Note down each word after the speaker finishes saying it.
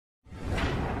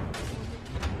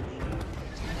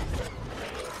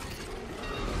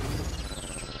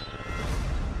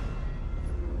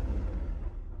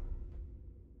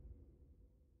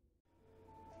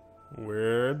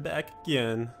back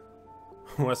again.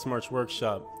 Westmarch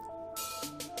Workshop.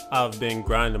 I've been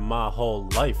grinding my whole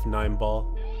life,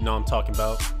 9-ball. Know I'm talking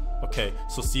about? Okay,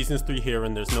 so season's 3 here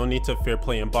and there's no need to fear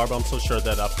playing Barb. I'm so sure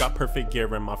that I've got perfect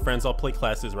gear and my friends all play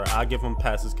classes where I give them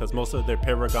passes cause most of their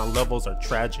Paragon levels are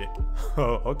tragic.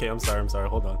 Oh, okay, I'm sorry,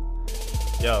 hold on.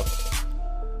 Yo,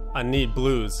 I need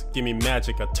blues, give me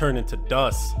magic, I turn into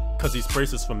dust. Cause these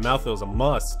braces from Malthill's a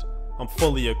must. I'm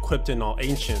fully equipped in all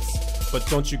ancients, but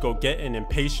don't you go getting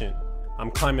impatient. I'm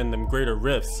climbing them greater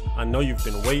rifts, I know you've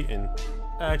been waiting.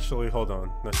 Actually, hold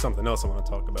on, there's something else I want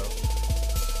to talk about.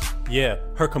 Yeah,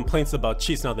 her complaints about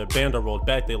cheats, now their band are rolled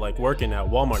back. They like working at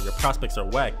Walmart, your prospects are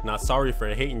whack. Not sorry for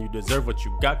hating, you deserve what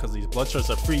you got, cause these blood shirts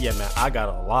are free. Yeah man, I got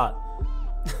a lot.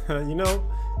 You know?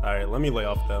 Alright, let me lay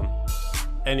off them.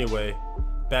 Anyway,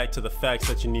 back to the facts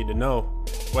that you need to know.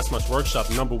 Westmarch Workshop,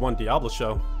 #1 Diablo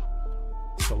show.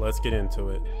 So let's get into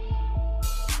it.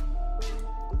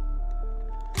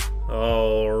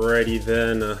 Alrighty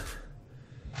then.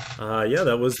 Yeah,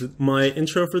 that was my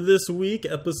intro for this week,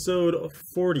 episode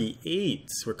 48.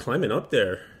 We're climbing up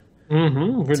there.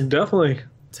 We're definitely.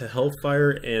 To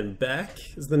Hellfire and Back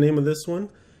is the name of this one,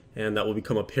 and that will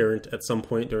become apparent at some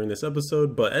point during this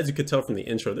episode. But as you could tell from the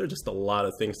intro, there are just a lot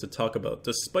of things to talk about,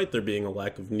 despite there being a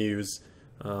lack of news.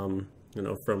 You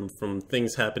know, from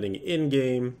things happening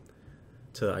in-game,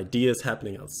 to ideas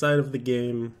happening outside of the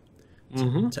game,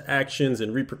 to actions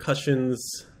and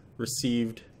repercussions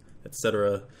received,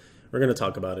 etc. We're going to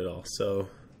talk about it all. So,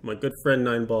 my good friend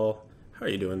 9-ball, how are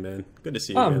you doing, man? Good to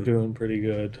see you, man. I'm doing pretty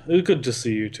good. It's good to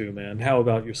see you too, man. How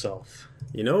about yourself?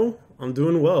 You know, I'm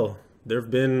doing well.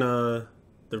 There've been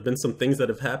some things that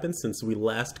have happened since we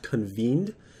last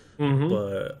convened,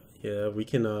 but yeah, we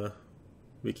can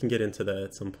get into that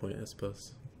at some point, I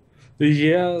suppose.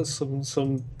 Yeah,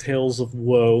 some tales of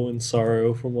woe and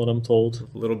sorrow, from what I'm told.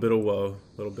 A little bit of woe.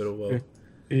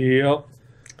 Yep.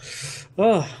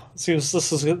 Seems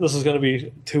this is going to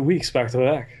be 2 weeks back to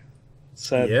back.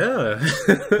 Sad. Yeah.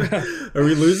 Are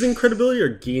we losing credibility or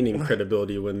gaining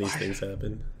credibility when these things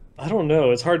happen? I don't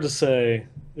know. It's hard to say.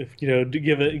 If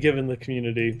given the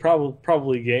community,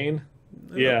 probably gain.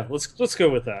 Yeah, let's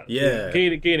go with that. Yeah,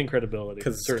 gaining credibility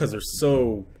because they're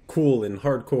so cool and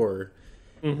hardcore.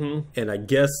 And I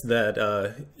guess that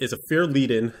is a fair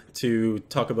lead-in to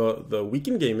talk about the week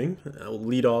in gaming. I'll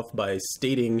lead off by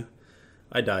stating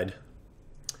I died.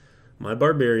 My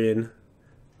barbarian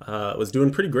was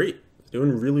doing pretty great,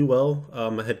 doing really well.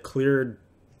 I had cleared,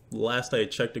 last I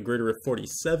checked, a greater of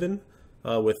 47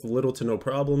 with little to no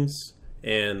problems,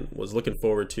 and was looking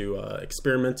forward to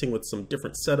experimenting with some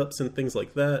different setups and things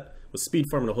like that. Was speed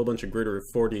farming a whole bunch of greater of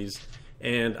 40s.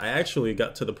 And I actually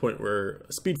got to the point where I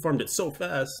speed farmed it so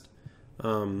fast,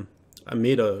 I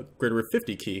made a greater of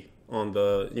 50 key on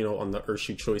the, on the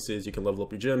Earthshoe choices. You can level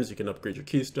up your gems, you can upgrade your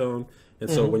keystone. And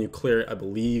so when you clear it, I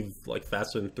believe like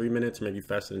faster than 3 minutes, or maybe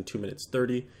faster than 2 minutes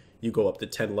 30, you go up to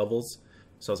 10 levels.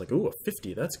 So I was like, ooh, a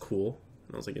 50, that's cool.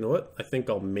 And I was like, you know what? I think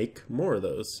I'll make more of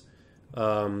those.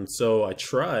 So I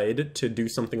tried to do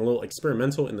something a little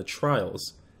experimental in the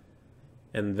trials.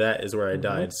 And that is where I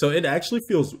died. So it actually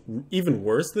feels even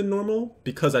worse than normal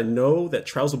because I know that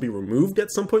trials will be removed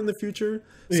at some point in the future.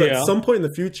 So at some point in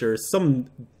the future, some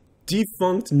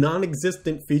defunct,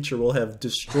 non-existent feature will have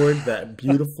destroyed that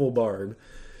beautiful barb.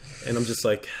 And I'm just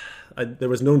like, there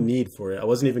was no need for it. I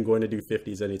wasn't even going to do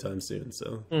 50s anytime soon.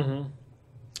 So,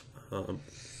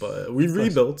 but we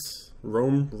rebuilt.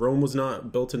 Rome was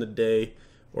not built in a day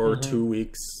or 2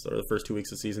 weeks, or the first 2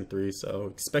 weeks of season 3. So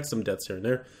expect some deaths here and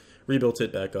there. Rebuilt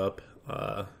it back up,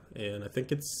 and I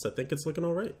think it's looking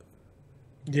all right.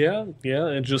 Yeah,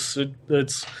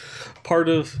 it's part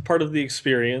of the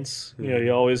experience. You know,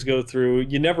 you always go through.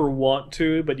 You never want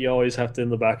to, but you always have to, in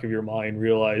the back of your mind,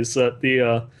 realize that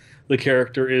the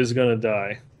character is gonna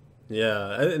die.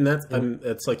 Yeah, and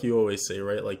that's like you always say,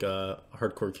 right? Like a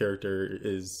hardcore character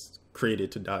is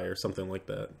created to die, or something like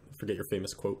that. Forget your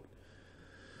famous quote.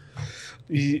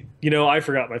 You know, I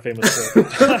forgot my famous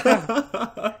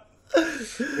quote.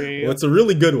 Well, it's a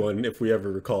really good one if we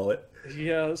ever recall it.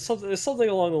 Yeah, something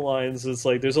along the lines. It's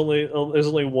like there's only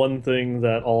one thing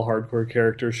that all hardcore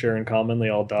characters share in common. They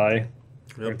all die.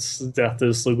 Yep. It's death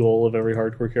is the goal of every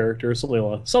hardcore character.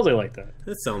 Something like that.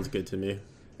 That sounds good to me.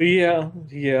 Yeah.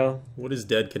 What is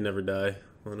dead can never die.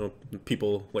 I know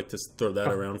people like to throw that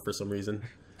around for some reason.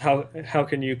 How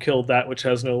can you kill that which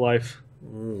has no life?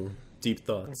 Ooh, deep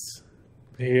thoughts.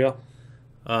 Yeah.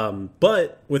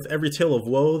 But with every tale of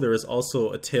woe, there is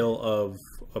also a tale of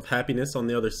happiness on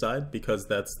the other side, because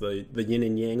that's the yin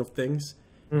and yang of things.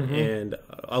 And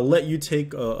I'll let you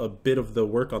take a bit of the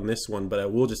work on this one, but I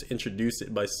will just introduce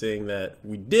it by saying that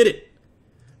we did it.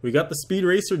 We got the Speed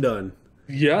Racer done.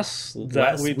 Yes,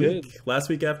 that we did. Last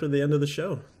week after the end of the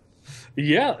show.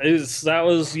 Yeah, that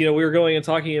was, we were going and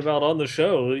talking about on the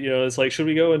show, it's like, should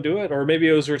we go and do it? Or maybe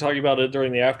it was we were talking about it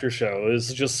during the after show.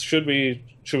 Is just, should we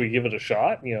give it a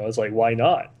shot? It's like, why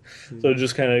not? So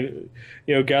just kind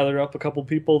of, gather up a couple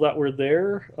people that were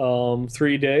there,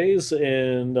 3 days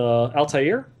in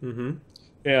Altair. Mm-hmm.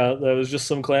 Yeah, that was just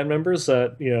some clan members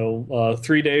that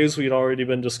 3 days we'd already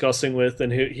been discussing with,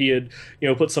 and he had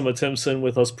put some attempts in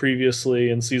with us previously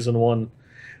in season 1,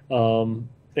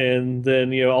 and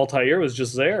then Altair was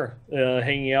just there,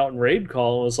 hanging out in raid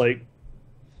call, and was like,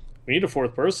 we need a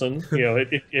fourth person.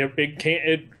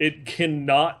 It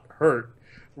cannot hurt,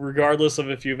 regardless of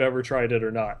if you've ever tried it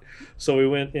or not. So we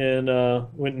went and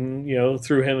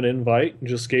threw him an invite and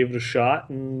just gave it a shot,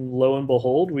 and lo and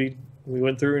behold, we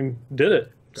went through and did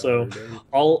it. So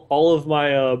all of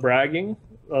my bragging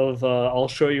of I'll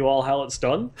show you all how it's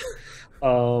done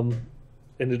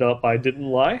ended up I didn't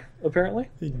lie, apparently.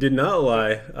 You did not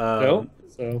lie. No.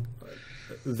 So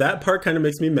that part kind of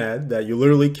makes me mad that you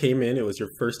literally came in, it was your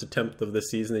first attempt of the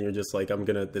season, and you're just like,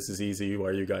 this is easy, why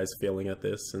are you guys failing at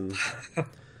this? And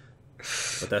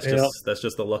but that's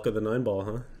just the luck of the 9-ball,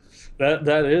 huh?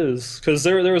 That is, because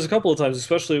there was a couple of times,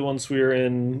 especially once we were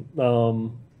in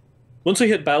once we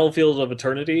hit Battlefield of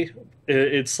Eternity,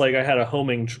 it's like I had a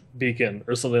homing beacon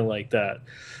or something like that.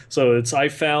 So I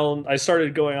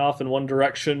started going off in one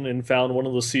direction and found one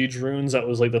of the siege runes that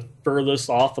was like the furthest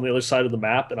off on the other side of the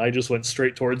map, and I just went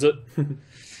straight towards it.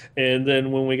 And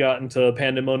then when we got into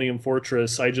Pandemonium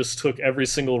Fortress, I just took every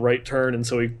single right turn, and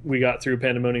so we got through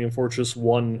Pandemonium Fortress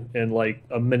 1 in like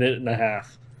a minute and a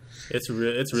half. It's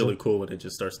really cool when it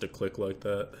just starts to click like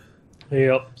that.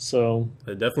 Yep. So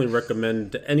I definitely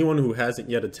recommend to anyone who hasn't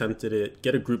yet attempted it,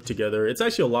 get a group together. It's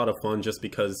actually a lot of fun just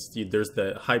because there's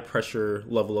the high pressure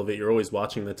level of it. You're always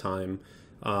watching the time.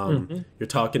 You're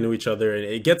talking to each other, and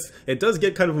it does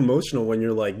get kind of emotional when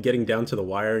you're like getting down to the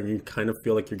wire and you kind of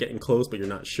feel like you're getting close, but you're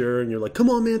not sure, and you're like, come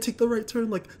on, man, take the right turn,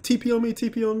 like TP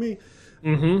on me.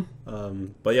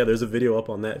 But yeah, there's a video up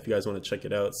on that if you guys want to check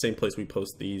it out. Same place we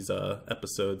post these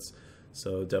episodes.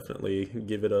 So definitely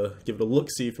give it a look,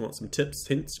 see if you want some tips,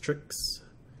 hints, tricks.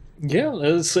 Yeah,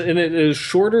 and it is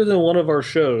shorter than one of our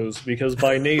shows because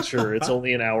by nature it's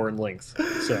only an hour in length.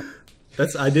 So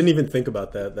I didn't even think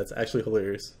about that. That's actually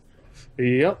hilarious.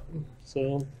 Yep.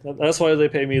 So that's why they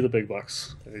pay me the big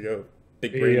bucks. There you go.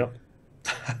 Big brain.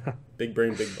 Yep. Big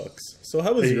brain, big bucks. So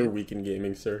how was your week in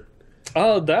gaming, sir?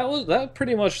 That was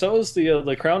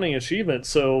the crowning achievement.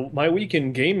 So my week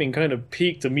in gaming kind of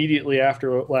peaked immediately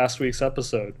after last week's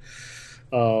episode.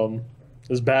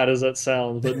 As bad as that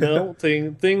sounds, but no,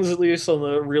 things at least on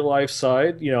the real life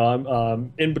side.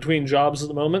 I'm in between jobs at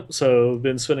the moment, so I've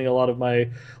been spending a lot of my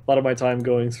time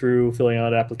going through filling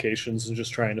out applications and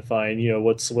just trying to find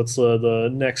what's the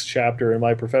next chapter in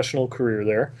my professional career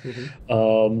there.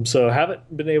 So I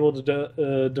haven't been able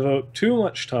to devote too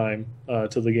much time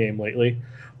to the game lately,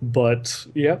 but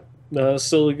yeah.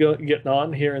 Still getting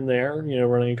on here and there,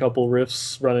 running a couple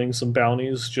rifts, running some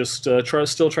bounties, just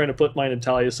still trying to put my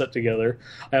Natalia set together.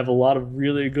 I have a lot of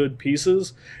really good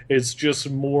pieces. It's just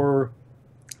more,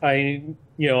 I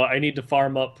need to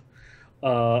farm up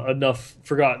enough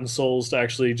Forgotten Souls to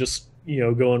actually just,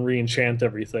 go and re-enchant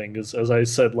everything. As I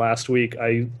said last week,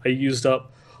 I used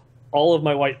up all of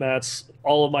my white mats,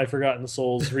 all of my Forgotten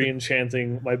Souls,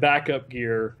 re-enchanting my backup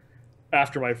gear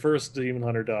after my first Demon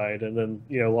Hunter died, and then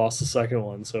lost the second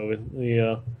one. So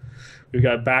we've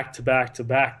got back to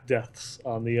back deaths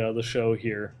on the show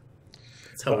here.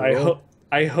 But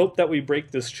I hope that we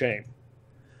break this chain.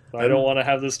 I don't want to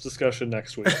have this discussion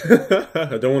next week.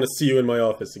 I don't want to see you in my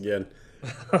office again.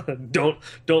 Don't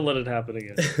let it happen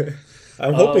again.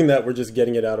 I'm hoping that we're just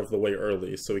getting it out of the way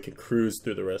early so we can cruise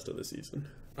through the rest of the season.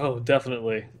 Oh,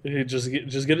 definitely. Just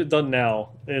get it done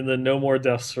now, and then no more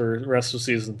deaths for the rest of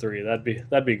season 3.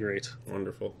 That'd be great.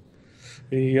 Wonderful.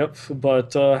 Yep.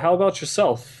 But how about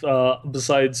yourself?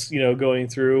 Besides, going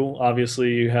through, obviously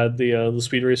you had the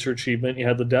Speed Racer achievement, you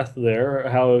had the death there.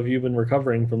 How have you been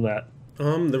recovering from that?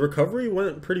 The recovery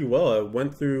went pretty well. I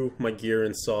went through my gear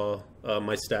and saw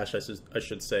my stash, I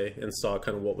should say, and saw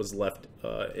kind of what was left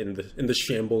in the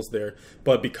shambles there.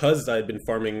 But because I had been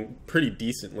farming pretty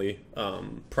decently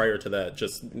prior to that,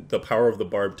 just the power of the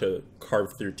barb to carve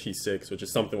through T6, which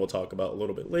is something we'll talk about a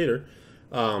little bit later,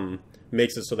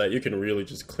 makes it so that you can really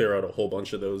just clear out a whole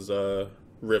bunch of those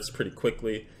rifts pretty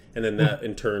quickly, and then that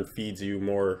in turn feeds you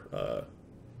more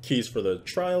keys for the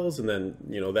trials, and then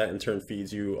that in turn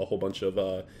feeds you a whole bunch of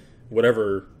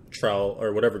whatever trial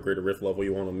or whatever greater rift level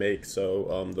you want to make.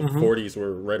 So the 40s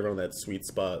were right around that sweet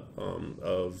spot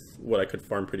of what I could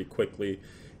farm pretty quickly,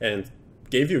 and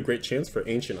gave you a great chance for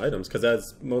ancient items, because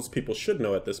as most people should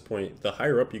know at this point, the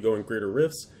higher up you go in Greater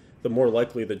Rifts, the more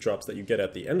likely the drops that you get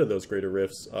at the end of those Greater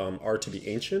Rifts are to be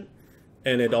ancient.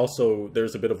 And it also,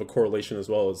 there's a bit of a correlation as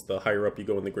well, as the higher up you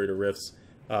go in the Greater Rifts,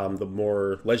 the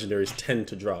more legendaries tend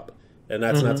to drop. And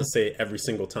that's not to say every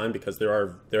single time, because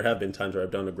there have been times where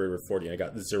I've done a Greater Rift 40 and I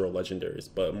got 0 legendaries,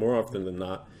 but more often than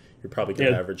not, you're probably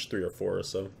going to average 3 or 4 or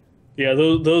so. Yeah,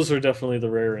 those are definitely the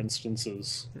rare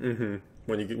instances.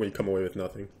 When you come away with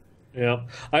nothing. Yeah,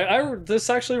 this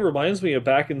actually reminds me of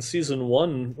back in season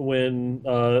 1 when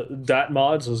Dat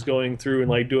Mods was going through and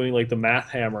like doing like the math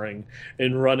hammering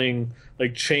and running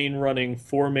like chain running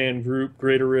 4-man group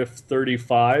Greater Rift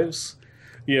 35s,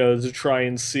 to try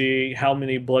and see how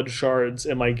many blood shards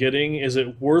am I getting? Is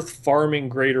it worth farming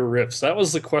Greater Rifts? That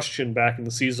was the question back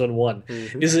in season 1.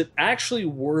 Is it actually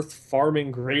worth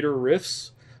farming Greater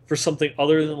Rifts for something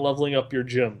other than leveling up your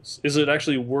gems? Is it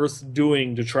actually worth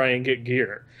doing to try and get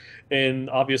gear? And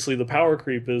obviously the power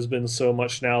creep has been so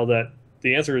much now that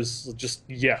the answer is just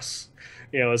yes.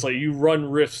 It's like you run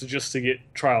rifts just to get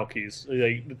trial keys.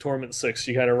 Like the Torment 6,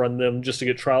 you gotta run them just to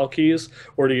get trial keys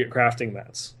or to get crafting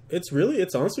mats.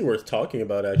 It's honestly worth talking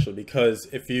about, actually, because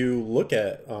if you look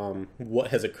at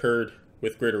what has occurred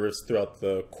with Greater Rifts throughout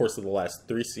the course of the last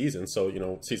 3 seasons, so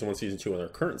season 1, season 2, and our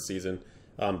current season,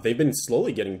 they've been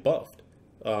slowly getting buffed.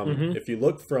 If you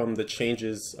look from the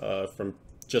changes from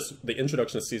just the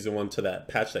introduction of season 1 to that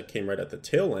patch that came right at the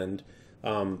tail end,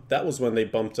 that was when they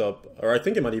bumped up, or I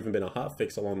think it might have even been a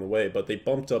hotfix along the way, but they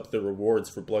bumped up the rewards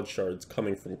for blood shards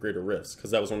coming from Greater Rifts,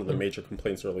 because that was one of the major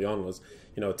complaints early on was,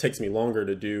 it takes me longer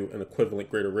to do an equivalent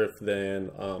Greater Rift than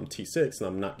T6, and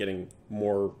I'm not getting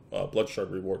more blood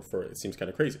shard reward for it. It seems kind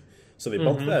of crazy. So they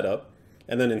bumped that up.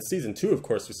 And then in season 2, of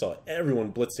course, we saw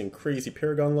everyone blitzing crazy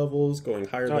Paragon levels, going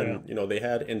higher than they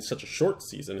had in such a short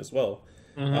season as well.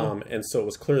 And so it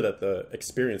was clear that the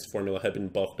experience formula had been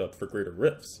buffed up for Greater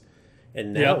Rifts.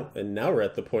 And now we're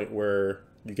at the point where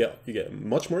you get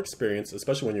much more experience,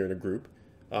 especially when you're in a group,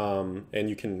 and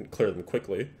you can clear them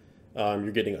quickly.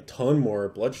 You're getting a ton more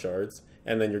blood shards,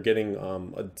 and then you're getting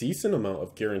a decent amount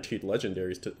of guaranteed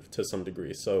legendaries to some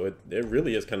degree. So it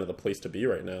really is kind of the place to be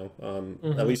right now,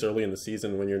 at least early in the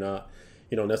season, when you're not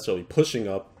necessarily pushing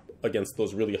up against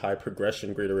those really high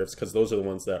progression Greater Rifts, because those are the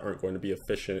ones that aren't going to be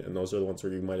efficient, and those are the ones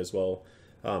where you might as well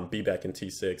be back in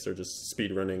T6 or just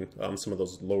speed running some of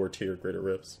those lower tier Greater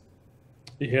Rifts.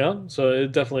 Yeah, so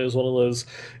it definitely is one of those,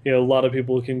 a lot of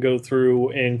people can go through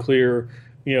and clear,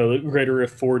 the Greater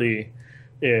Rift 40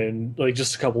 in like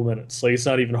just a couple minutes. Like it's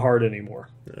not even hard anymore.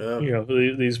 Yeah.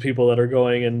 These people that are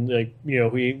going and like,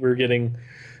 we're getting,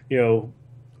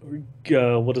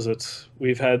 what is it?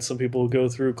 We've had some people go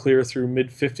through clear through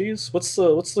mid 50s. What's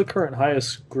the current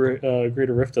highest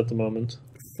Greater Rift at the moment?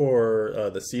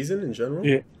 For the season in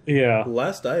general? Yeah.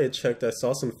 Last I had checked, I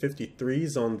saw some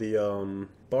 53s on the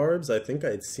Barbs. I think I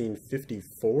had seen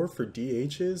 54 for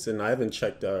DHs, and I haven't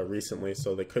checked recently,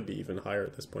 so they could be even higher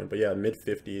at this point. But yeah, mid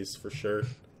 50s for sure.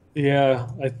 Yeah,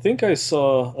 I think I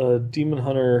saw a Demon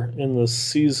Hunter in the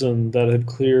season that had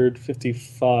cleared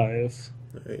 55.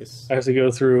 Nice. I have to go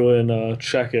through and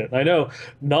check it. I know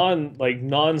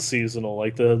non-seasonal,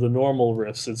 like the normal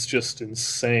rifts, it's just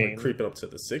insane. Like creeping up to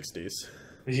the 60s.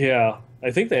 Yeah, I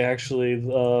think they actually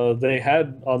they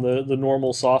had on the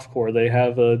normal softcore, they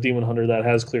have a Demon Hunter that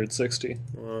has cleared 60.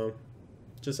 Wow,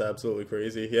 just absolutely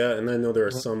crazy. Yeah, and I know there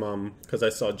are some because I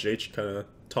saw Jake kind of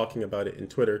talking about it in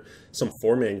Twitter, some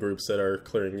 4-man groups that are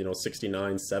clearing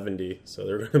 69, 70. So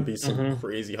there are going to be some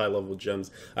crazy high level gems.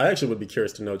 I actually would be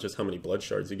curious to know just how many blood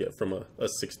shards you get from a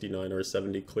 69 or a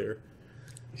 70 clear.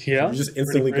 Yeah, you just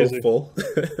instantly go full.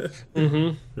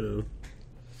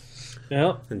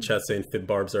 Yeah. And chat saying Fib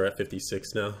Barbs are at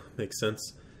 56 now. Makes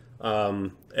sense.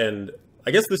 And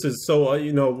I guess this is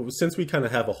so, since we kind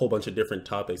of have a whole bunch of different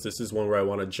topics, this is one where I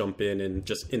want to jump in and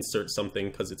just insert something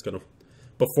because it's going to,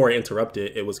 before I interrupt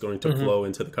it, it was going to flow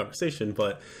into the conversation.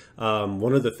 But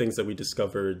one of the things that we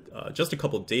discovered just a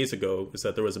couple of days ago is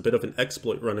that there was a bit of an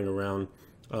exploit running around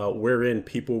wherein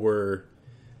people were,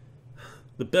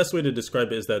 the best way to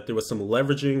describe it is that there was some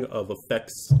leveraging of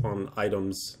effects on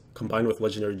items combined with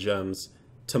legendary gems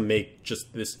to make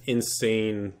just this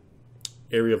insane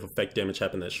area of effect damage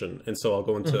happen that shouldn't. And so I'll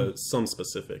go into some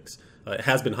specifics. It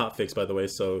has been hotfixed, by the way,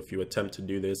 so if you attempt to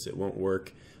do this, it won't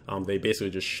work. They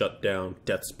basically just shut down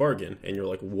Death's Bargain, and you're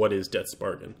like, what is Death's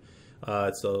Bargain?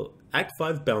 It's a Act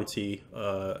 5 bounty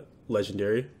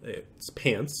legendary. It's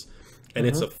pants, and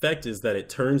its effect is that it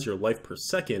turns your life per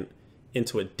second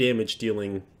into a damage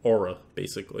dealing aura,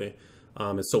 basically.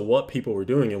 And so what people were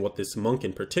doing, and what this monk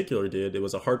in particular did, it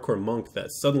was a hardcore monk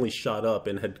that suddenly shot up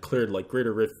and had cleared like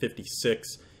Greater Rift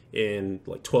 56 in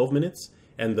like 12 minutes,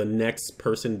 and the next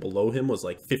person below him was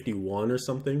like 51 or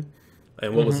something.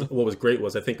 And what was great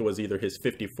was I think it was either his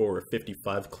 54 or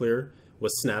 55 clear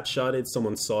was snapshotted.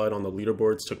 Someone saw it on the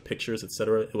leaderboards, took pictures,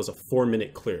 etc. It was a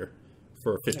 4-minute clear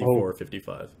for 54 or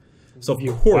 55. So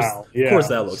of course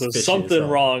that looks fishy. Something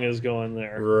wrong is going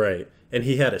there, right? And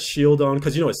he had a shield on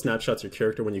because it snapshots your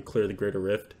character when you clear the Greater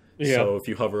Rift. Yeah. So if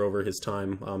you hover over his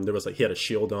time, there was like he had a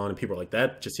shield on, and people were like,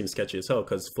 that just seems sketchy as hell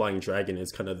because Flying Dragon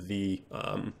is kind of the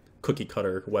cookie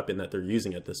cutter weapon that they're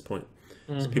using at this point.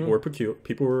 So people were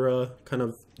kind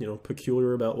of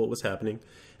peculiar about what was happening,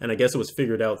 and I guess it was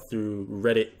figured out through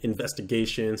Reddit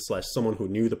investigation / someone who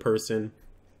knew the person.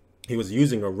 He was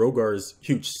using a Rogar's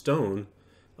huge stone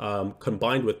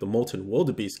combined with the Molten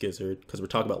Wildebeest Gizzard, because we're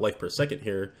talking about life per second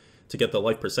here, to get the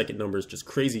life per second numbers just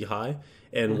crazy high.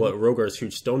 And what Rogar's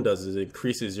huge stone does is it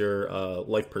increases your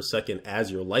life per second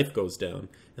as your life goes down.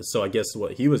 And so I guess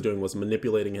what he was doing was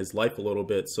manipulating his life a little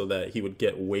bit so that he would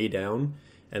get way down,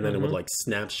 and then it would like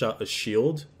snapshot a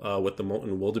shield with the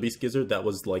Molten Wildebeest Gizzard. That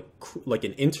was like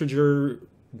an integer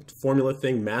formula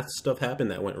thing, math stuff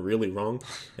happened that went really wrong,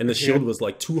 and the shield was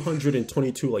like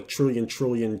 222 like trillion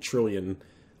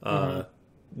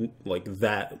like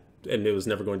that, and it was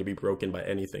never going to be broken by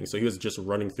anything. So he was just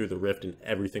running through the rift, and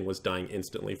everything was dying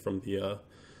instantly from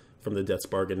the Death's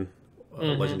Bargain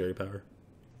legendary power.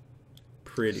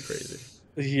 Pretty crazy.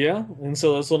 Yeah, and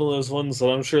so that's one of those ones that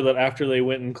I'm sure that after they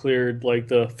went and cleared like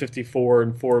the 54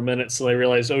 in 4 minutes, so they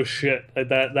realized, oh shit,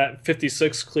 that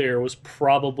 56 clear was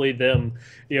probably them,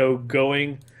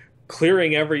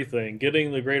 clearing everything,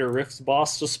 getting the Greater Rift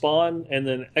boss to spawn, and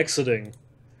then exiting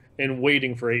and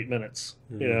waiting for 8 minutes.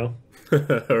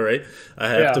 All right, I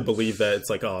have to believe that it's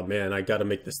like, oh man, I got to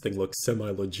make this thing look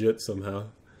semi-legit somehow.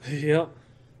 Yep.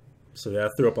 So yeah, I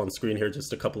threw up on screen here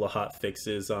just a couple of hot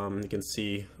fixes. You can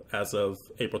see as of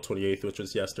April 28th, which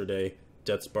was yesterday,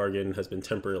 Death's Bargain has been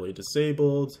temporarily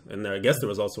disabled. And I guess there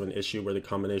was also an issue where the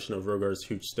combination of Rogar's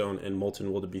Huge Stone and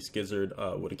Molten Wildebeest Gizzard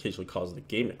would occasionally cause the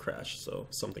game to crash. So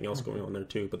something else going on there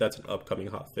too. But that's an upcoming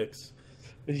hot fix.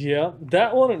 Yeah,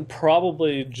 that one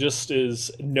probably just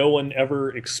is no one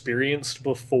ever experienced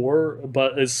before,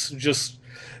 but it's just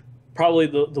probably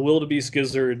the Wildebeest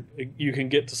Gizzard. You can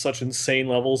get to such insane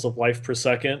levels of life per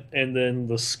second, and then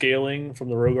the scaling from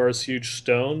the Rogar's Huge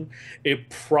Stone, it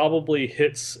probably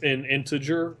hits an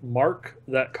integer mark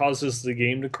that causes the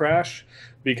game to crash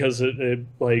because it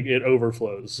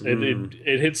overflows.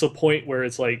 It hits a point where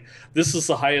it's like, this is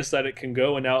the highest that it can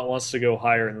go, and now it wants to go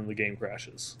higher, and then the game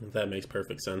crashes. That makes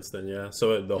perfect sense then, yeah.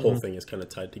 So the whole thing is kind of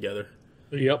tied together.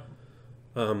 Yep.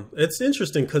 It's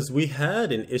interesting because we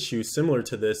had an issue similar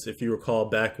to this, if you recall,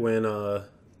 back when the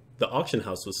auction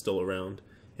house was still around.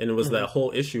 And it was that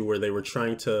whole issue where they were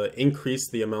trying to increase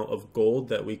the amount of gold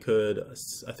that we could,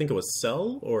 I think it was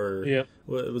sell, or it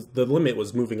was, the limit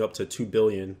was moving up to 2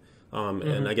 billion.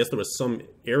 And I guess there was some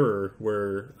error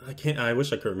where I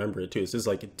wish I could remember it too. This is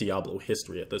like Diablo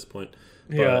history at this point.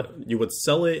 But you would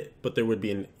sell it, but there would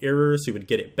be an error, so you would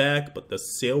get it back, but the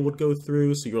sale would go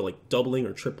through, so you were like doubling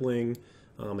or tripling.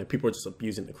 And people were just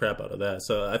abusing the crap out of that.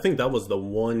 So I think that was the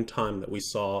one time that we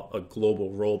saw a global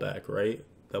rollback, right?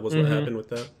 That was what happened with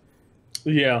that?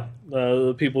 Yeah.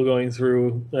 The people going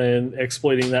through and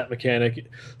exploiting that mechanic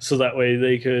so that way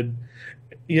they could...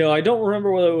 I don't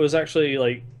remember whether it was actually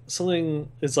like something...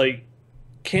 It's like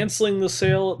canceling the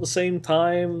sale at the same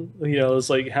time. It's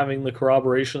like having the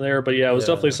corroboration there. But yeah, it was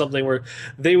definitely something where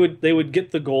they would get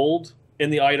the gold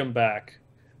and the item back,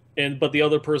 but the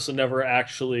other person never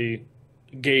actually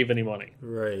gave any money.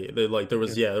 Right. There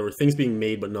were things being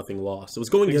made but nothing lost. It was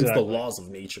going against the laws of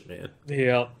nature, man.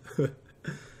 Yeah.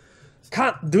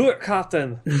 Can't do it,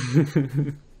 Captain.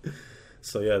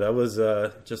 So yeah, that was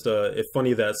just it's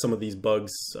funny that some of these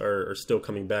bugs are still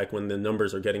coming back when the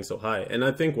numbers are getting so high. And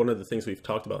I think one of the things we've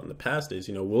talked about in the past is,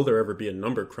 will there ever be a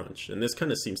number crunch? And this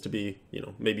kind of seems to be,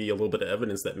 maybe a little bit of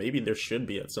evidence that maybe there should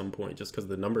be at some point, just because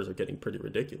the numbers are getting pretty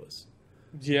ridiculous.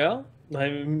 Yeah, I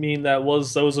mean that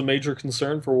was a major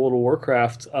concern for World of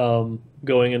Warcraft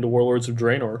going into Warlords of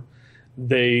Draenor.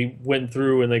 They went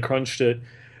through and they crunched it,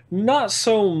 not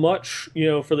so much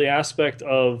for the aspect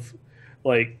of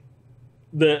like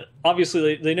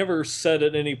obviously they never said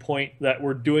at any point that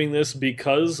we're doing this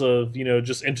because of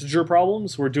just integer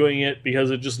problems. We're doing it because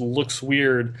it just looks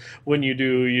weird when you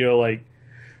do like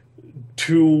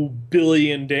 2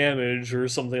 billion damage or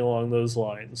something along those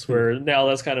lines, where now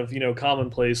that's kind of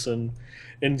commonplace in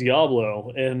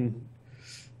Diablo. And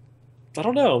I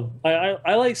don't know,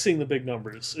 I like seeing the big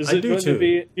numbers. Is it going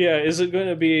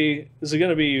to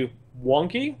be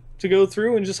wonky to go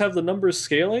through and just have the numbers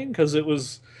scaling? Because it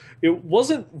was it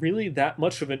wasn't really that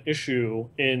much of an issue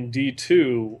in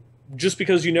D2 just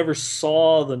because you never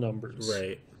saw the numbers.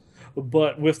 Right.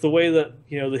 But with the way that,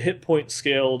 the hit point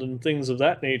scaled and things of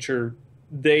that nature,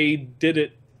 they did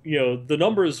it, the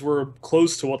numbers were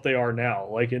close to what they are now,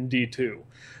 like in D2.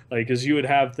 Like, because you would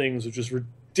have things with just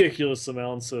ridiculous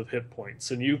amounts of hit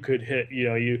points, and you could hit,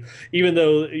 even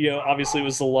though, obviously it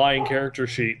was the lying character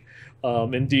sheet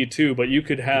in D2, but you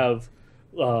could have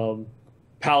um,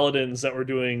 paladins that were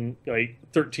doing like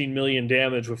 13 million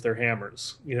damage with their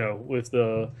hammers, with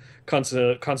the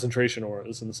concentration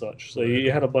auras and such. So Right.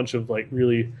 you had a bunch of like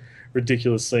really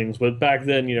ridiculous things. But back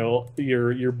then,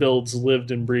 your builds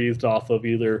lived and breathed off of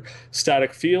either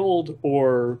static field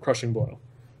or crushing blow.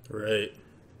 Right.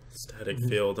 Static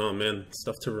field. Oh man,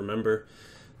 stuff to remember.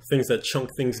 Things that chunk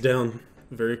things down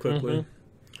very quickly.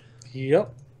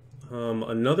 Yep.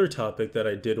 Another topic that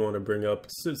I did want to bring up,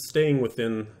 staying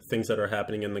within things that are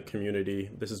happening in the community,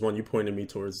 this is one you pointed me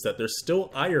towards, is that there's still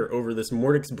ire over this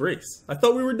Mordek's Brace. I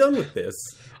thought we were done with this.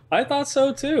 I thought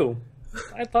so too.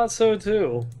 I thought so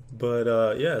too.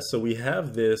 But yeah, so we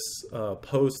have this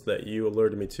post that you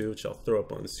alerted me to, which I'll throw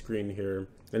up on the screen here.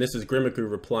 And this is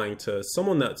Grimiku replying to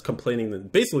someone that's complaining,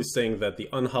 that basically saying that the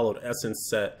Unhallowed Essence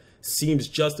set seems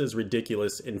just as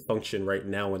ridiculous in function right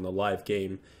now in the live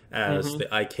game as the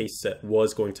IK set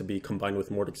was going to be combined with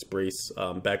Mordek's Brace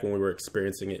back when we were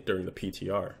experiencing it during the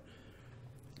PTR.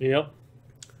 Yep.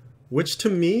 Which to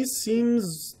me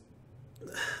seems...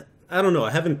 I don't know.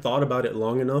 I haven't thought about it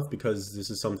long enough because this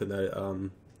is something that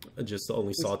I just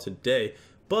only saw today.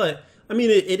 But, I mean,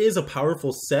 it is a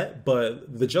powerful set,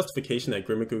 but the justification that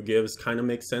Grimiku gives kind of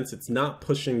makes sense. It's not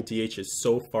pushing DHs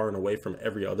so far and away from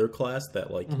every other class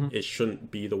that, like, it shouldn't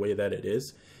be the way that it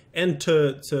is. And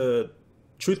to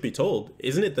truth be told,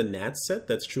 isn't it the Nats set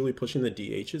that's truly pushing the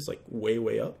DHs, like, way,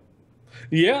 way up?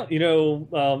 Yeah, at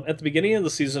the beginning of the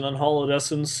season on Hollowed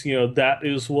Essence, that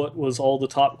is what was all the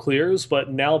top clears, but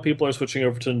now people are switching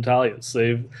over to Natalia's.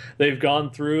 They've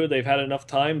gone through, they've had enough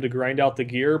time to grind out the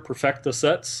gear, perfect the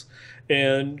sets,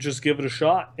 and just give it a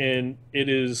shot, and it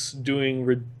is doing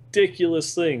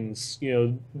ridiculous things.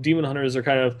 Demon Hunters are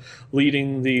kind of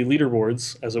leading the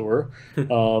leaderboards, as it were,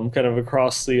 kind of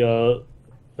across the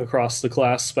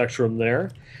class spectrum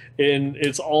there. And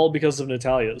it's all because of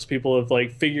Natalia's. People have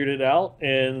like figured it out,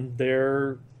 and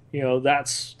they're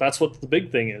that's what the big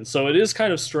thing is. So it is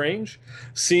kind of strange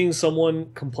seeing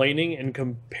someone complaining and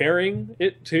comparing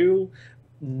it to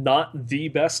not the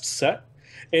best set.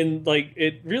 And like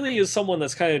it really is someone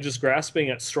that's kind of just grasping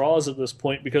at straws at this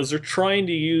point because they're trying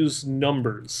to use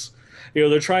numbers.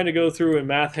 They're trying to go through and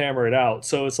math hammer it out.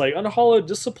 So it's like Unhallowed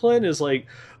Discipline is like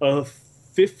a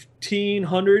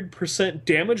 1,500%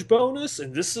 damage bonus,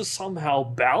 and this is somehow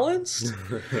balanced.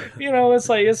 It's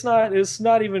like it's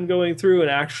not even going through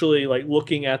and actually like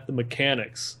looking at the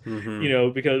mechanics.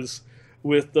 Because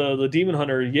with the Demon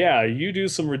Hunter, yeah, you do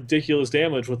some ridiculous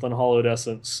damage with Unhallowed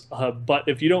Essence, but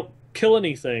if you don't kill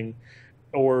anything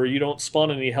or you don't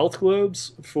spawn any health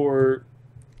globes for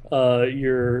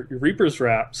your Reaper's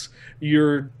Wraps,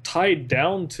 you're tied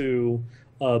down to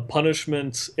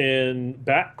punishments and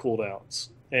bat cooldowns.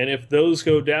 And if those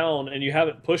go down and you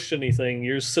haven't pushed anything,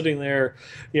 you're sitting there,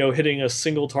 hitting a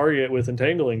single target with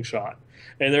Entangling Shot.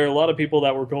 And there are a lot of people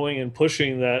that were going and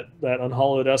pushing that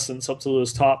Unhallowed Essence up to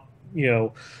those top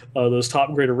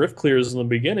greater rift clears in the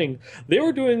beginning. They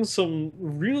were doing some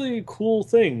really cool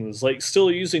things, like still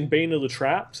using Bane of the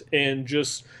Trapped and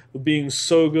just being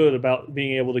so good about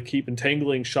being able to keep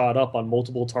Entangling Shot up on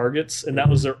multiple targets, and that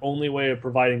was their only way of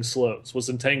providing slows, was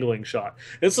Entangling Shot.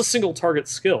 It's a single target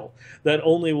skill that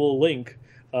only will link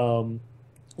one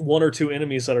or two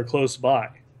enemies that are close by.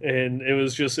 And it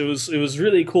was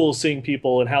really cool seeing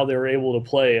people and how they were able to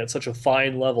play at such a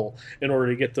fine level in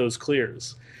order to get those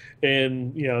clears.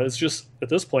 And it's just at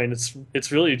this point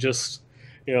it's really just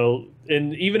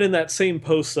and even in that same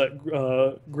post that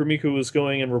Grimiku was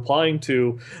going and replying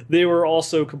to, they were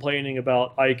also complaining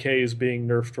about IKs being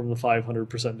nerfed from the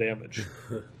 500% damage.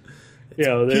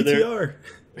 PTR.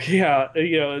 Yeah,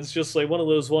 it's just like one of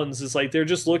those ones. It's like they're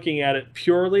just looking at it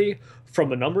purely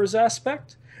from a numbers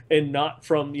aspect and not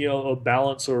from a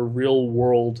balance or real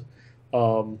world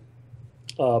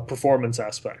performance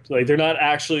aspect. Like they're not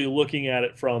actually looking at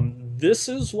it from, this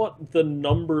is what the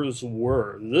numbers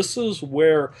were, this is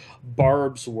where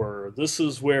barbs were, this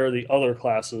is where the other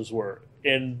classes were,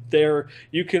 and there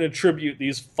you can attribute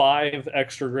these 5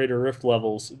 extra greater rift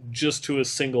levels just to a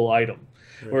single item.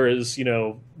 Right. Whereas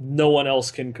no one else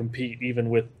can compete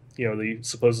even with the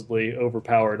supposedly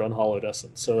overpowered Unhallowed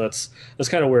Essence. So that's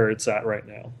kind of where it's at right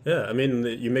now. Yeah, I mean,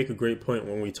 you make a great point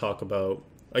when we talk about,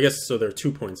 I guess, so there are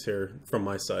 2 points here from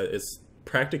my side. It's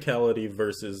practicality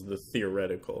versus the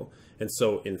theoretical. And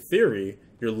so in theory,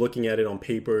 you're looking at it on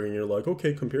paper and you're like,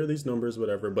 okay, compare these numbers,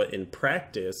 whatever. But in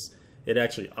practice, it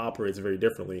actually operates very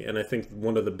differently. And I think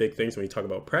one of the big things when you talk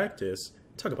about practice,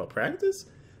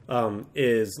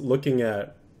 is looking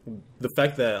at the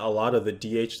fact that a lot of the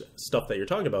DH stuff that you're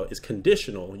talking about is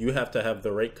conditional. You have to have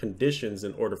the right conditions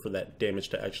in order for that damage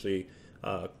to actually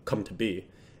come to be.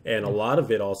 And a lot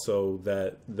of it also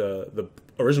that the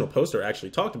original poster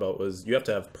actually talked about was you have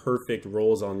to have perfect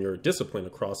rolls on your discipline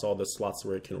across all the slots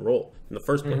where it can roll in the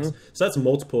first place. So that's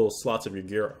multiple slots of your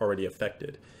gear already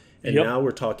affected. And now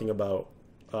we're talking about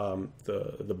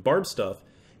the barb stuff.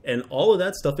 And all of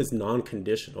that stuff is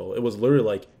non-conditional. It was literally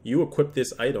like, you equip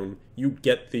this item, you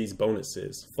get these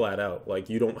bonuses flat out.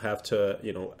 Like, you don't have to,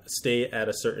 stay at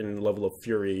a certain level of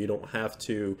fury. You don't have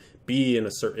to be in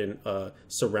a certain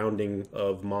surrounding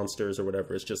of monsters or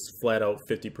whatever. It's just flat out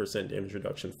 50% damage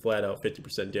reduction, flat out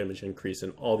 50% damage increase,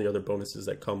 and all the other bonuses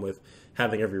that come with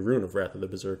having every rune of Wrath of the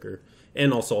Berserker.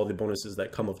 And also all the bonuses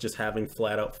that come of just having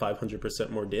flat out 500%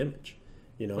 more damage,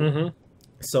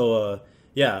 So,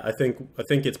 yeah, I think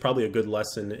it's probably a good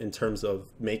lesson in terms of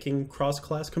making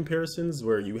cross-class comparisons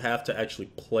where you have to actually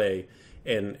play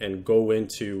and go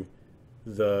into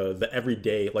the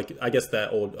everyday, like, I guess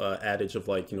that old adage of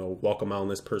like, walk a mile in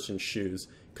this person's shoes,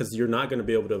 because you're not going to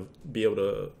be able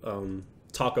to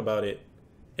talk about it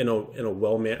in a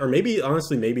well-mannered, or maybe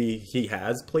honestly maybe he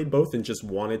has played both and just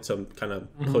wanted to kind of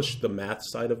push the math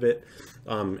side of it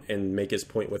and make his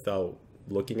point without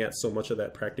looking at so much of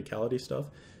that practicality stuff.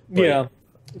 But, yeah.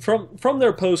 From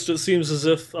their post, it seems as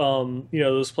if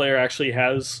this player actually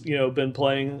has been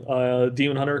playing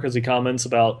Demon Hunter, because he comments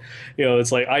about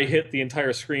it's like, I hit the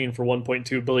entire screen for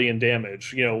 1.2 billion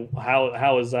damage.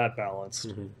 How is that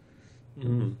balanced?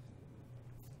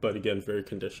 But again, very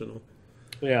conditional.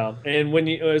 Yeah, and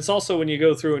it's also when you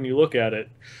go through and you look at it,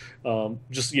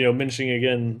 just mentioning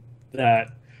again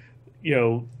that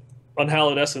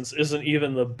Unhallowed Essence isn't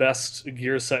even the best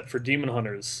gear set for Demon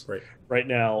Hunters right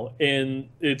now. And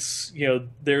it's,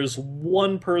 there's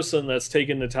one person that's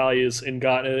taken Natalia's and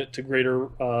gotten it to greater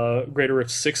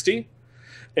Rift 60,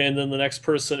 and then the next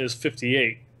person is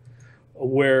 58.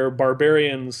 Where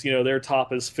Barbarians, their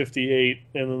top is 58,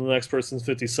 and then the next person's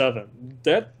 57.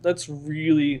 That's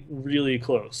really, really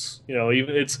close.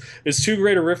 Even it's 2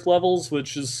 greater Rift levels,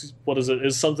 which is, what is it?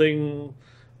 Is something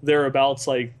thereabouts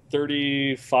like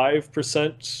 35%,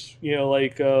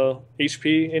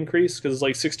 HP increase, because it's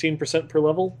like 16% per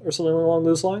level or something along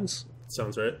those lines.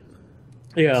 Sounds right.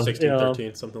 Yeah, 16,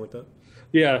 13, something like that.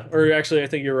 Yeah, or actually, I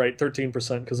think you're right,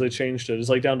 13%, because they changed it. It's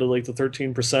like down to like the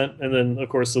 13%, and then of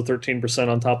course the 13%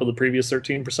 on top of the previous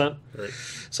 13%. Right.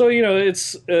 So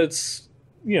it's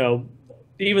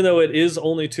even though it is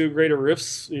only 2 greater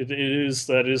rifts,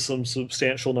 that is some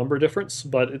substantial number difference,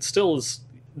 but it still is.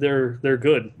 They're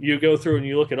good. You go through and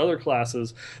you look at other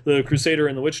classes. The Crusader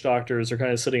and the Witch Doctors are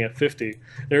kind of sitting at 50.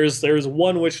 There's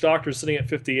one Witch Doctor sitting at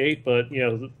 58, but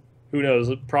who knows?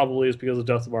 It probably is because of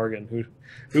Death Bargain.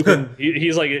 Who can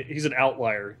he's an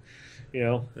outlier,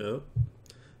 Yeah.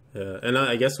 Yeah, and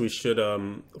I guess we should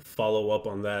follow up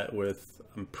on that with,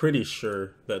 I'm pretty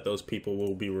sure that those people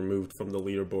will be removed from the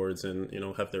leaderboards and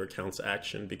have their accounts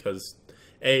action, because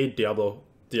Diablo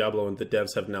and the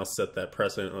devs have now set that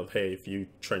precedent of, hey, if you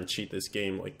try and cheat this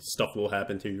game, like, stuff will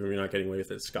happen to you, you're not getting away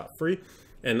with it scot-free.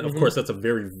 And of course that's a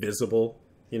very visible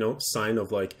sign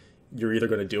of like, you're either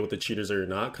going to deal with the cheaters or you're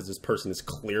not, because this person is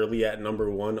clearly at number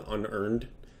 1 unearned.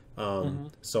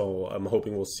 So I'm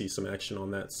hoping we'll see some action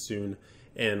on that soon.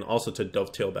 And also, to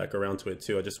dovetail back around to it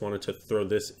too, I just wanted to throw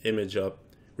this image up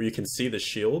where you can see the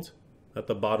shield at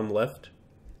the bottom left,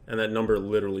 and that number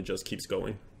literally just keeps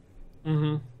going,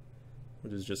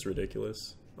 which is just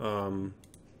ridiculous.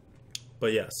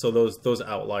 But yeah, so those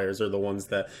outliers are the ones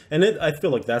that, and I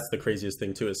feel like that's the craziest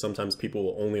thing too, is sometimes people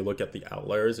will only look at the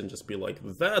outliers and just be like,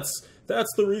 that's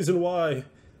the reason why.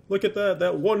 Look at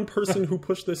that one person who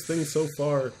pushed this thing so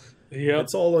far. Yeah,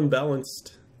 it's all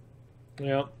unbalanced.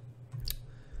 Yeah.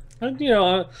 And,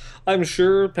 I'm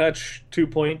sure patch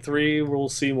 2.3 we'll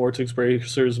see Vortex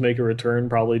Bracers make a return,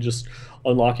 probably just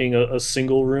unlocking a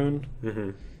single rune.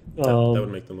 That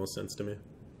would make the most sense to me.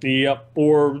 Yep,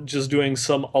 or just doing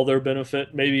some other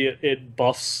benefit. Maybe it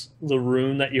buffs the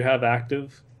rune that you have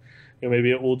active.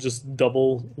 Maybe it will just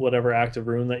double whatever active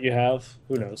rune that you have.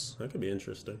 Who knows? That could be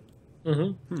interesting.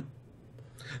 I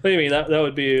mean, that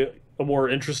would be a more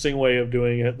interesting way of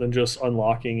doing it than just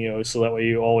unlocking, so that way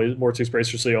you always, Vortex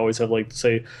Bracer, so you always have, like,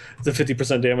 say, the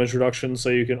 50% damage reduction, so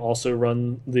you can also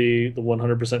run the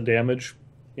 100% damage,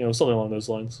 something along those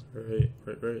lines.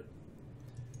 Right.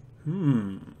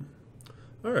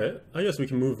 All right. I guess we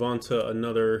can move on to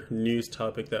another news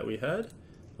topic that we had.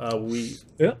 We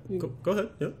Yeah. go ahead.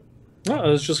 Yep. I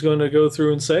was just going to go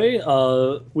through and say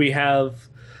we have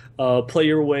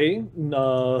Player Way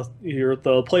here at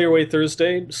the Player Way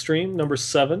Thursday stream number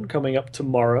 7 coming up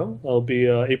tomorrow. It'll be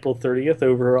April 30th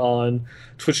over on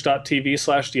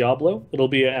twitch.tv/Diablo. It'll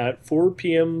be at 4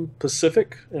 p.m.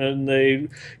 Pacific, and they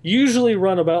usually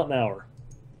run about an hour.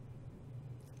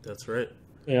 That's right.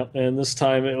 Yeah, and this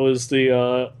time it was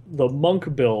the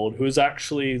monk build, who was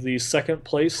actually the second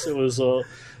place. It was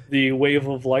the Wave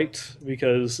of Light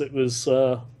because it was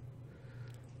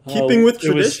Keeping with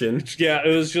tradition.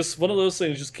 It was just one of those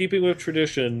things, just keeping with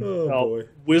tradition. Oh, boy.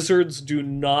 Wizards do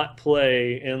not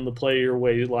play in the Play Your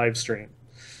Way live stream.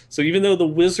 So even though the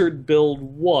wizard build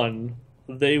won,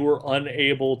 they were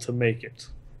unable to make it.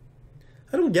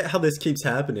 I don't get how this keeps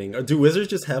happening. Do Wizards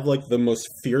just have like the most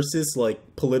fiercest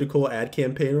like political ad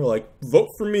campaigner? Like, vote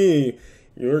for me.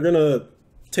 You're gonna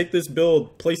take this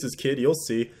build places, kid. You'll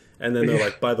see. And then they're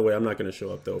like, by the way, I'm not gonna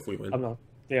show up though if we win. I'm not.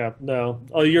 Yeah, no.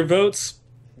 Your votes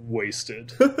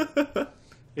wasted.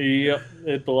 Yep,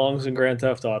 it belongs in Grand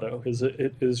Theft Auto because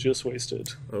it is just wasted.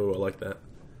 Oh, I like that.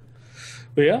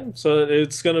 But yeah, so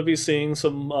it's going to be seeing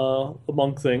some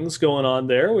monk things going on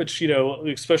there, which, you know,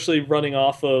 especially running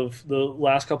off of the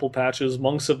last couple patches,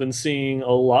 monks have been seeing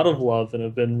a lot of love and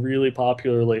have been really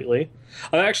popular lately.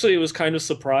 I actually was kind of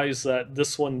surprised that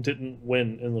this one didn't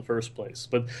win in the first place.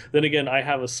 But then again, I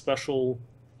have a special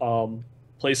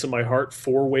place in my heart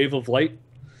for Wave of Light.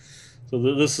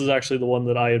 So this is actually the one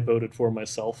that I had voted for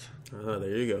myself. Ah,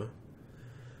 there you go.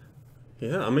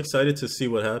 Yeah, I'm excited to see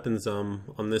what happens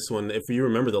on this one. If you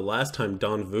remember the last time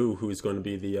Don Vu, who is going to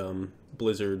be the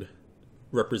Blizzard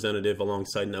representative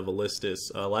alongside Nevelistis,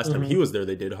 last time he was there,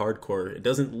 they did hardcore. It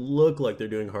doesn't look like they're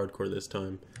doing hardcore this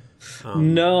time.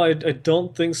 No, I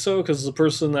don't think so, because the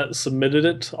person that submitted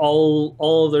it,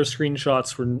 all of their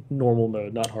screenshots were normal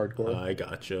mode, not hardcore. I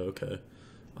gotcha, okay.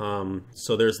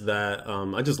 So there's that.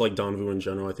 I just like Don Vu in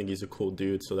general. I think he's a cool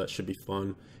dude, so that should be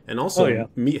fun. And also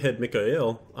Meathead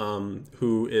Mikael,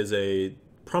 who is a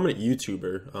prominent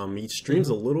YouTuber. He streams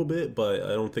a little bit, but I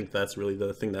don't think that's really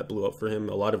the thing that blew up for him.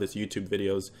 A lot of his YouTube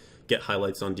videos get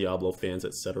highlights on Diablo fans,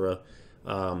 etc.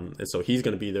 And so he's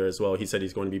going to be there as well. He said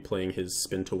he's going to be playing his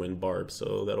Spin to Win Barb,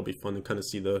 so that'll be fun to kind of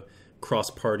see the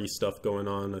cross-party stuff going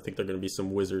on. I think there are going to be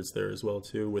some wizards there as well,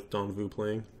 too, with Don Vu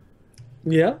playing.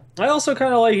 Yeah, I also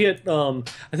kind of like it.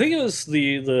 I think it was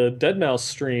the Dead Mouse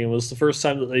stream was the first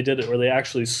time that they did it, where they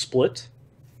actually split.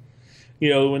 You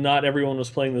know, when not everyone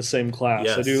was playing the same class.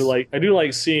 Yes. I do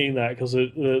like seeing that because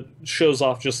it shows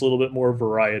off just a little bit more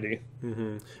variety.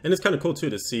 And it's kind of cool too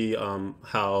to see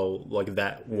how like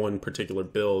that one particular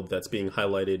build that's being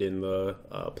highlighted in the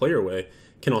player way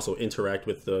can also interact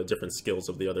with the different skills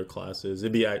of the other classes.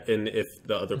 And if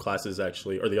the other classes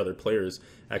actually, or the other players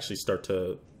actually start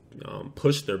to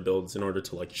push their builds in order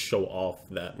to like show off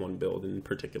that one build in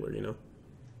particular, you know?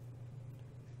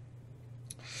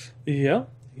 Yeah.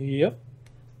 Yep.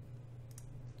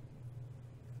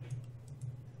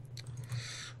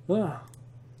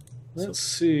 Let's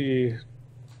see.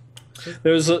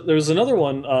 There's another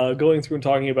one going through and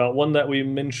talking about one that we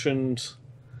mentioned,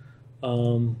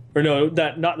 or no,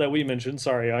 not that we mentioned.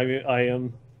 Sorry, I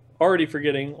am already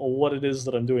forgetting what it is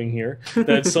that I'm doing here.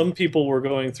 That some people were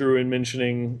going through and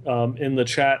mentioning in the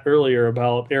chat earlier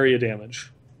about area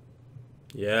damage.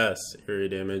 Yes, area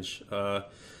damage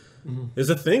is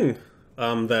a thing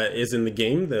that is in the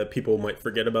game that people might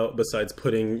forget about. Besides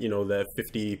putting, that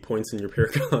 50 points in your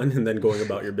Paragon and then going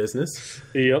about your business.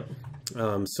 Yep.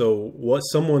 So what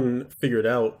someone figured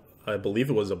out, I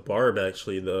believe it was a Barb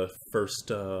actually, the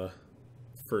first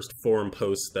forum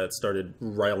post that started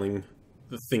riling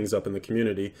things up in the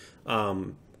community.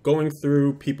 Going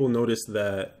through, people noticed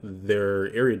that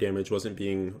their area damage wasn't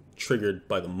being triggered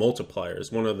by the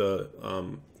multipliers. One of the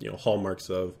hallmarks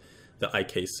of the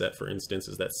IK set, for instance,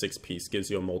 is that 6-piece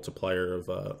gives you a multiplier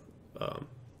of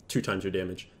 2 times your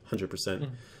damage,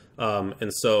 100%.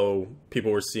 And so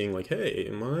people were seeing like, hey,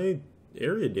 my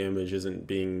area damage isn't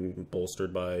being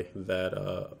bolstered by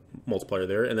that multiplier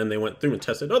there. And then they went through and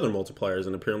tested other multipliers,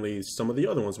 and apparently some of the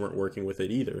other ones weren't working with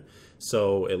it either.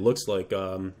 So it looks like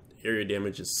area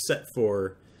damage is set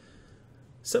for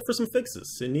some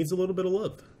fixes. It needs a little bit of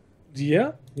love.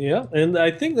 Yeah, and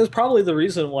I think that's probably the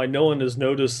reason why no one has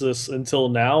noticed this until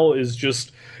now is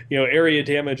just, area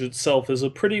damage itself is a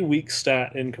pretty weak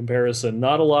stat in comparison.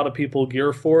 Not a lot of people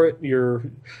gear for it.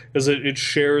 Because it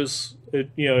shares,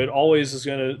 it always is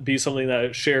going to be something that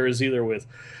it shares either with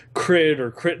crit or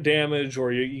crit damage,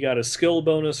 or you got a skill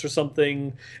bonus or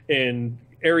something, and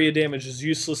area damage is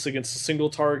useless against a single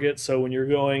target, so when you're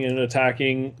going and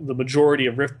attacking the majority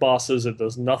of rift bosses, it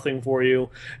does nothing for you.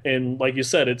 And like you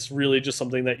said, it's really just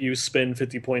something that you spend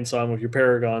 50 points on with your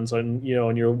paragons on,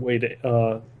 on your way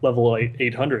to level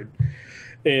 800.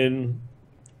 And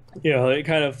it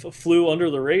kind of flew under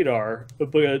the radar,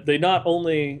 but they not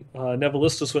only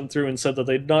Nevilistus went through and said that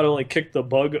they not only kicked the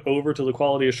bug over to the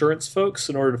quality assurance folks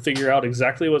in order to figure out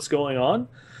exactly what's going on,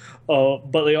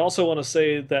 but they also want to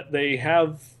say that they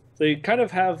kind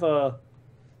of have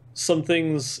some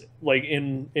things like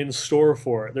in store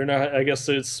for it. They're not. I guess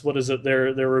it's what is it?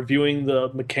 They're reviewing the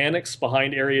mechanics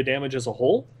behind area damage as a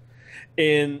whole,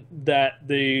 and that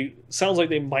they sounds like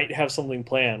they might have something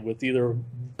planned with either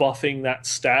buffing that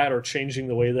stat or changing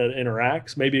the way that it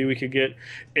interacts. Maybe we could get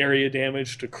area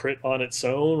damage to crit on its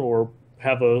own, or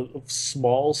have a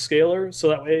small scaler so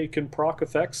that way it can proc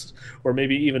effects, or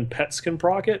maybe even pets can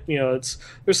proc it.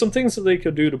 There's some things that they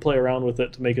could do to play around with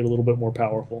it to make it a little bit more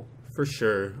powerful. For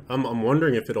sure. I'm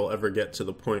wondering if it'll ever get to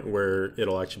the point where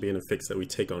it'll actually be in a fix that we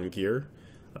take on gear.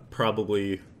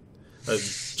 Probably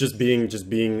just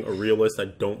being a realist, I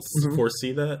don't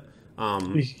foresee that.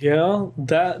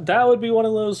 That would be one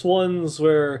of those ones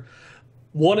where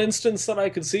one instance that I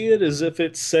could see it is if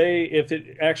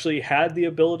it actually had the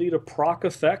ability to proc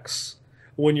effects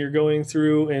when you're going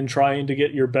through and trying to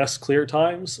get your best clear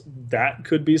times. That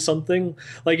could be something.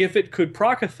 Like if it could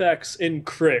proc effects in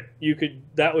crit,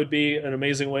 that would be an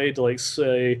amazing way to, like,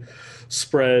 say,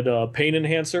 spread pain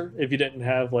enhancer if you didn't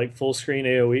have like full screen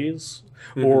AoEs.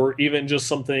 Or even just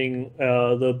something,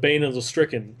 the Bane of the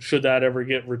Stricken, should that ever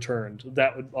get returned.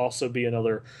 That would also be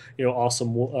another,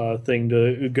 awesome thing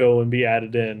to go and be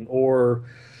added in. Or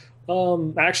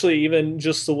actually even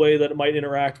just the way that it might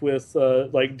interact with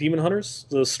like Demon Hunters.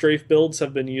 The strafe builds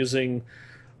have been using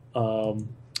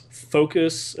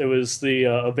focus. It was the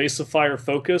evasive fire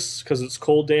focus because it's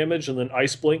cold damage, and then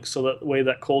ice blink, so that way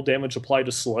that cold damage applied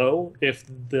to slow. If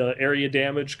the area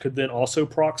damage could then also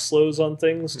proc slows on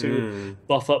things to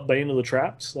buff up Bane of the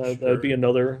Traps, that would be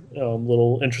another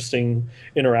little interesting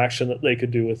interaction that they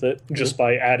could do with it, just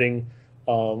by adding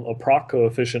a proc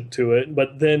coefficient to it.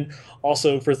 But then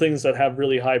also for things that have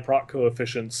really high proc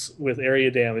coefficients with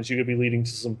area damage, you could be leading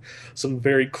to some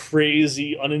very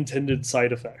crazy unintended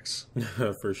side effects.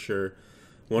 For sure.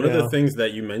 One of the things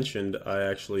that you mentioned, I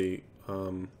actually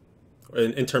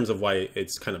in terms of why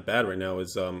it's kind of bad right now,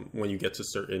 is when you get to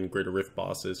certain Greater Rift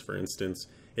bosses, for instance,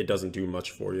 it doesn't do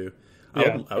much for you.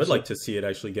 I would like to see it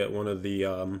actually get one of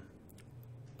the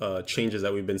changes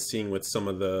that we've been seeing with some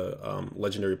of the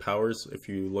legendary powers. If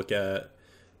you look at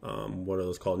what are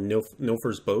those called,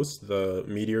 Nilfer's Boast, the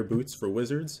meteor boots for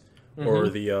wizards, or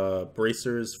the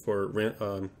bracers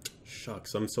for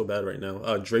shucks, I'm so bad right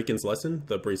now, Draken's Lesson,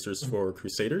 the bracers for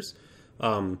crusaders,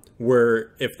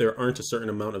 where if there aren't a certain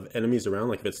amount of enemies around,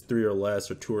 like if it's 3 or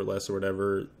less or 2 or less or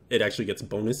whatever, it actually gets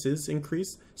bonuses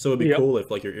increased. So it'd be cool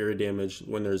if like your area damage,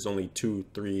 when there's only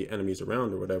 2-3 enemies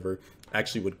around or whatever,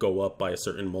 actually would go up by a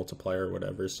certain multiplier or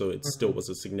whatever, so it still was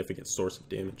a significant source of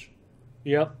damage.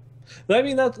 I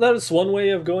mean, that is one way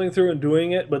of going through and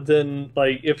doing it, but then,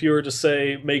 like, if you were to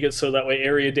say make it so that way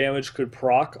area damage could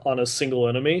proc on a single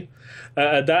enemy,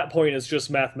 at that point it's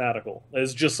just mathematical.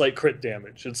 It's just like crit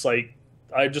damage. It's like,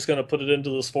 I'm just going to put it into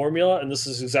this formula, and this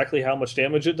is exactly how much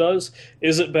damage it does.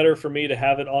 Is it better for me to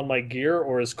have it on my gear,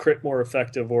 or is crit more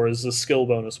effective, or is the skill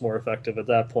bonus more effective at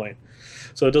that point?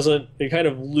 So it kind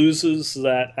of loses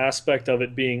that aspect of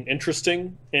it being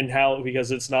interesting in how,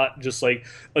 because it's not just like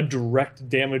a direct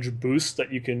damage boost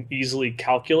that you can easily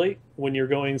calculate when you're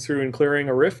going through and clearing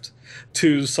a rift,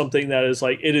 to something that is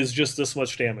like, it is just this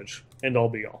much damage, end all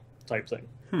be all type thing.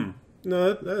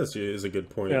 No, that is a good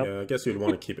point. Yeah, I guess you'd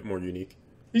want to keep it more unique.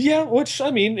 Yeah, which,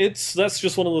 I mean, that's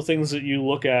just one of the things that you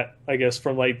look at, I guess,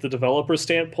 from like the developer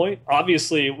standpoint.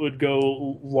 Obviously, it would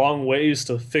go long ways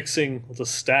to fixing the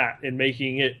stat and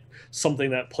making it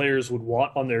something that players would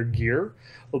want on their gear,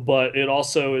 but it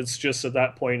also, it's just at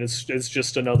that point, it's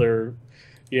just another,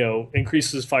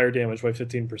 increases fire damage by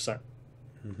 15%.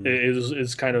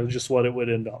 Is kind of just what it would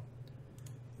end up.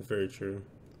 Very true.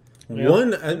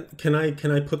 Yeah. Can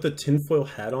I put the tinfoil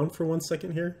hat on for 1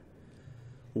 second here?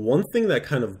 One thing that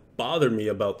kind of bothered me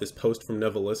about this post from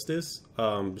Nevilistus,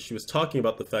 she was talking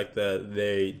about the fact that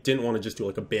they didn't want to just do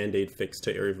like a band-aid fix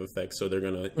to area of effect, so they're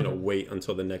gonna wait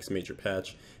until the next major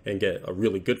patch and get a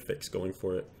really good fix going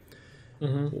for it.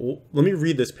 Well, let me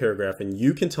read this paragraph, and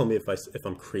you can tell me if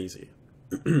I'm crazy.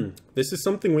 This is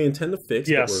something we intend to fix.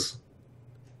 Yes.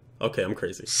 Okay, I'm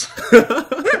crazy. Sorry.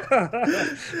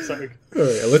 All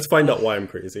right, let's find out why I'm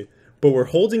crazy. But we're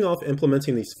holding off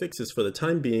implementing these fixes for the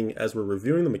time being as we're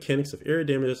reviewing the mechanics of area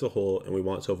damage as a whole, and we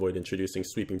want to avoid introducing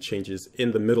sweeping changes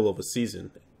in the middle of a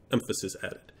season. Emphasis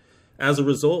added. As a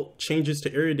result, changes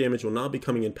to area damage will not be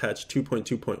coming in patch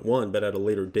 2.2.1, but at a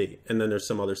later date. And then there's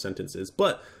some other sentences.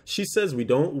 But she says we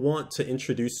don't want to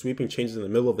introduce sweeping changes in the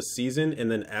middle of a season,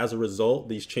 and then as a result,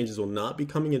 these changes will not be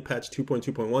coming in patch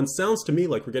 2.2.1. Sounds to me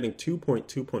like we're getting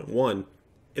 2.2.1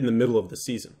 in the middle of the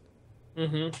season.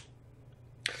 Mm-hmm.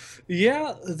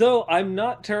 Yeah, though I'm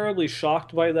not terribly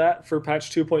shocked by that for patch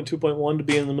 2.2.1 to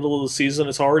be in the middle of the season.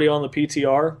 It's already on the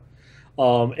PTR.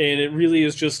 And it really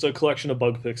is just a collection of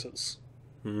bug fixes.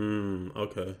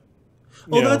 Okay.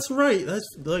 Oh, that's right. That's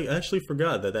like I actually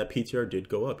forgot that PTR did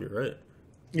go up. You're right.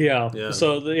 Yeah.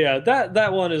 So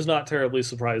that one is not terribly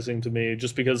surprising to me,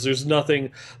 just because there's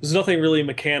nothing really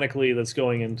mechanically that's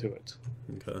going into it.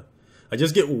 Okay. I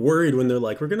just get worried when they're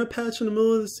like, we're gonna patch in the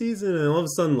middle of the season, and all of a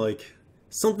sudden like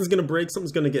something's gonna break,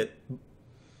 something's gonna get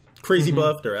crazy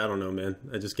buffed, or I don't know, man.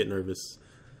 I just get nervous.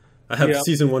 I have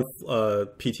season 1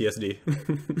 PTSD.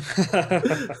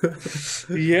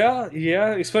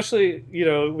 yeah, especially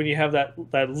when you have that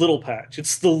little patch.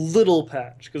 It's the little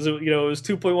patch because it was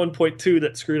 2.1.2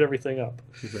 that screwed everything up.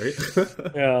 Right.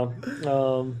 Yeah.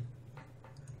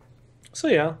 So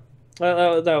yeah,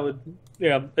 that would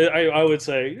I would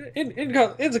say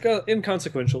it's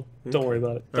inconsequential. Don't worry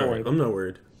about it. Don't worry. I'm not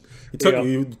worried.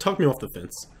 You talked me off the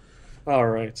fence. All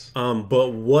right.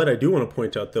 But what I do want to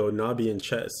point out, though, Nabi in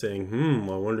chat saying,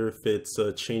 I wonder if it's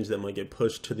a change that might get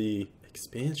pushed to the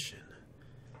expansion.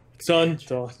 Dun.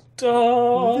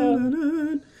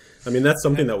 I mean, that's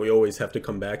something that we always have to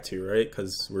come back to, right?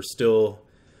 Because we're still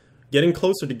getting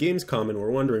closer to Gamescom, and we're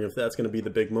wondering if that's going to be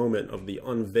the big moment of the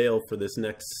unveil for this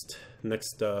next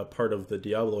part of the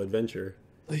Diablo adventure.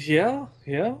 Yeah.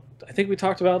 I think we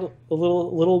talked about a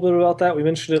little bit about that. We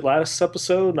mentioned it last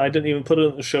episode, and I didn't even put it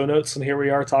in the show notes, and here we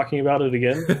are talking about it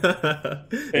again.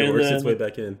 It works its way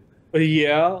back in.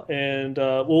 Yeah, and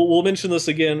we'll mention this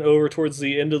again over towards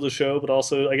the end of the show, but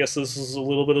also I guess this is a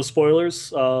little bit of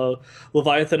spoilers.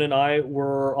 Leviathan and I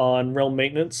were on Realm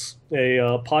Maintenance,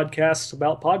 a podcast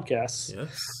about podcasts.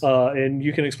 Yes. And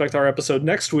you can expect our episode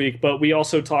next week, but we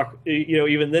also talk,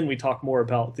 even then we talk more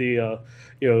about the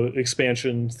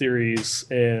expansion theories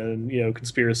and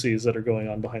conspiracies that are going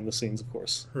on behind the scenes, of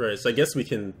course. Right. So I guess we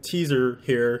can teaser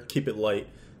here, keep it light.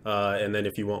 And then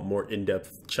if you want more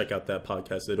in-depth, check out that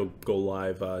podcast. It'll go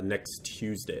live next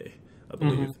Tuesday, I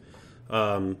believe.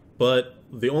 But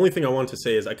the only thing I want to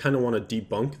say is I kind of want to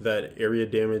debunk that area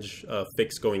damage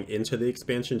fix going into the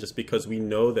expansion, just because we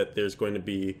know that there's going to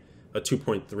be a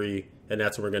 2.3, and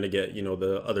that's when we're going to get,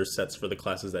 the other sets for the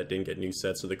classes that didn't get new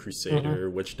sets. So the Crusader,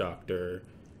 Witch Doctor,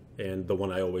 and the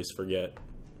one I always forget.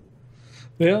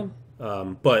 Yeah.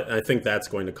 But I think that's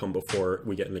going to come before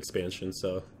we get an expansion,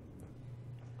 so...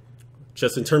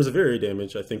 Just in terms of area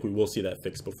damage, I think we will see that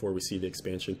fixed before we see the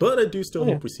expansion. But I do still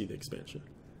hope we see the expansion.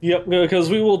 Yep, because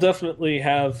we will definitely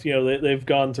have, they've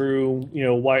gone through,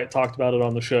 Wyatt talked about it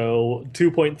on the show.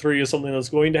 2.3 is something that's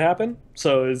going to happen.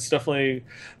 So it's definitely,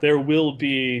 there will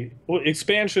be,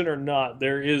 expansion or not,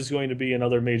 there is going to be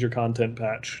another major content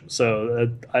patch. So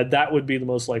that would be the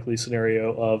most likely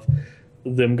scenario of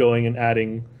them going and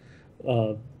adding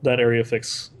that area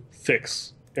fix,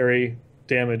 area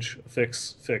damage,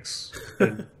 fix.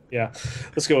 And, yeah,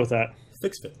 let's go with that.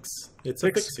 Fix. It's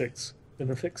a fix. And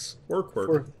a fix.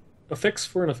 Work. A fix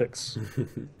for an affix.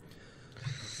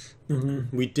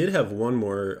 We did have one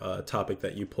more topic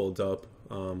that you pulled up.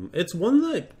 It's one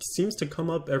that seems to come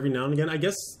up every now and again. I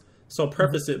guess, so I'll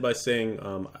preface it by saying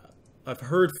I've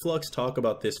heard Flux talk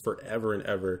about this forever and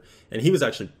ever, and he was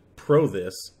actually pro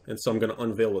this, and so I'm going to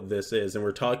unveil what this is. And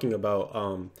we're talking about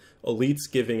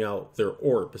elites giving out their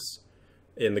orbs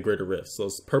in the Greater Rifts,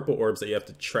 those purple orbs that you have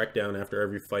to track down after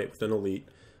every fight with an elite.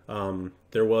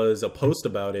 There was a post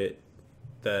about it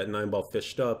that Nineball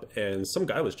fished up, and some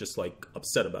guy was just like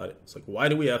upset about it. It's like, why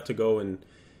do we have to go and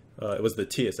it was the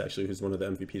Tias actually, who's one of the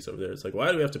MVPs over there. It's like,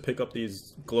 why do we have to pick up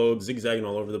these globes zigzagging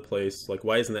all over the place? Like,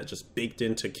 why isn't that just baked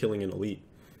into killing an elite?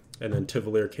 And then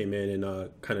Tivolier came in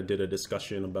and kind of did a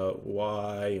discussion about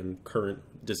why and current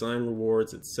design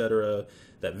rewards, etc.,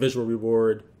 that visual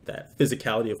reward, that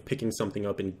physicality of picking something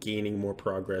up and gaining more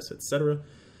progress, etc.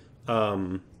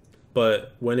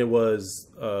 But when it was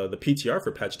the PTR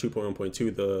for patch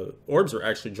 2.1.2, the orbs were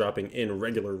actually dropping in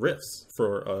regular rifts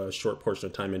for a short portion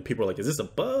of time. And people are like, is this a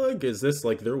bug? Is this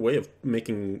like their way of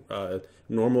making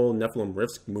normal Nephilim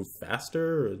rifts move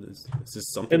faster? Or is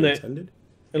this something intended?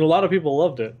 And a lot of people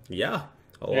loved it. Yeah.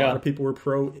 A lot of people were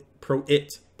pro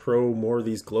pro more of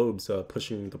these globes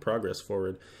pushing the progress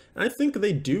forward. And I think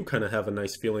they do kind of have a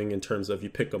nice feeling in terms of you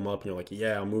pick them up and you're like,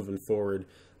 yeah, I'm moving forward.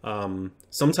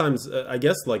 Sometimes I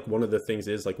guess like one of the things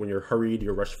is like when you're hurried,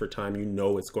 you're rushed for time, you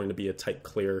know it's going to be a tight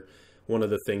clear. One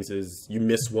of the things is you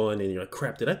miss one and you're like,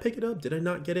 crap, did I pick it up? Did I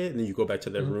not get it? And then you go back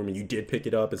to that room and you did pick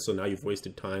it up, and so now you've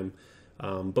wasted time.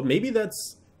 But maybe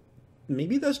that's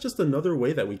just another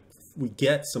way that we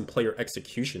get some player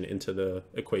execution into the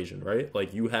equation, right?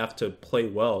 Like you have to play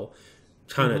well,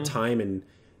 kind of time, and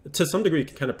to some degree you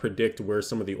can kind of predict where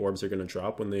some of the orbs are going to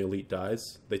drop when the elite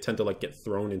dies. They tend to like get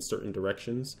thrown in certain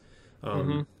directions.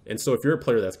 And so if you're a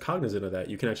player that's cognizant of that,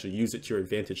 you can actually use it to your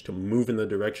advantage to move in the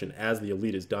direction as the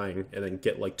elite is dying and then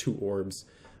get like 2 orbs.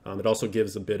 It also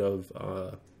gives a bit of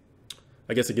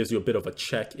I guess it gives you a bit of a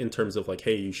check in terms of like,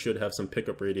 hey, you should have some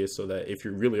pickup radius so that if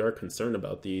you really are concerned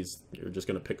about these, you're just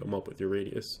going to pick them up with your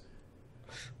radius.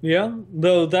 Yeah,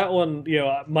 though that one,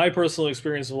 my personal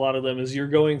experience with a lot of them is you're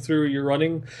going through, you're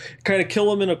running, kind of kill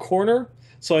them in a corner.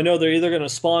 So I know they're either going to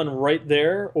spawn right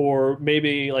there or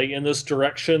maybe like in this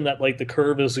direction that like the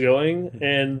curve is going,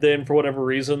 and then for whatever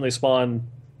reason they spawn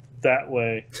that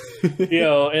way. And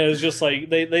it's just like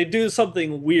they do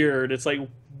something weird. It's like,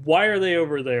 why are they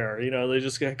over there? They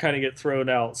just kind of get thrown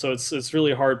out. So it's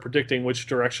really hard predicting which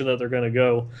direction that they're going to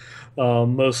go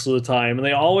most of the time. And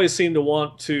they always seem to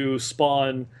want to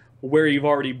spawn where you've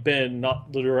already been,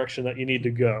 not the direction that you need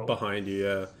to go. Behind you,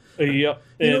 yeah. Yep.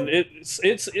 And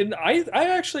and I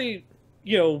actually,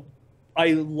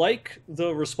 I like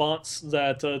the response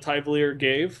that Tyvalier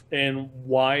gave and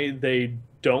why they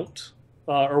don't.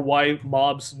 Or why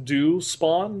mobs do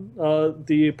spawn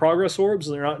the progress orbs,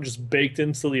 and they're not just baked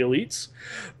into the elites.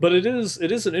 But it is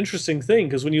an interesting thing,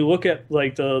 because when you look at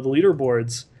like the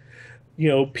leaderboards,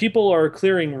 people are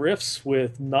clearing rifts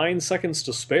with 9 seconds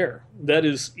to spare. That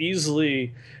is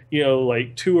easily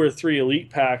like 2 or 3 elite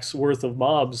packs worth of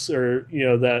mobs, or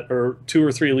or 2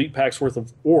 or 3 elite packs worth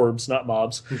of orbs, not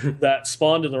mobs, that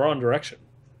spawned in the wrong direction.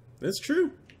 That's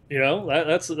true.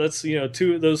 That's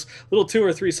those little 2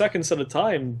 or 3 seconds at a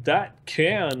time that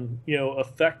can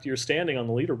affect your standing on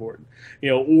the leaderboard,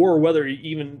 or whether you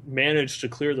even manage to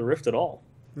clear the rift at all.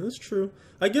 That's true.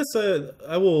 I guess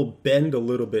I will bend a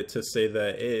little bit to say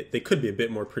that they could be a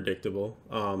bit more predictable.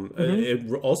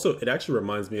 It actually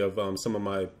reminds me of some of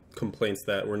my complaints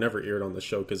that were never aired on the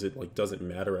show because it like doesn't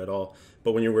matter at all.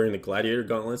 But when you're wearing the gladiator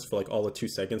gauntlets for like all of 2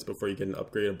 seconds before you get an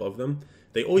upgrade above them,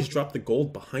 they always drop the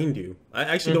gold behind you. I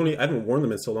actually I haven't worn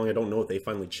them in so long I don't know if they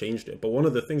finally changed it. But one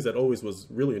of the things that always was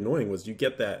really annoying was you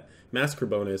get that massacre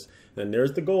bonus, and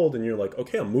there's the gold, and you're like,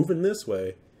 okay, I'm moving this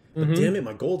way, but damn it,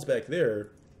 my gold's back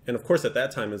there. And of course, at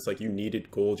that time, it's like you needed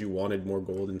gold, you wanted more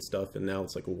gold and stuff, and now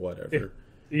it's like whatever.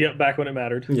 Yeah, back when it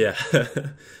mattered. Yeah,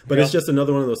 but it's just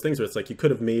another one of those things where it's like you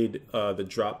could have made the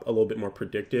drop a little bit more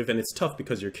predictive, and it's tough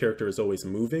because your character is always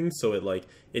moving, so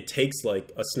it takes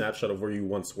like a snapshot of where you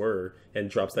once were and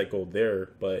drops that gold there,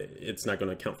 but it's not going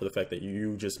to account for the fact that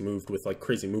you just moved with like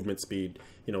crazy movement speed,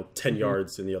 10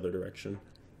 yards in the other direction.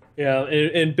 Yeah,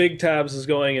 and Big Tabs is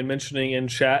going and mentioning in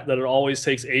chat that it always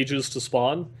takes ages to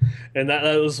spawn. And that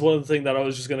was one of the things that I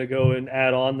was just going to go and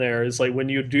add on there is like when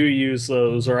you do use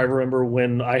those, or I remember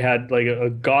when I had like a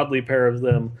godly pair of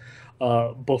them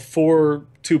before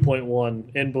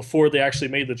 2.1 and before they actually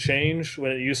made the change,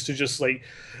 when it used to just like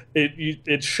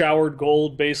it showered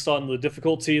gold based on the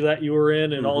difficulty that you were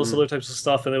in and all this other types of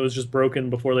stuff, and it was just broken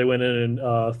before they went in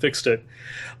and fixed it.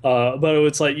 But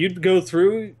it's like you'd go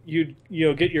through, you'd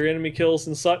get your enemy kills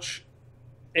and such,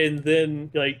 and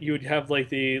then like you would have like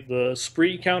the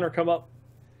spree counter come up,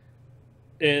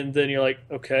 and then you're like,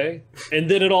 okay, and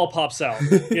then it all pops out.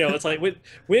 It's like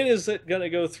when is it gonna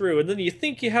go through? And then you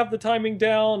think you have the timing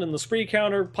down, and the spree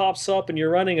counter pops up, and you're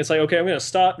running. It's like, okay, I'm gonna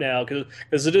stop now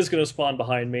because it is gonna spawn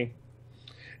behind me,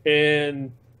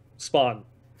 and spawn.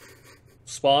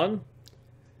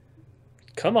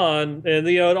 Come on, and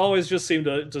it always just seemed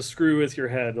to screw with your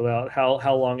head about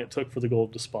how long it took for the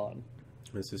gold to spawn.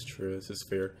 This is true. This is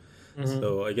fair.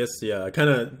 So I guess, yeah, I kind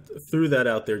of threw that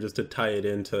out there just to tie it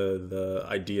into the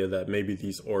idea that maybe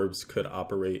these orbs could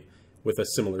operate with a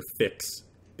similar fix,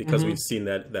 because we've seen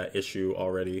that issue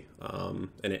already, and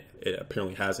it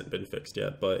apparently hasn't been fixed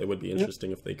yet, but it would be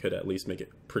interesting if they could at least make it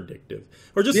predictive.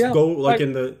 Or just go like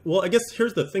well, I guess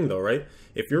here's the thing though, right?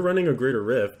 If you're running a Greater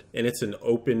Rift and it's an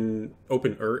open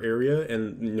area,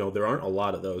 and there aren't a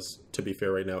lot of those, to be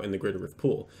fair, right now in the Greater Rift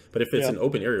pool, but if it's an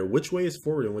open area, which way is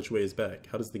forward and which way is back?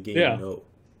 How does the game know?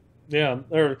 Yeah,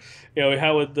 or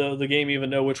how would the game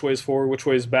even know which way is forward, which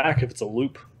way is back if it's a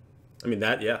loop? I mean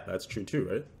that's true too,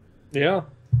 right? Yeah.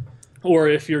 or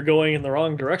if you're going in the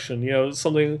wrong direction,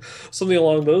 something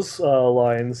along those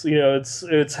lines.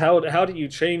 It's how do you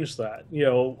change that?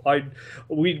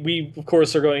 We of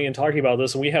course are going and talking about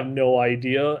this, and we have no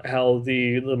idea how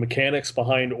the mechanics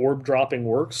behind orb dropping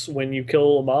works when you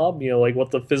kill a mob. Like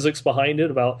what the physics behind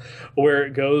it, about where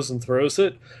it goes and throws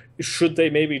it. Should they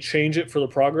maybe change it for the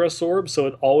progress orb so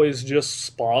it always just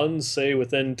spawns, say,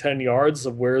 within 10 yards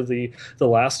of where the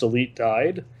last elite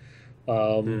died?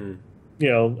 Um,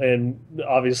 and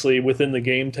obviously within the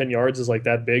game, 10 yards is like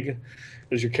that big,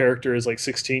 because your character is like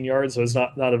 16 yards, so it's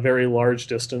not a very large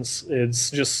distance.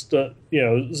 It's just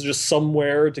it's just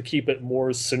somewhere to keep it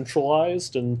more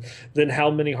centralized. And then how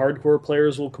many hardcore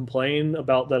players will complain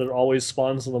about that it always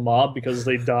spawns in the mob because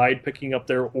they died picking up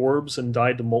their orbs and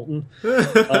died to molten.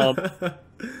 Right.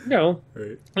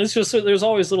 It's just there's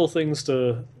always little things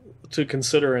to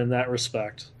consider in that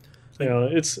respect.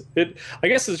 I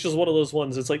guess it's just one of those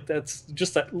ones. It's like that's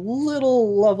just that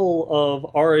little level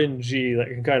of RNG that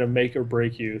can kind of make or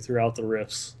break you throughout the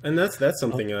rifts. And that's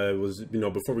something I was,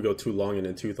 before we go too long in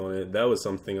the tooth on it, that was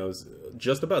something I was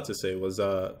just about to say was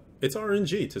it's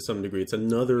RNG to some degree. It's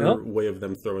another way of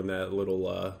them throwing that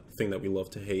little thing that we love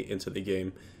to hate into the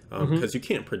game. Because you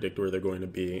can't predict where they're going to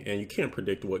be, and you can't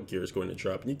predict what gear is going to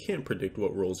drop, and you can't predict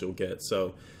what rolls you'll get.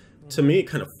 So to me, it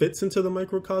kind of fits into the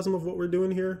microcosm of what we're doing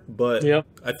here. But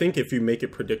I think if you make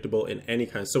it predictable in any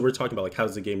kind, so we're talking about like how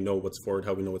does the game know what's forward,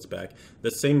 how we know what's back. The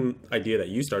same idea that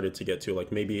you started to get to,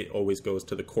 like maybe it always goes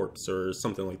to the corpse or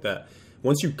something like that.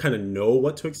 Once you kind of know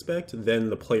what to expect, then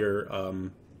the player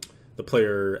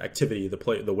activity,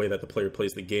 the way that the player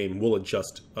plays the game will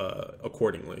adjust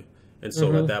accordingly. And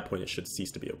so at that point, it should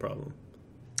cease to be a problem.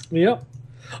 Yep.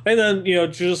 And then,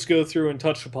 just go through and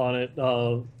touch upon it.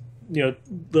 The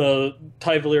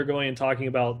Tyvalir going and talking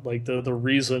about like the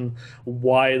reason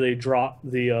why they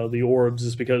dropped the orbs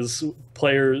is because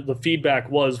the feedback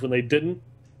was when it didn't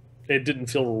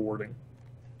feel rewarding.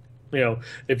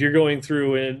 If you're going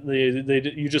through and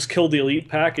you just killed the elite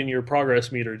pack and your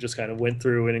progress meter just kind of went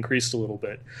through and increased a little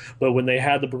bit. But when they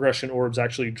had the progression orbs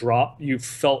actually drop, you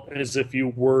felt as if you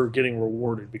were getting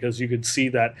rewarded because you could see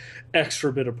that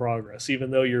extra bit of progress,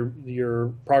 even though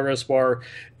your progress bar,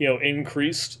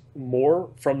 increased more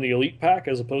from the elite pack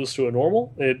as opposed to a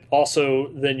normal. It also,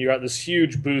 then you got this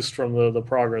huge boost from the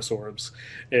progress orbs,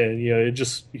 and you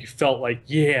felt like,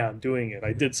 yeah, I'm doing it.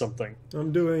 I did something.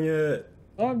 I'm doing it.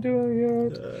 But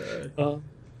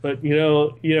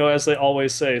as they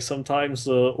always say, sometimes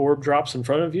the orb drops in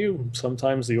front of you,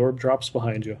 sometimes the orb drops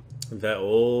behind you. That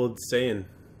old saying.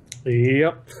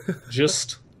 Yep.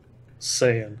 Just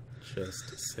saying.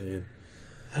 Just saying.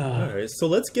 All right, so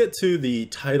let's get to the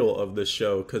title of the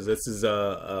show, because this is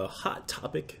a hot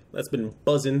topic that's been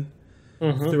buzzing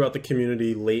throughout the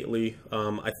community lately.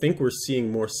 I think we're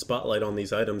seeing more spotlight on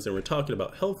these items, and we're talking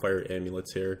about Hellfire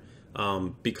Amulets here.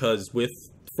 Because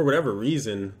for whatever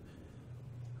reason,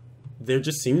 they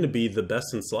just seem to be the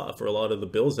best in slot for a lot of the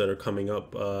builds that are coming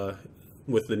up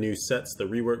with the new sets, the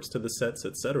reworks to the sets,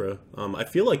 etc. I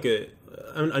feel like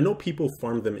I know people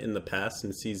farmed them in the past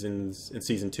in season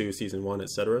 2, season 1,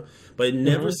 etc. But it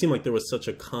never seemed like there was such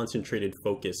a concentrated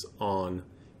focus on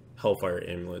Hellfire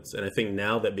Amulets. And I think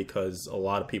now that because a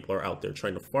lot of people are out there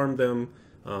trying to farm them,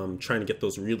 trying to get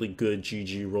those really good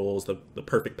GG rolls, the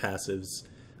perfect passives,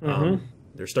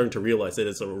 they're starting to realize that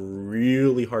it's a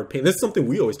really hard pain. This is something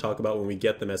we always talk about when we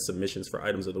get them as submissions for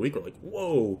items of the week. We're like,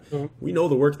 whoa, we know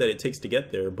the work that it takes to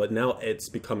get there, but now it's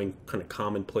becoming kind of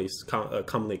commonplace,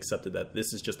 commonly accepted that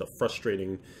this is just a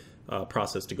frustrating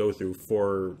process to go through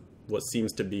for what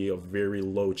seems to be a very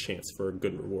low chance for a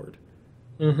good reward.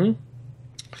 And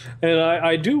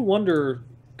I do wonder,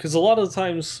 because a lot of the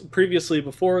times previously,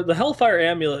 before, the Hellfire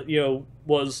Amulet,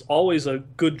 was always a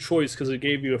good choice because it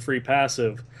gave you a free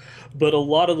passive. But a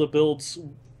lot of the builds,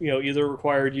 either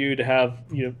required you to have,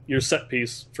 your set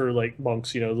piece for like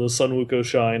monks, the Sun Wukong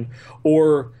Shine,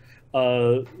 or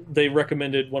they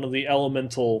recommended one of the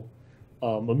elemental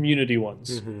immunity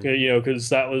ones, because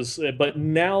that was. But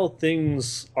now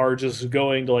things are just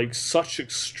going to like such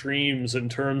extremes in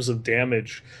terms of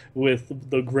damage with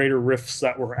the greater rifts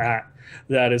that we're at,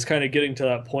 that it's kind of getting to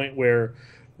that point where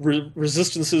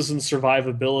resistances and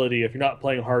survivability, if you're not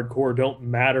playing hardcore, don't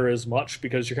matter as much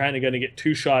because you're kind of going to get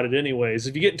two-shotted anyways.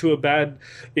 If you get into a bad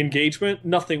engagement,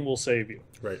 nothing will save you.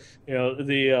 Right.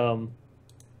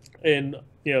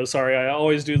 Sorry, I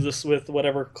always do this with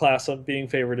whatever class I'm being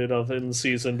favorited of in the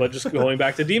season, but just going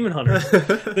back to Demon Hunter.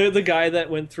 The guy that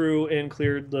went through and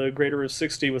cleared the Greater of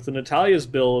 60 with the Natalia's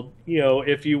build,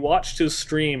 if you watched his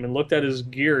stream and looked at his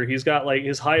gear, he's got like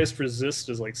his highest resist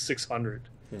is like 600.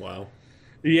 Wow.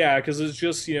 Yeah, because it's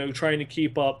just, trying to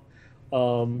keep up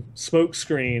smoke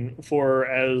screen for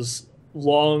as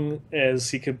long as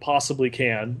he could possibly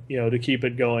can, to keep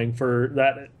it going. For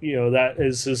that, that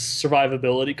is his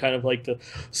survivability, kind of like the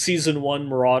season one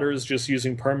Marauders, just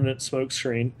using permanent smoke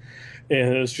screen.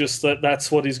 And it's just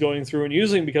that's what he's going through and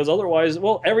using, because otherwise,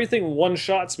 well, everything one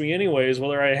shots me anyways,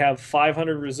 whether I have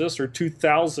 500 resist or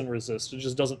 2,000 resist, it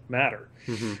just doesn't matter.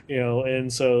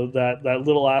 And so that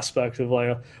little aspect of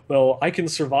like, well, I can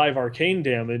survive arcane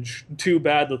damage. Too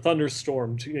bad the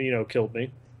thunderstorm, killed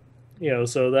me.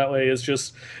 So that way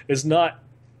it's not.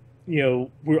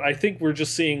 I think we're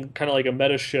just seeing kind of like a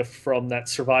meta shift from that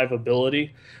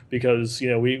survivability, because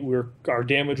our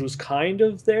damage was kind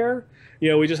of there.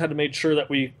 We just had to make sure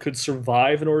that we could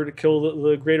survive in order to kill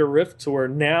the Greater Rift, to where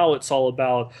now it's all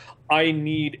about, I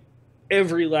need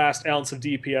every last ounce of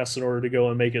DPS in order to go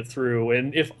and make it through.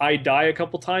 And if I die a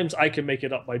couple times, I can make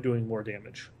it up by doing more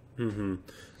damage.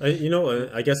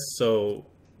 I guess so.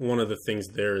 One of the things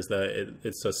there is that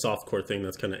it's a softcore thing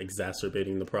that's kind of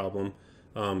exacerbating the problem,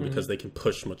 because they can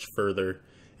push much further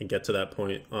and get to that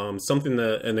point. Something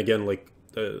that, and again, like,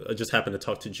 I just happened to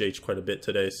talk to JH quite a bit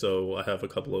today, so I have a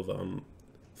couple of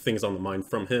things on the mind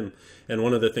from him. And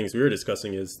one of the things we were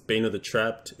discussing is Bane of the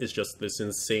Trapped is just this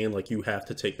insane, like, you have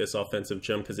to take this offensive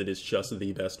gem because it is just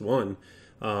the best one.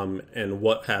 And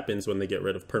what happens when they get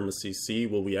rid of perma CC?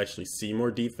 Will we actually see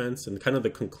more defense? And kind of the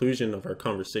conclusion of our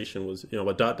conversation was,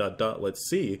 let's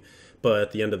see. But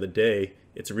at the end of the day,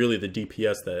 it's really the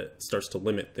DPS that starts to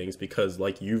limit things, because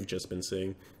like you've just been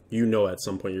saying, at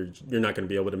some point you're not going to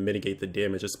be able to mitigate the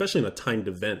damage, especially in a timed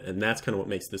event. And that's kind of what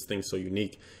makes this thing so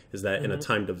unique, is that in a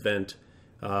timed event,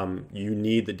 you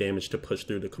need the damage to push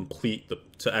through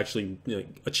to actually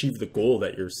achieve the goal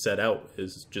that you're set out,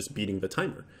 is just beating the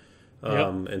timer.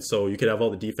 And so you could have all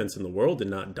the defense in the world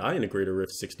and not die in a Greater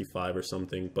Rift 65 or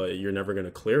something, but you're never going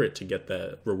to clear it to get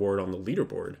that reward on the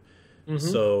leaderboard.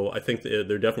 So I think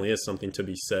there definitely is something to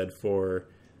be said for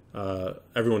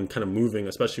everyone kind of moving,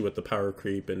 especially with the power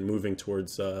creep, and moving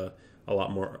towards a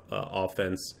lot more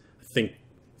offense. I think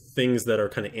things that are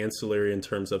kind of ancillary in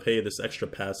terms of, hey, this extra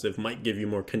passive might give you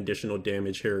more conditional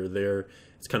damage here or there.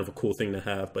 It's kind of a cool thing to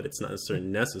have, but it's not necessarily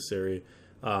necessary.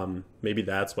 Maybe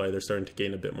that's why they're starting to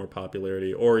gain a bit more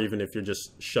popularity. Or even if you're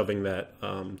just shoving that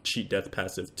cheat death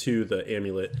passive to the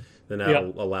amulet, then that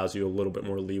allows you a little bit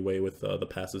more leeway with the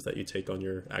passives that you take on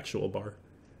your actual bar.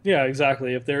 Yeah,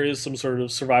 exactly. If there is some sort of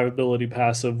survivability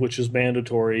passive, which is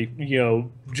mandatory,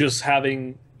 just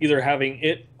either having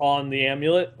it on the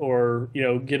amulet, or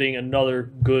getting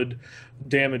another good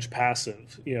damage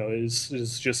passive,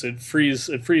 is just, it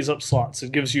frees up slots.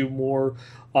 It gives you more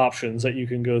options that you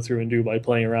can go through and do by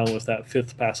playing around with that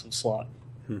fifth passive slot.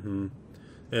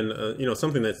 And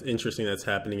something that's interesting that's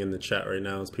happening in the chat right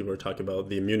now is people are talking about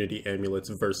the immunity amulets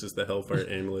versus the Hellfire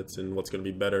Amulets and what's going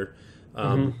to be better.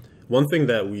 One thing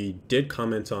that we did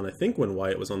comment on, I think when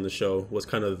Wyatt was on the show, was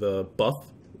kind of the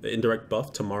indirect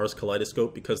buff to Mara's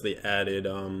Kaleidoscope, because they added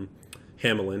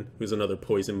Hamelin, who's another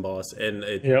poison boss. And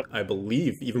I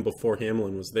believe even before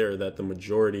Hamelin was there, that the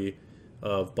majority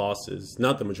of bosses,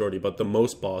 not the majority, but the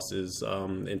most bosses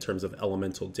in terms of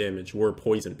elemental damage were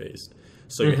poison based.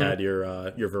 So you had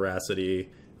your Veracity,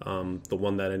 the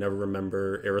one that I never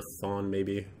remember, Erathon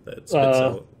maybe, that spits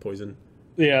out poison.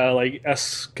 Yeah, like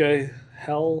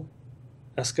Escahel,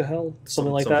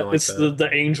 something like that. It's the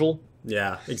angel.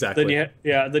 Yeah, exactly.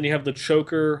 Then you have the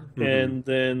choker, and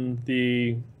then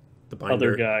the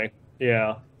other guy.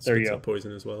 Yeah, there you go.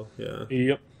 Poison as well. Yeah.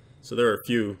 Yep. So there are a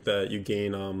few that you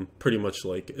gain pretty much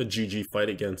like a GG fight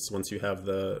against once you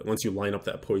line up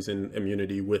that poison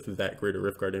immunity with that Greater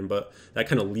Rift Guardian. But that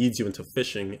kind of leads you into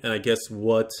fishing, and I guess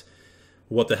what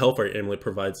the Hellfire Amulet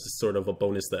provides is sort of a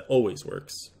bonus that always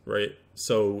works, right?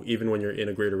 So even when you're in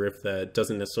a Greater Rift that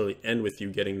doesn't necessarily end with you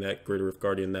getting that Greater Rift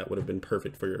Guardian that would have been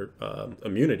perfect for your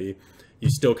immunity, you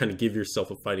still kind of give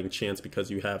yourself a fighting chance, because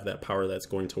you have that power that's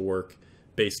going to work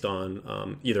based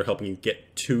on either helping you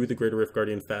get to the Greater Rift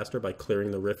Guardian faster by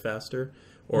clearing the rift faster,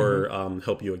 or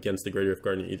help you against the Greater Rift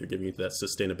Guardian, either giving you that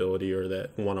sustainability or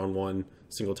that one-on-one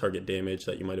single target damage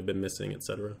that you might have been missing,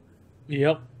 etc.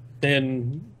 Yep.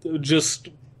 And just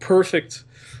perfect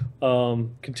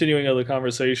continuing of the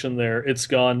conversation there. It's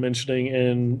Gone mentioning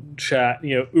in chat,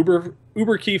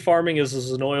 Uber key farming is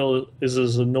as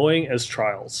annoying as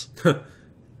trials.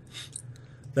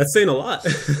 That's saying a lot.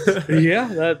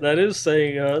 Yeah, that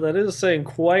is saying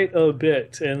quite a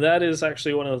bit, and that is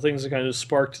actually one of the things that kind of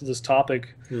sparked this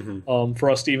topic for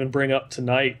us to even bring up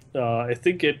tonight. I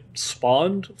think it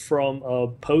spawned from a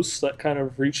post that kind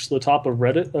of reached the top of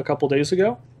Reddit a couple days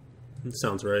ago. It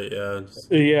sounds right. Yeah.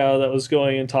 Yeah, that was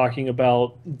going and talking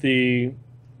about the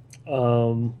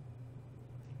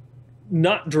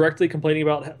not directly complaining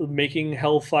about making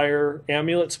Hellfire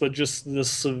amulets, but just the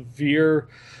severe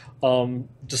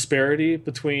disparity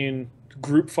between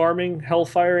group farming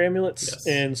Hellfire amulets Yes.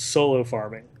 and solo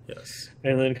farming. Yes.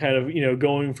 And then kind of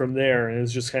going from there, and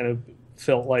it's just kind of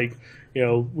felt like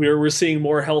we're seeing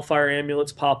more Hellfire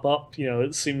amulets pop up.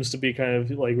 It seems to be kind of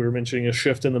like we were mentioning a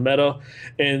shift in the meta,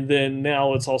 and then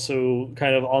now it's also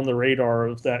kind of on the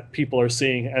radar that people are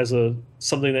seeing as a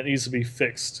something that needs to be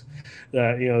fixed.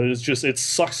 That it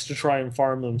sucks to try and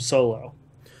farm them solo.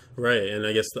 Right, and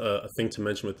I guess a thing to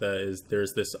mention with that is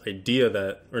there's this idea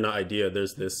that, or not idea,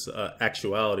 there's this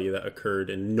actuality that occurred,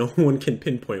 and no one can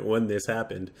pinpoint when this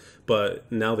happened. But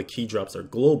now the key drops are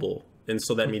global, and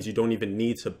so that means you don't even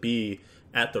need to be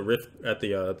at the rift at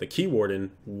the key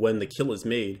warden when the kill is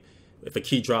made. If a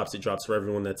key drops, it drops for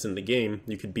everyone that's in the game.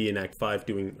 You could be in Act 5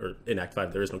 doing, or in Act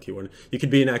 5, there is no key warden. You could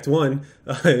be in Act 1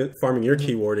 farming your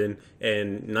key warden,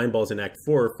 and Nineball's in Act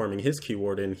 4 farming his key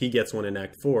warden. He gets one in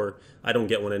Act 4. I don't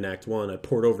get one in Act 1. I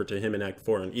poured over to him in Act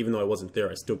 4, and even though I wasn't there,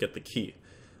 I still get the key.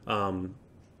 No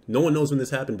one knows when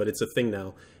this happened, but it's a thing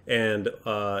now. And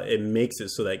it makes it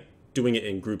so that doing it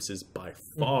in groups is by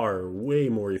far way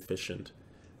more efficient.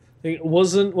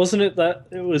 Wasn't it that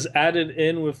it was added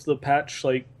in with the patch,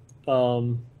 like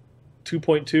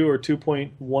 2.2 or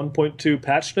 2.1.2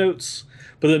 patch notes,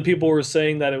 but then people were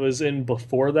saying that it was in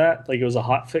before that, like it was a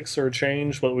hot fix or a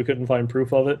change, but we couldn't find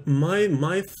proof of it.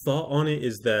 My thought on it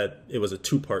is that it was a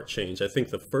two-part change. I think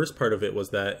the first part of it was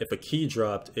that if a key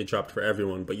dropped, it dropped for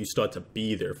everyone, but you still had to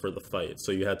be there for the fight.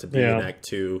 So you had to be in Act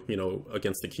 2,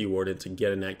 against the key warden to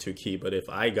get an Act 2 key. But if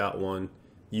I got one,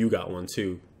 you got one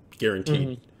too,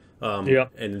 guaranteed.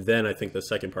 And then I think the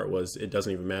second part was it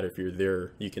doesn't even matter if you're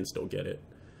there, you can still get it.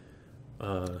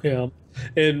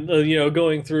 And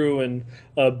going through, and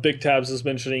Big Tabs is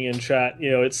mentioning in chat,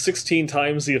 it's 16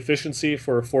 times the efficiency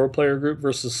for a 4-player group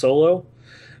versus solo,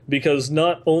 because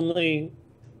not only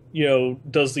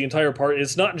does the entire party,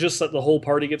 it's not just that the whole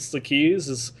party gets the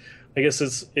keys,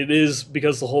 it is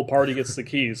because the whole party gets the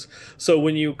keys. So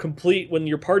when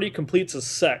your party completes a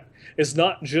set, it's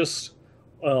not just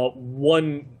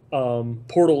one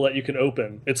portal that you can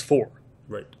open, it's 4.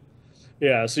 Right.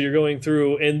 Yeah, so you're going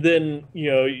through, and then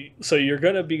so you're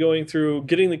going to be going through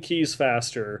getting the keys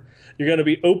faster, you're going to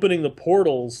be opening the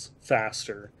portals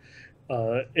faster,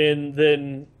 and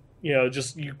then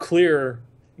just you clear,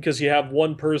 because you have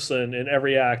one person in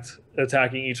every act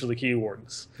attacking each of the key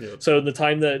wardens. So in the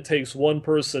time that it takes one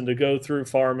person to go through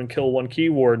farm and kill one key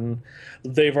warden,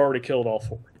 they've already killed all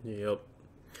 4. Yep.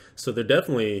 So they're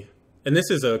definitely, and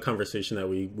this is a conversation that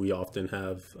we often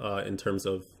have in terms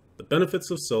of the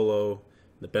benefits of solo,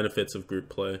 the benefits of group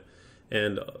play.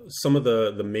 And some of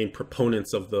the main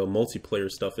proponents of the multiplayer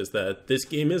stuff is that this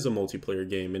game is a multiplayer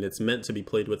game, and it's meant to be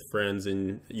played with friends,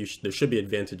 and there should be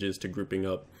advantages to grouping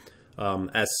up.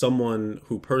 As someone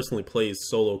who personally plays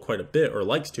solo quite a bit, or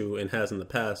likes to, and has in the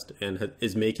past, and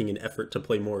is making an effort to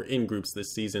play more in groups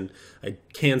this season, I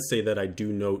can say that I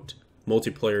do note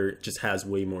multiplayer just has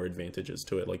way more advantages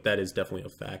to it. Like, that is definitely a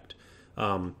fact.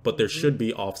 But there should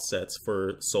be offsets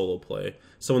for solo play.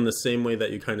 So in the same way that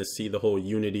you kind of see the whole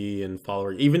unity and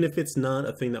follower, even if it's not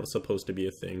a thing that was supposed to be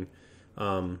a thing,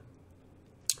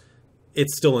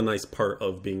 it's still a nice part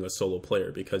of being a solo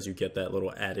player, because you get that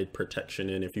little added protection.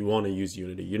 And if you want to use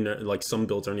unity, like some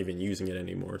builds aren't even using it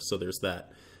anymore, so there's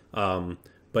that.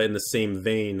 But in the same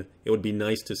vein, it would be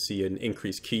nice to see an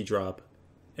increased key drop.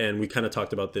 And we kind of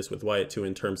talked about this with Wyatt too,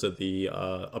 in terms of the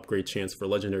upgrade chance for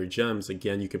legendary gems.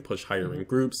 Again, you can push higher in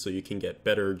groups, so you can get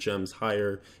better gems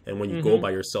higher. And when you go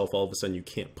by yourself, all of a sudden you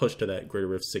can't push to that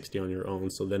greater of 60 on your own.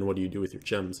 So then what do you do with your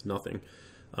gems? Nothing.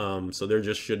 So there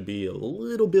just should be a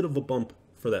little bit of a bump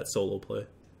for that solo play.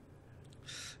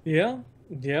 Yeah.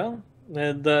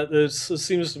 And that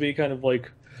seems to be kind of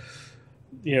like,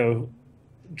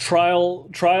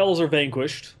 trials are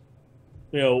vanquished.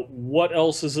 What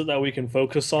else is it that we can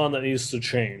focus on that needs to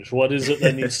change? What is it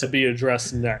that needs to be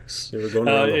addressed next? We're going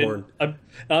around the horn.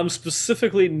 I'm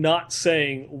specifically not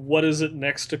saying what is it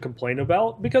next to complain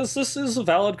about, because this is a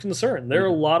valid concern. There are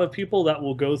a lot of people that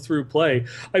will go through play.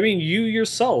 I mean, you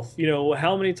yourself,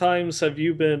 how many times have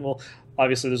you been, well,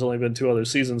 obviously there's only been 2 other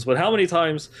seasons, but how many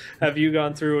times have you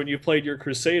gone through and you played your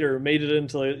Crusader, made it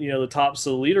into the tops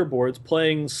of the leaderboards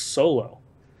playing solo?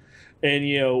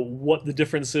 and what the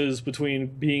difference is between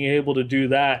being able to do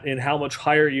that and how much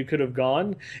higher you could have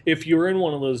gone if you were in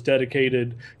one of those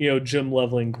dedicated gym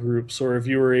leveling groups, or if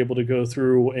you were able to go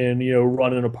through and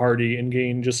run in a party and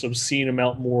gain just obscene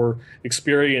amount more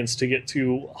experience to get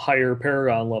to higher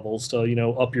paragon levels to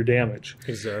up your damage.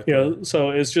 Exactly. So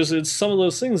it's some of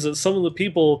those things that some of the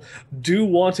people do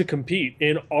want to compete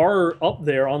and are up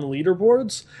there on the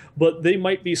leaderboards, but they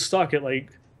might be stuck at like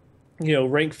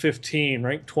rank 15,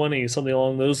 rank 20, something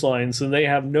along those lines, and they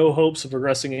have no hopes of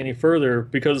progressing any further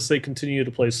because they continue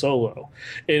to play solo.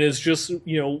 And it's just,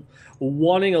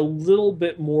 wanting a little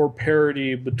bit more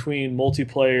parity between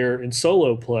multiplayer and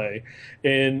solo play.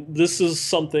 And this is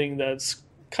something that's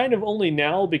kind of only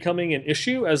now becoming an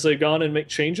issue as they've gone and make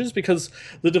changes, because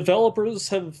the developers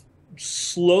have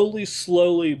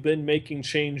slowly been making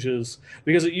changes,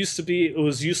 because it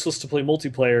was useless to play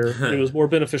multiplayer. It was more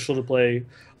beneficial to play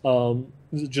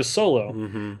just solo.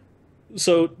 Mm-hmm.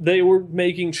 So they were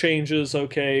making changes.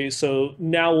 Okay, so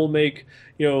now we'll make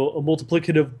a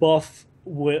multiplicative buff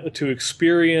to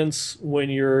experience when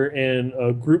you're in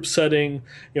a group setting.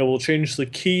 We'll change the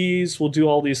keys, we'll do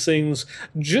all these things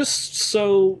just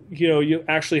so you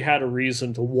actually had a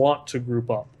reason to want to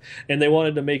group up. And they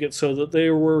wanted to make it so that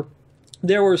there were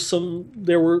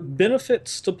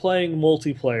benefits to playing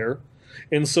multiplayer,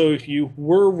 and so you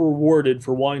were rewarded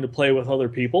for wanting to play with other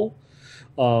people.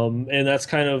 And that's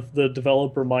kind of the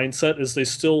developer mindset, is they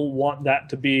still want that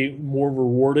to be more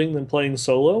rewarding than playing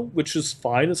solo, which is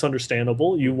fine. It's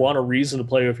understandable. You want a reason to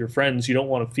play with your friends. You don't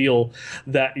want to feel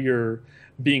that you're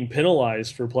being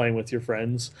penalized for playing with your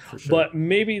friends. For sure. But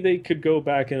maybe they could go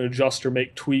back and adjust or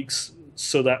make tweaks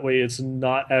so that way it's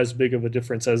not as big of a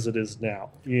difference as it is now.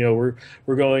 We're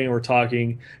going and we're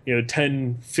talking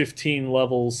 10, 15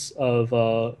 levels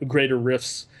of greater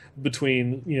rifts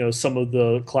between some of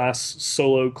the class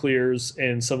solo clears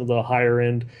and some of the higher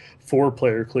end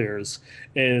 4-player clears.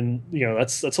 And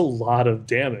that's a lot of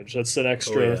damage. That's an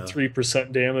extra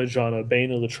 3% damage on a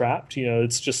Bane of the Trapped.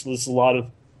 It's a lot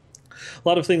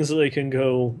of things that they can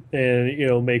go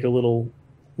and make a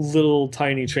little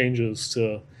tiny changes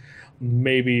to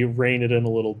maybe rein it in a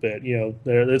little bit.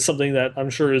 It's something that I'm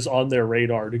sure is on their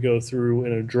radar to go through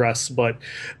and address. But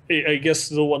I guess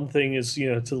the one thing is,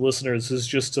 to the listeners, is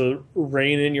just to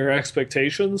rein in your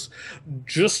expectations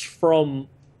just from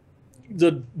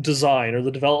the design or the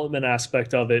development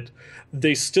aspect of it.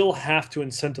 They still have to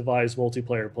incentivize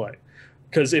multiplayer play.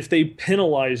 Because if they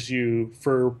penalize you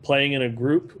for playing in a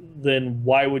group, then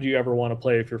why would you ever want to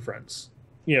play with your friends?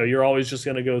 You're always just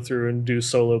going to go through and do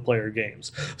solo player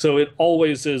games. So there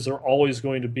are always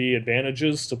going to be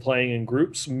advantages to playing in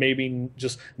groups, maybe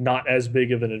just not as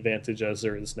big of an advantage as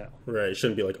there is now. Right. It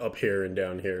shouldn't be like up here and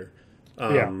down here.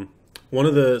 Yeah.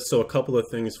 A couple of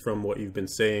things from what you've been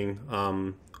saying,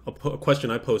 a question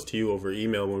I posed to you over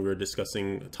email when we were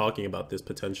talking about this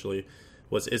potentially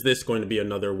was, is this going to be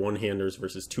another one-handers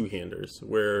versus two-handers,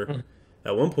 where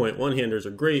at one point one-handers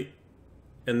are great,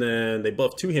 and then they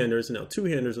buff two-handers, and now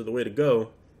two-handers are the way to go.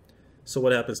 So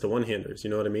what happens to one-handers? You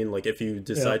know what I mean? Like, if you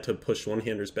decide to push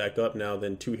one-handers back up now,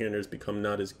 then two-handers become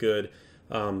not as good.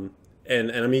 And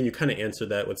I mean, you kind of answered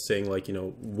that with saying, like,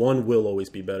 one will always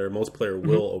be better. Multiplayer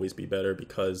will always be better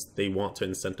because they want to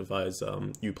incentivize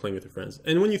you playing with your friends.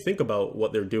 And when you think about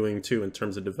what they're doing, too, in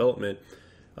terms of development,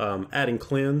 adding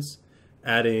clans,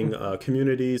 adding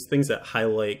communities, things that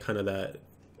highlight kind of that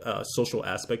social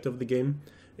aspect of the game,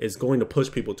 is going to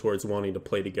push people towards wanting to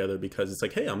play together, because it's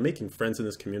like, hey, I'm making friends in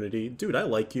this community. Dude, I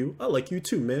like you. I like you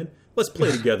too, man. Let's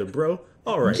play together, bro.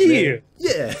 All right, man.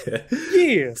 Yeah.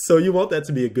 So you want that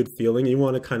to be a good feeling. You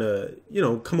want to kind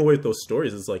of, come away with those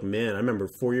stories. It's like, man, I remember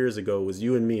 4 years ago it was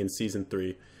you and me in season 3,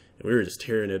 and we were just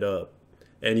tearing it up.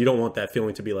 And you don't want that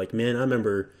feeling to be like, man, I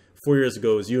remember 4 years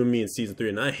ago it was you and me in season 3,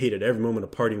 and I hated every moment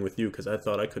of partying with you because I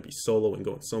thought I could be solo and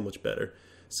going so much better.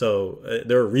 So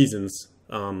there are reasons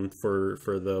for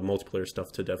the multiplayer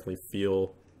stuff to definitely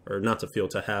feel, or not to feel,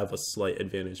 to have a slight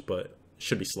advantage, but it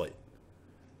should be slight,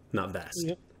 not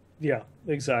vast. Yeah,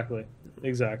 exactly.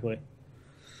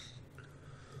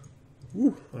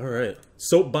 Ooh, all right.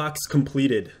 Soapbox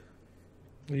completed.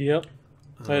 Yep.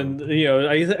 And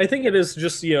I think it is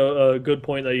just a good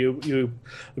point that you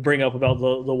bring up about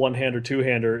the one-hander,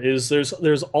 two-hander, is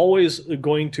there's always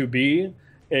going to be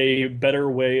a better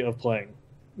way of playing.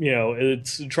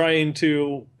 It's trying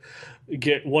to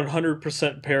get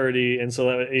 100% parity, and so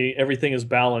that everything is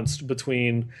balanced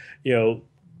between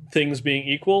things being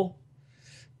equal.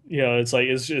 It's like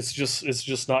it's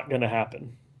just not going to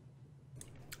happen.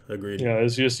 Agreed.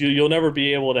 It's just you'll never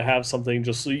be able to have something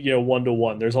just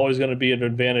 1-to-1. There's always going to be an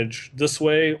advantage this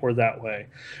way or that way.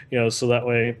 So that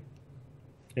way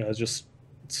it's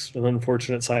an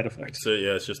unfortunate side effect. So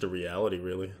yeah, it's just a reality,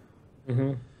 really.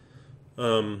 Hmm.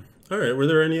 All right. Were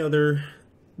there any other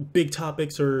big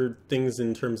topics or things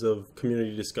in terms of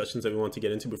community discussions that we want to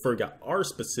get into before we got our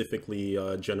specifically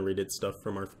generated stuff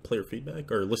from our player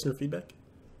feedback or listener feedback?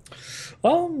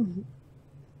 Um,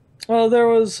 there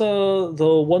was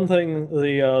the one thing,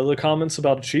 the comments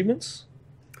about achievements.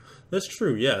 That's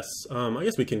true. Yes. I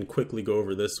guess we can quickly go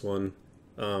over this one.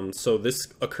 So this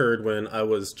occurred when I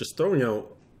was just throwing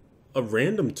out a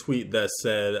random tweet that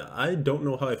said, I don't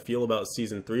know how I feel about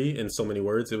season three in so many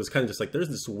words. It was kind of just like, there's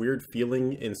this weird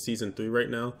feeling in season three right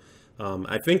now.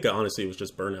 I think honestly it was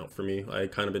just burnout for me. I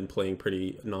kind of been playing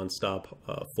pretty nonstop,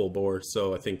 full bore.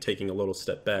 So I think taking a little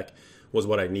step back was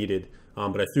what I needed.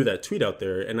 But I threw that tweet out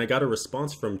there and I got a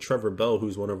response from Trevor Bell,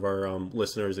 who's one of our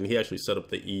listeners, and he actually set up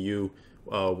the EU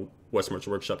Westmarch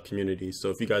Workshop community. So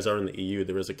if you guys are in the EU,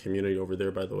 there is a community over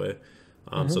there, by the way.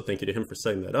 So thank you to him for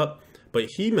setting that up. But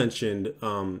he mentioned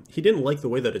he didn't like the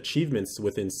way that achievements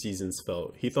within seasons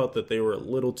felt. He thought that they were a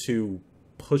little too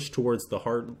pushed towards the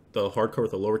hardcore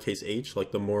with a lowercase h,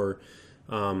 like the more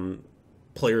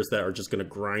players that are just going to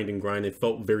grind and grind. It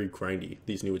felt very grindy,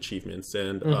 these new achievements.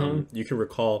 And you can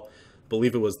recall, I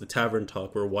believe it was the Tavern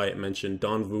Talk where Wyatt mentioned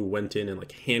Don Vu went in and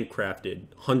like handcrafted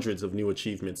hundreds of new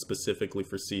achievements specifically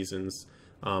for seasons.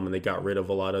 And they got rid of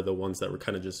a lot of the ones that were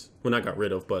kind of just, well, not got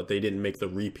rid of, but they didn't make the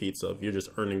repeats of, you're just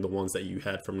earning the ones that you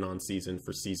had from non-season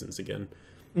for seasons again.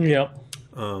 Yeah.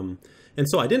 And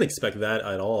so I didn't expect that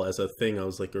at all as a thing. I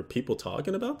was like, are people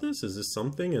talking about this? Is this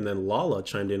something? And then Lala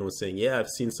chimed in and was saying, yeah, I've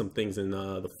seen some things in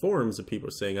the forums of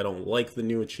people saying, I don't like the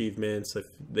new achievements.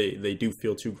 They do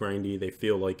feel too grindy. They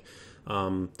feel like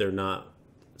they're not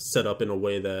set up in a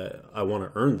way that I want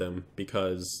to earn them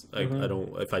because I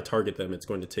don't, if I target them, it's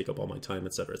going to take up all my time,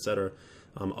 et cetera, et cetera.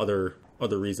 Other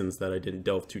reasons that I didn't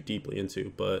delve too deeply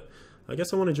into, but I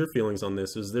guess I wanted your feelings on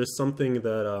this. Is there something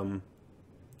that,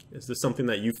 is this something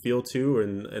that you feel too,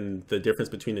 and the difference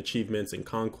between achievements and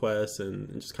conquests,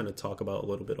 and just kind of talk about a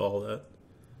little bit all that?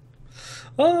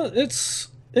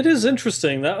 It is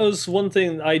interesting. That was one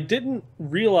thing I didn't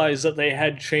realize that they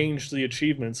had changed the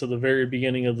achievements at the very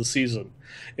beginning of the season.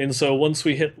 And so once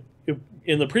we hit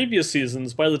in the previous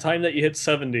seasons, by the time that you hit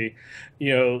 70,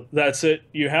 that's it.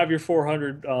 You have your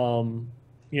 400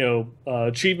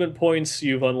 achievement points.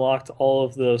 You've unlocked all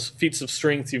of the feats of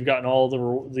strength. You've gotten all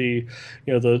the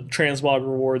the transmog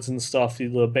rewards and stuff,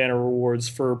 the banner rewards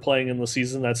for playing in the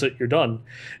season. That's it. You're done.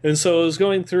 And so I was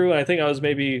going through, and I think I was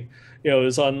maybe, it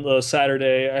was on the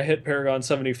Saturday. I hit Paragon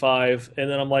 75, and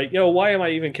then I'm like, why am I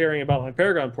even caring about my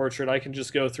Paragon portrait? I can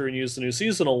just go through and use the new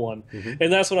seasonal one.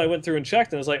 And that's when I went through and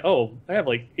checked, and I was like, oh, I have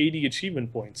like 80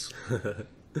 achievement points.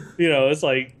 It's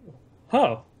like,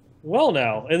 huh. Well,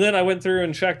 now. And then I went through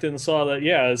and checked and saw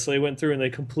that, so they went through and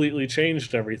they completely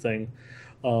changed everything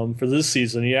for this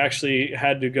season. You actually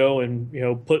had to go and,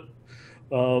 put,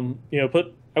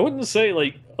 I wouldn't say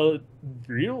like a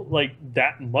real, like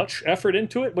that much effort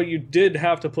into it, but you did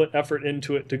have to put effort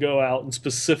into it to go out and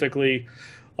specifically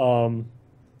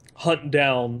hunt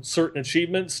down certain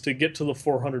achievements to get to the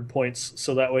 400 points.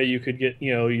 So that way you could get,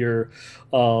 your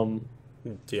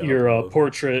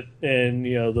portrait and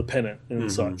the pennant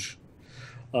and such.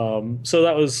 So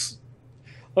that was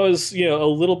a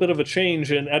little bit of a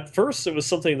change, and at first it was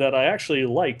something that I actually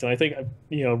liked, and I think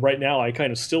right now I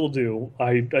kind of still do.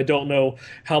 I don't know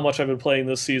how much I've been playing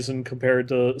this season compared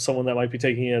to someone that might be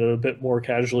taking it a bit more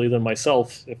casually than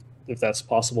myself, if that's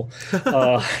possible.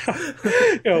 But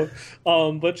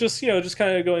just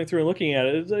kind of going through and looking at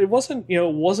it, it wasn't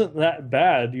that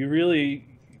bad. You really,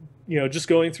 just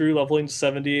going through leveling to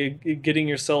 70, getting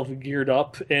yourself geared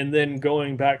up, and then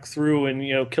going back through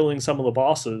and, killing some of the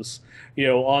bosses,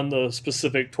 on the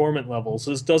specific torment levels.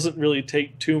 This doesn't really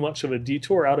take too much of a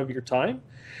detour out of your time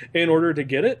in order to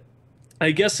get it.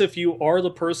 I guess if you are the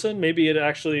person, maybe it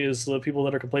actually is the people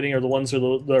that are complaining are the ones that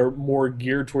are more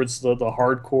geared towards the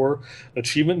hardcore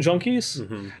achievement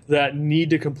junkies that need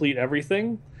to complete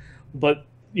everything. But,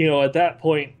 at that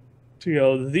point,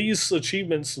 these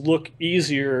achievements look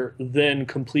easier than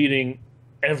completing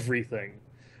everything,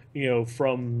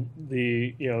 from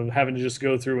the, having to just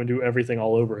go through and do everything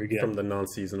all over again. From the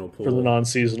non-seasonal pool. For the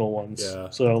non-seasonal ones.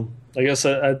 Yeah. So I guess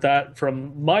at that,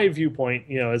 from my viewpoint,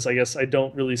 is I guess I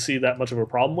don't really see that much of a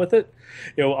problem with it.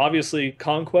 Obviously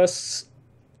conquests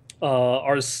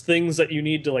are things that you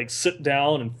need to like sit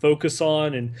down and focus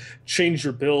on and change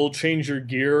your build, change your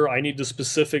gear. I need to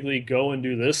specifically go and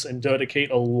do this and dedicate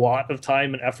a lot of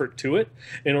time and effort to it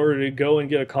in order to go and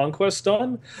get a conquest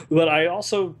done. But I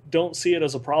also don't see it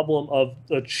as a problem of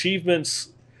achievements,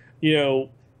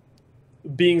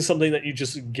 being something that you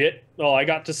just get. Oh, I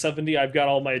got to 70. I've got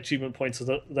all my achievement points.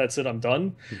 So that's it. I'm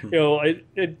done. Mhm. You know,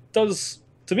 it does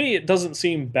to me. It doesn't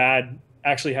seem bad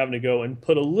actually having to go and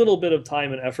put a little bit of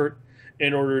time and effort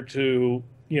in order to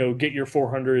get your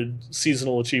 400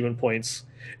 seasonal achievement points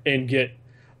and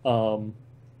um,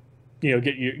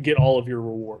 get all of your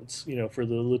rewards. For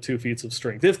the 2 feats of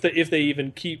strength. If they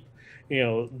even keep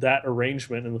that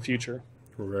arrangement in the future.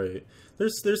 Right.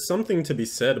 There's something to be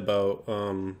said about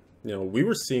we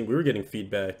were getting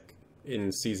feedback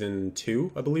in season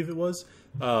 2, I believe it was,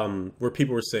 where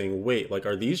people were saying, wait, like,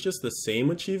 are these just the same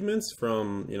achievements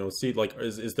from, see, like,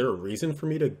 is there a reason for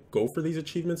me to go for these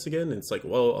achievements again? And it's like,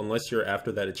 well, unless you're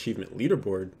after that achievement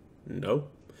leaderboard, no,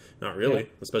 not really. Yeah.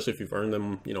 Especially if you've earned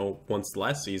them, once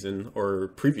last season or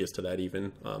previous to that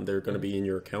even. They're going to be in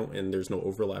your account and there's no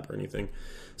overlap or anything.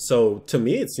 So to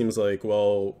me, it seems like,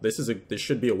 well, this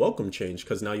should be a welcome change,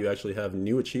 because now you actually have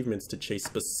new achievements to chase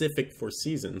specific for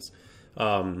seasons.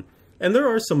 And there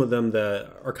are some of them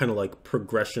that are kind of like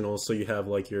progressional. So you have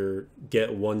like your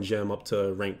get 1 gem up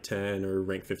to rank 10 or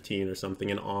rank 15 or something,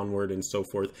 and onward and so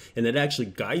forth. And it actually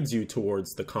guides you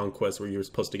towards the conquest where you're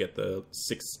supposed to get the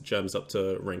 6 gems up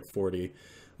to rank 40.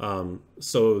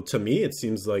 So to me, it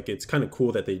seems like it's kind of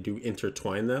cool that they do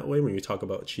intertwine that way when you talk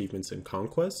about achievements and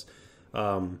conquests.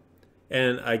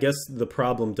 And I guess the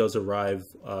problem does arrive,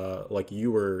 like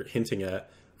you were hinting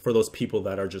at, for those people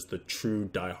that are just the true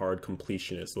diehard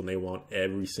completionists when they want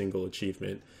every single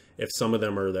achievement. If some of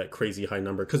them are that crazy high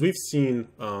number, because we've seen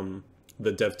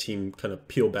the dev team kind of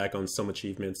peel back on some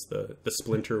achievements, the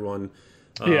Splinter one,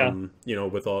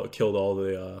 with killed all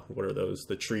the what are those,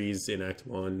 the trees in Act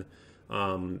 1,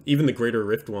 even the Greater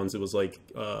Rift ones. It was like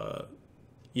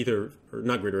regular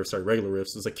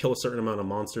rifts. It was like kill a certain amount of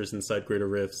monsters inside Greater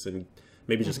Rifts and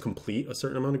maybe just complete a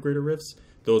certain amount of Greater Rifts.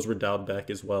 Those were dialed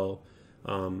back as well.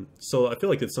 So I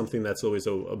feel like it's something that's always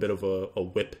a bit of a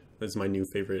WIP, is my new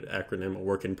favorite acronym, a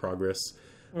work in progress.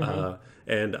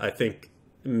 And I think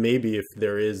maybe if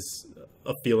there is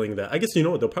a feeling that, I guess,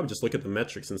 they'll probably just look at the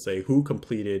metrics and say who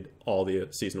completed all the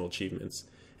seasonal achievements.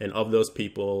 And of those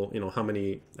people, how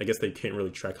many, I guess they can't really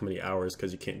track how many hours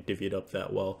because you can't divvy it up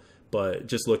that well. But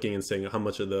just looking and saying how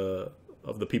much of the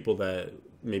people that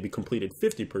maybe completed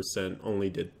 50% only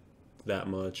did that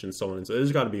much, and so on. And so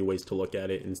there's got to be ways to look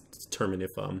at it and determine if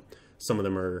some of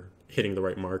them are hitting the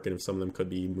right mark and if some of them could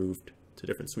be moved to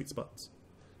different sweet spots.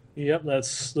 Yep,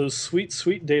 that's those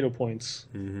sweet data points.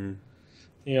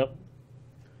 Yep.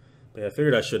 But yeah, I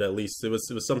figured I should at least, it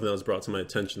was something that was brought to my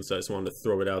attention, so I just wanted to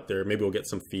throw it out there. Maybe we'll get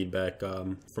some feedback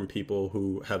from people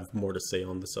who have more to say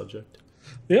on the subject.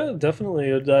 Yeah,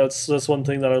 definitely. That's one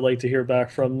thing that I'd like to hear back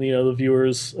from the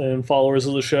viewers and followers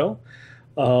of the show.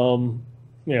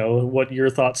 What your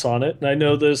thoughts on it. And I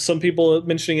know there's some people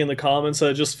mentioning in the comments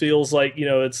that it just feels like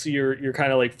it's you're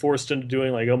kind of like forced into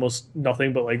doing like almost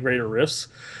nothing but like greater rifts,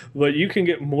 but you can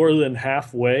get more than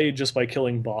halfway just by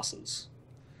killing bosses.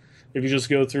 If you just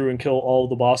go through and kill all of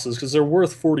the bosses, because they're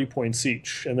worth 40 points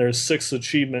each, and there's 6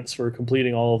 achievements for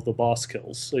completing all of the boss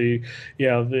kills. So you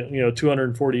have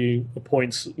 240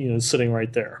 points sitting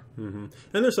right there. And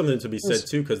there's something to be said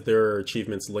too, because there are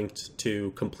achievements linked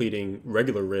to completing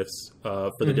regular rifts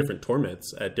for the different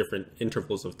torments at different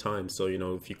intervals of time. So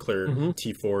if you clear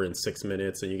T4 in 6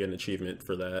 minutes and you get an achievement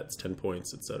for that, it's 10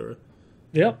 points, etc.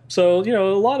 Yeah. So,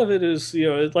 a lot of it is,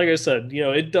 like I said,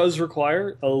 it does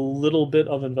require a little bit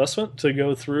of investment to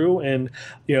go through, and,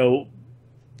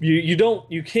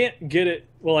 you can't get it.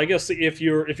 Well, I guess if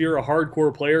you're a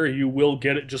hardcore player, you will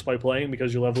get it just by playing,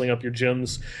 because you're leveling up your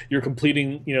gems, you're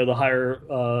completing the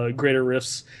higher greater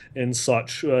rifts and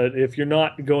such. If you're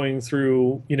not going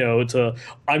through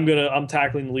I'm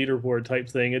tackling the leaderboard type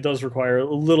thing, it does require a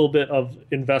little bit of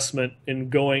investment in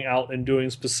going out and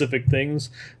doing specific things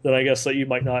that I guess that you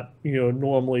might not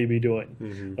normally be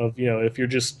doing. If you're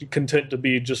just content to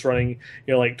be just running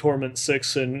like Torment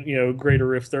 6 and greater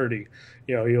rift 30.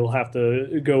 You'll have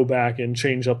to go back and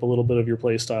change up a little bit of your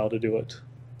play style to do it.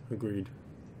 Agreed.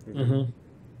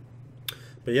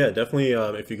 But yeah, definitely,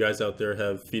 if you guys out there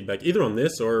have feedback either on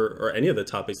this or any of the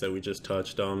topics that we just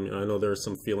touched, I know there are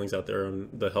some feelings out there on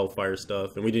the Hellfire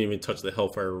stuff, and we didn't even touch the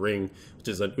Hellfire ring, which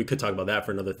is we could talk about that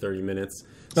for another 30 minutes.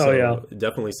 So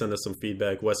definitely send us some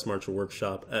feedback. Westmarch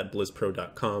Workshop at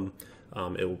blizzpro.com.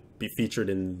 It will be featured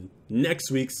in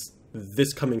next week's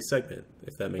this coming segment,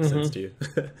 if that makes sense to you.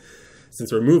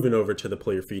 Since we're moving over to the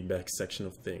player feedback section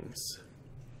of things.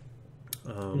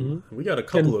 We got a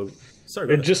couple of... Sorry,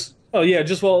 go It ahead. just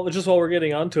just while we're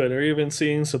getting onto it, or even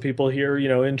seeing some people here,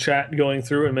 in chat going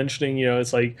through and mentioning,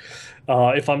 it's like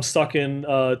if I'm stuck in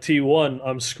T1,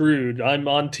 I'm screwed. I'm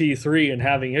on T3 and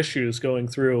having issues going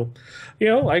through.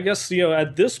 I guess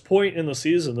at this point in the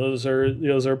season, those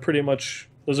are pretty much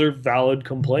those are valid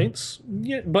complaints.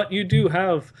 Yeah, but you do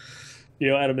have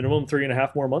at a minimum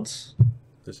 3.5 more months.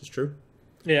 This is true.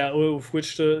 Yeah, with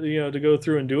which to go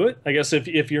through and do it. I guess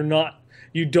if you're not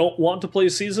you don't want to play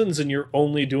seasons and you're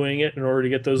only doing it in order to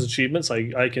get those achievements,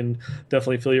 I can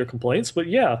definitely feel your complaints. But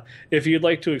yeah, if you'd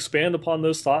like to expand upon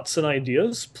those thoughts and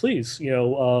ideas, please,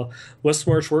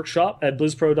 Westmarch Workshop at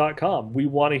blizzpro.com. We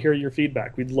want to hear your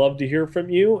feedback. We'd love to hear from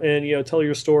you and tell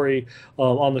your story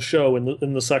on the show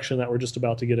in the section that we're just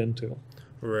about to get into.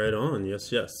 Right on.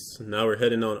 Yes, yes. Now we're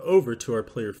heading on over to our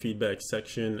player feedback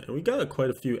section, and we got quite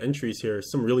a few entries here.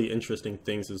 Some really interesting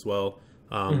things as well.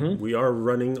 We are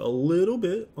running a little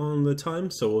bit on the time,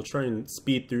 so we'll try and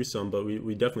speed through some, but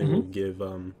we definitely will give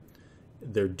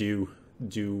their due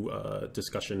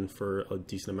discussion for a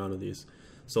decent amount of these.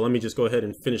 So let me just go ahead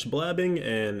and finish blabbing,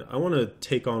 and I want to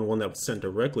take on one that was sent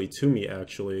directly to me,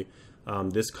 actually.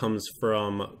 This comes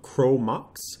from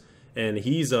Cromox, and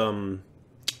he's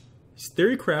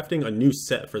theory crafting a new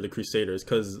set for the Crusaders,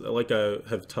 because like I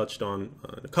have touched on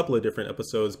a couple of different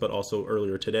episodes, but also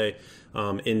earlier today,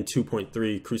 in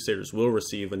 2.3, Crusaders will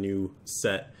receive a new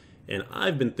set, and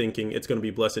I've been thinking it's going to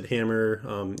be Blessed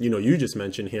Hammer. You just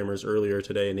mentioned hammers earlier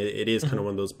today, and it is kind of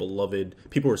one of those beloved.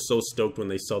 People were so stoked when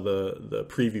they saw the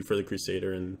preview for the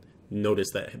Crusader and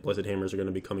noticed that Blessed Hammers are going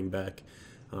to be coming back,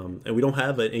 and we don't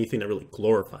have anything that really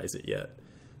glorifies it yet.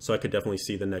 So I could definitely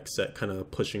see the next set kind of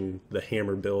pushing the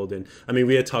hammer build. And I mean,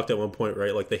 we had talked at one point,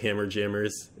 right? Like the hammer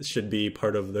jammers should be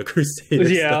part of the Crusader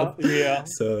stuff. Yeah.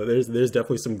 So there's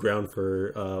definitely some ground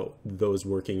for those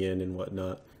working in and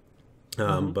whatnot.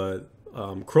 But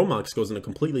Chromox goes in a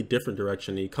completely different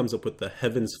direction. He comes up with the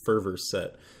Heaven's Fervor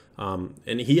set.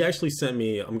 And he actually sent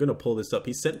me, I'm going to pull this up.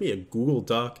 He sent me a Google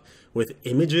Doc with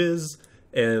images.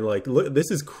 And like, look, this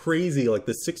is crazy. Like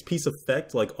the 6-piece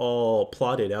effect, like all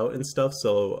plotted out and stuff.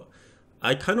 So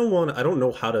I kind of I don't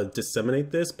know how to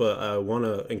disseminate this, but I want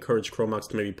to encourage Chromox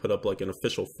to maybe put up like an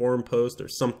official forum post or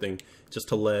something just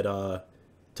to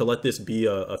let this be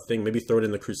a thing. Maybe throw it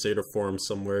in the Crusader forum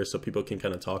somewhere so people can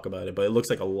kind of talk about it. But it looks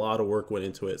like a lot of work went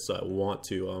into it. So I want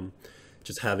to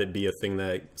just have it be a thing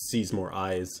that sees more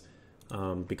eyes,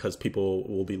 because people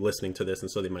will be listening to this and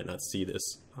so they might not see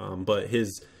this. But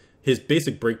his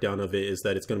basic breakdown of it is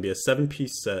that it's going to be a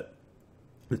 7-piece set.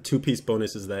 The 2-piece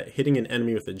bonus is that hitting an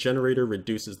enemy with a generator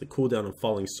reduces the cooldown of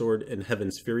Falling Sword and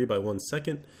Heaven's Fury by 1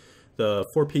 second. The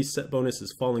 4-piece set bonus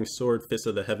is Falling Sword, Fist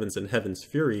of the Heavens, and Heaven's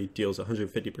Fury deals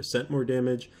 150% more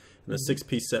damage. And the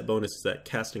 6-piece set bonus is that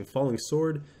casting Falling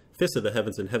Sword, Fist of the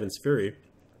Heavens, and Heaven's Fury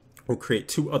will create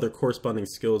 2 other corresponding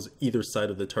skills either side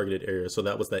of the targeted area. So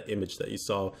that was that image that you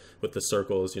saw with the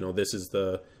circles. This is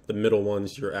the middle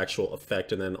one's your actual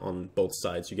effect, and then on both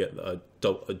sides you get a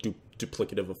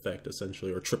duplicative effect,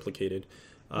 essentially, or triplicated,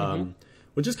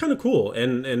 which is kind of cool.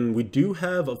 And we do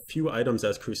have a few items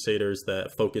as Crusaders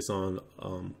that focus on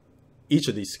each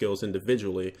of these skills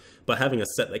individually, but having a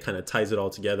set that kind of ties it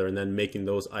all together and then making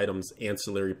those items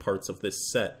ancillary parts of this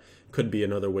set could be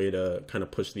another way to kind of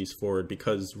push these forward.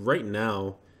 Because right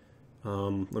now,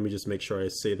 let me just make sure I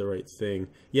say the right thing.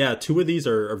 Yeah, 2 of these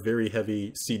are very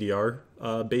heavy CDR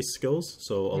based skills,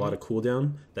 so a lot of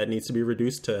cooldown that needs to be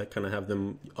reduced to kind of have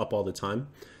them up all the time.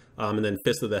 And then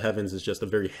Fist of the Heavens is just a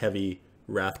very heavy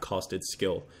wrath costed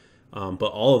skill.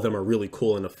 But all of them are really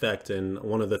cool in effect. And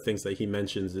one of the things that he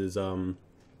mentions is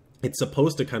it's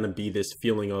supposed to kind of be this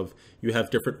feeling of you have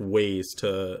different ways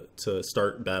to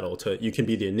start battle. You can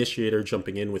be the initiator,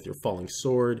 jumping in with your Falling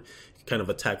Sword. You kind of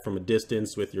attack from a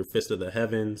distance with your Fist of the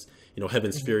Heavens.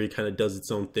 Heaven's Fury kind of does its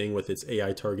own thing with its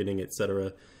AI targeting,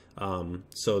 etc.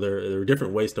 So there are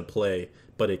different ways to play,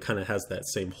 but it kind of has that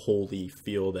same holy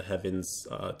feel, the heavens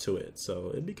to it.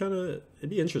 So it'd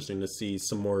be interesting to see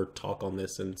some more talk on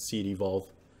this and see it evolve.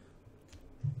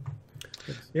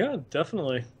 Yeah,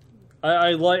 definitely.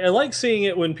 I like seeing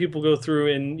it when people go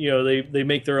through and they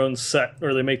make their own set,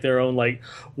 or they make their own like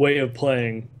way of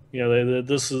playing.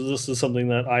 This is something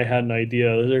that I had an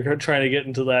idea. They're trying to get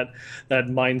into that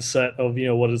mindset of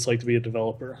what it's like to be a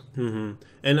developer.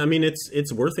 And I mean,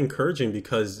 it's worth encouraging,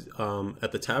 because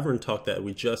at the tavern talk that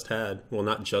we just had, well,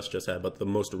 not just had, but the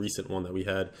most recent one that we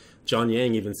had, John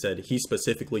Yang even said he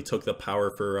specifically took the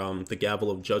power for the Gavel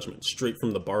of Judgment straight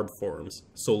from the Bard forums.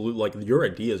 So like your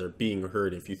ideas are being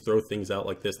heard if you throw things out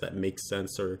like this that make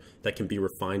sense, or that can be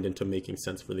refined into making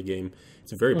sense for the game.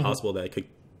 It's very possible that it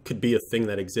could be a thing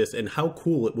that exists. And how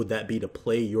cool would that be to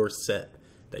play your set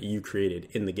that you created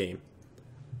in the game.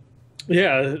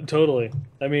 Yeah, totally.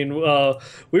 I mean,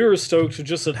 we were stoked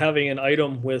just at having an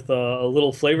item with a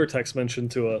little flavor text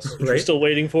mentioned to us, which we're Right? still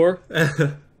waiting for.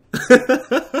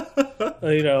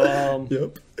 You know,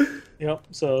 Yep. yep.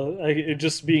 So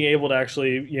just being able to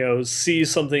actually, see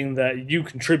something that you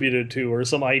contributed to or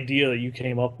some idea that you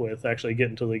came up with actually get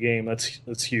into the game,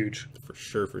 that's huge. For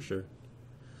sure, for sure.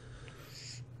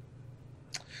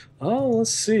 Oh, let's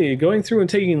see. Going through and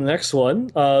taking the next one.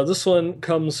 This one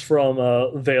comes from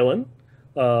Valen.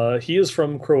 He is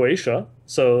from Croatia,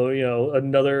 so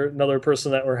another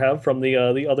person that we have from the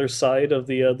other side of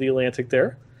the Atlantic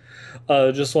there.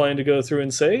 Just wanting to go through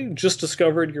and say, just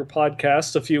discovered your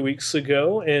podcast a few weeks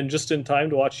ago, and just in time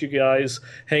to watch you guys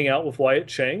hang out with Wyatt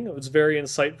Chang. It was very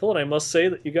insightful, and I must say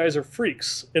that you guys are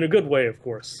freaks in a good way, of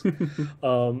course.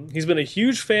 He's been a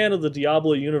huge fan of the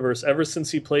Diablo universe ever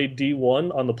since he played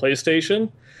D1 on the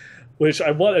PlayStation. Which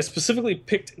I specifically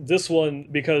picked this one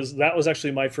because that was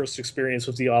actually my first experience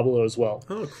with Diablo as well.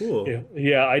 Oh, cool.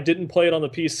 Yeah, I didn't play it on the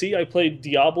PC. I played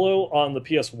Diablo on the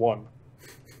PS1.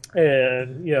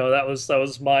 And that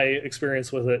was my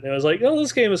experience with it. And I was like, oh,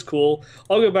 this game is cool.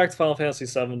 I'll go back to Final Fantasy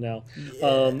VII now.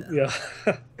 Yeah.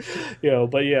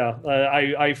 But yeah,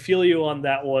 I feel you on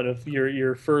that one of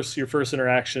your first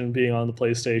interaction being on the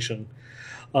PlayStation.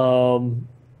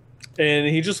 And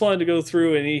he just wanted to go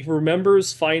through, and he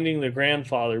remembers finding the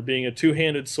grandfather being a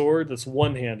two-handed sword that's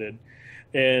one-handed,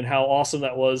 and how awesome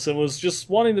that was, and was just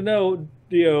wanting to know,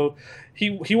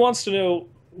 he wants to know,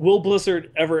 will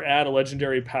Blizzard ever add a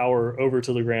legendary power over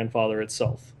to the grandfather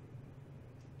itself?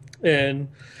 And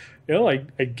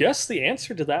I guess the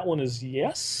answer to that one is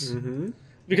yes,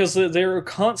 because they're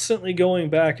constantly going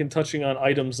back and touching on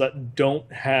items that don't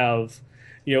have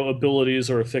abilities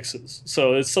or affixes.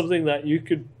 So it's something that you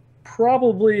could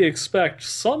probably expect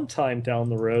sometime down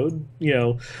the road.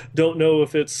 Don't know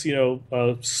if it's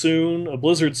soon, a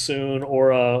Blizzard soon,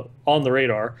 or on the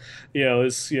radar.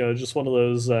 It's just one of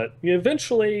those that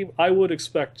eventually I would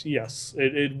expect. Yes,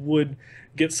 it would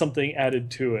get something added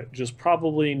to it. Just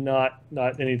probably not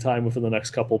any time within the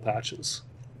next couple patches.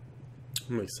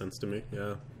 Makes sense to me.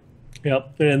 Yeah.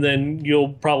 Yep, and then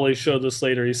you'll probably show this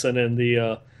later. He sent in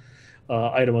the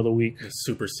item of the week. The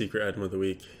super secret item of the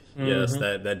week. Yes,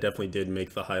 that definitely did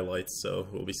make the highlights, so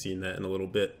we'll be seeing that in a little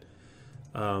bit.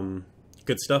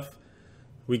 Good stuff.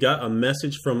 We got a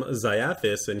message from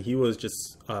Zyathis, and he was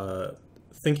just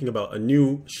thinking about a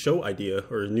new show idea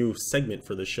or a new segment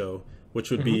for the show, which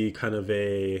would be kind of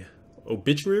a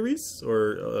obituaries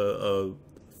or a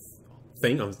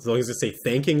thing. I was going to say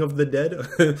thanking of the dead.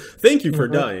 Thank you for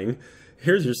dying.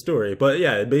 Here's your story. But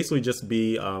yeah, it'd basically just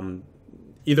be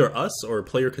either us or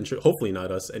player hopefully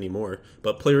not us anymore,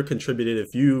 but player contributed.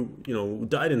 If you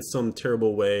died in some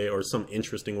terrible way or some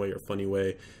interesting way or funny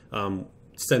way,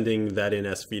 sending that in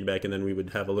as feedback, and then we would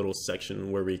have a little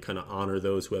section where we kind of honor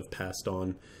those who have passed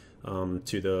on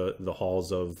to the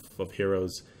halls of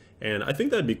heroes. And I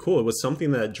think that'd be cool. It was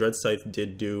something that Dread Scythe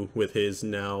did do with his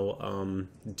now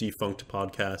defunct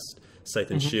podcast,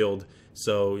 Scythe and Shield.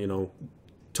 So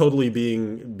totally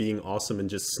being awesome and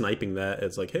just sniping that.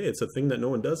 It's like, hey, it's a thing that no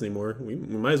one does anymore. We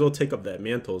might as well take up that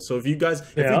mantle. So if we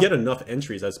get enough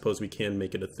entries, I suppose we can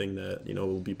make it a thing that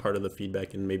will be part of the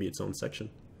feedback and maybe its own section.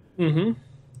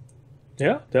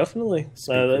 Yeah, definitely.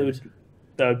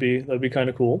 That'd be kind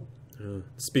of cool.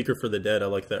 Speaker for the Dead. I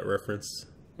like that reference.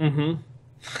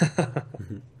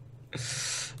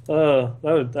 That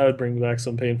would bring back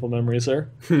some painful memories there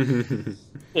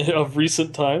of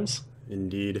recent times.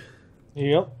 Indeed.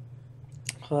 Yep.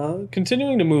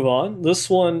 Continuing to move on, this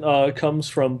one comes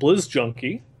from Blizz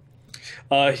Junkie.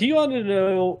 He wanted to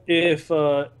know if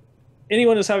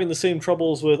anyone is having the same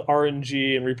troubles with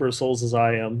RNG and Reaper of Souls as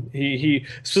I am. He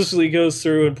specifically goes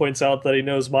through and points out that he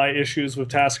knows my issues with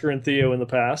Tasker and Theo in the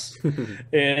past,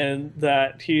 and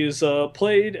that he's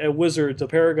played a Wizard to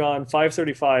Paragon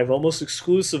 535 almost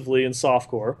exclusively in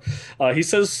softcore. He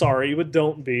says sorry, but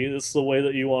don't be. This is the way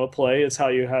that you want to play. It's how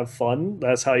you have fun.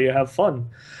 That's how you have fun.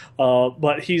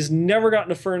 But he's never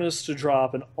gotten a furnace to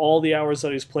drop in all the hours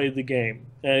that he's played the game.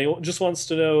 And he just wants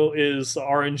to know, is the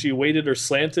RNG weighted or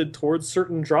slanted towards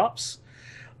certain drops?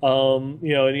 And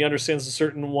he understands that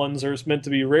certain ones are meant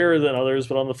to be rarer than others,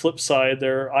 but on the flip side,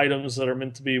 there are items that are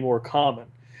meant to be more common.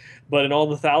 But in all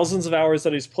the thousands of hours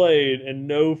that he's played and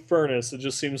no furnace, it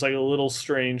just seems like a little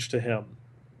strange to him.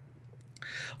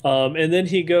 And then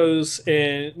he goes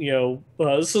and,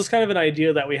 this is kind of an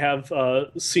idea that we have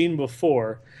seen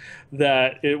before,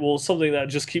 that it will something that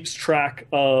just keeps track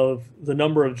of the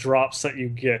number of drops that you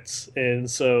get. And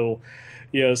so,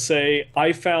 say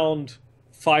I found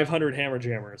 500 hammer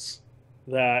jammers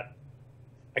that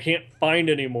I can't find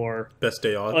any more. Best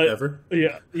day off Uh, ever.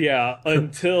 yeah,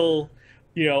 until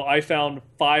I found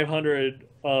 500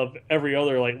 of every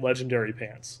other like legendary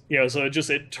pants. So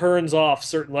it turns off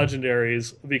certain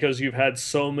legendaries because you've had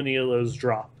so many of those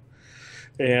drop,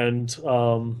 and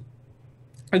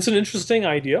it's an interesting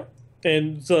idea.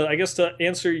 And so I guess to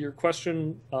answer your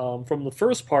question from the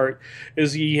first part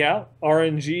is yeah,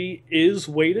 RNG is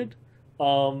weighted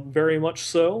very much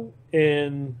so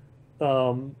in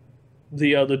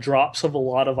the drops of a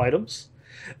lot of items.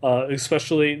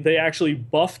 Especially, they actually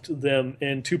buffed them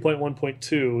in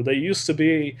 2.1.2. They used to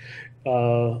be,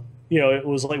 it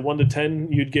was like 1 to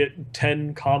 10, you'd get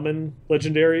 10 common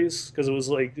legendaries because it was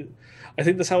like, I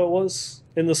think that's how it was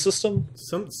in the system.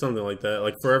 Something like that.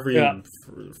 Like for every Yeah.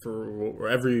 for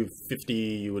every 50,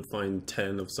 you would find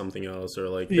 10 of something else, or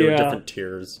like there were Yeah. different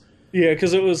tiers. Yeah,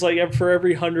 because it was like for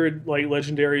every 100 like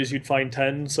legendaries, you'd find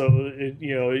 10. So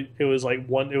it was like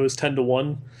one. It was 10 to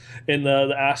 1 in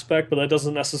the aspect, but that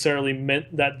doesn't necessarily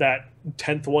meant that that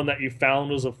 10th one that you found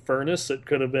was a furnace. It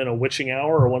could have been a witching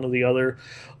hour or one of the other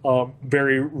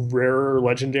very rarer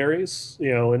legendaries.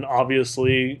 And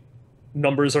obviously,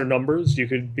 numbers are numbers. You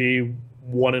could be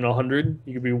 1 in 100.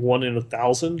 You could be 1 in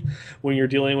 1,000 when you're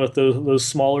dealing with those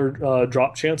smaller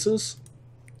drop chances.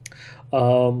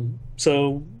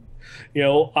 So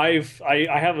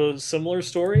I have a similar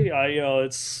story.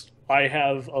 I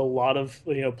have a lot of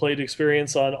played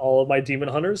experience on all of my demon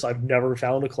hunters. I've never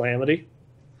found a calamity,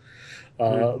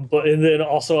 but and then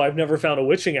also I've never found a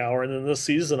witching hour. And then this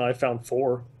season I found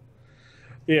 4.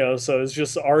 So it's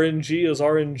just RNG is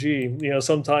RNG.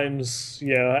 Sometimes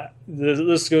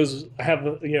this goes. I have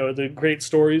the great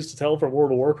stories to tell from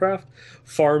World of Warcraft,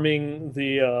 farming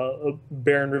the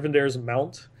Baron Rivendare's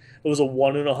mount. It was a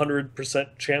 1 in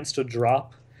 100% chance to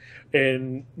drop,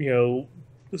 and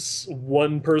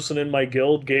one person in my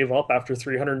guild gave up after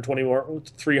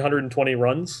 320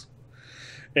 runs,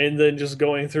 and then just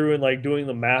going through and like doing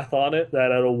the math on it,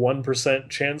 that at a 1%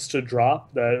 chance to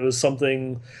drop, that it was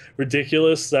something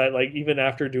ridiculous, that like even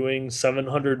after doing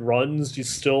 700 runs, you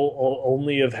still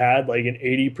only have had like an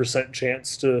 80%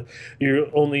 chance to, you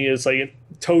only is like a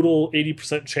total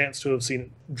 80% chance to have seen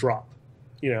it drop.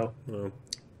 Well,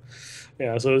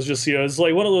 Yeah, so it's just it's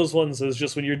like one of those ones is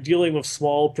just when you're dealing with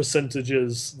small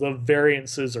percentages, the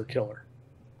variances are killer.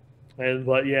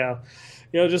 But yeah,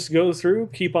 just go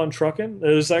through, keep on trucking.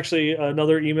 There's actually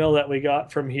another email that we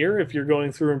got from here. If you're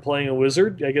going through and playing a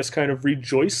wizard, I guess kind of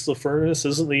rejoice. The furnace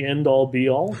isn't the end all be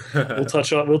all. We'll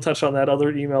touch on that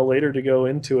other email later to go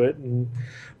into it.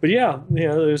 But yeah,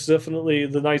 there's definitely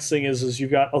the nice thing is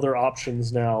you've got other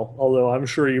options now. Although I'm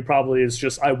sure you probably is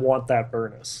just I want that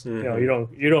furnace. You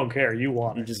don't care, you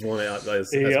want you it. just want it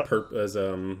as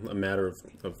a matter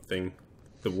of thing,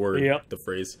 the word, the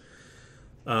phrase.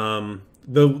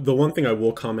 The one thing I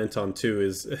will comment on too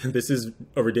is this is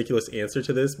a ridiculous answer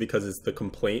to this because it's the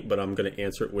complaint, but I'm going to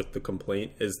answer it with the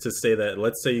complaint, is to say that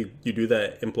let's say you do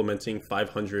that implementing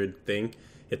 500 thing,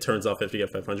 it turns off if you get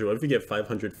 500. What if you get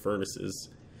 500 furnaces?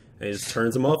 And it just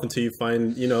turns them off until you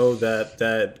find,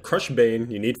 that crush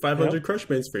bane. You need 500 crush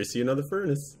banes for you see another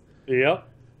furnace. Yep.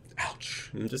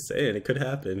 Ouch. I'm just saying, it could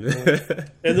happen.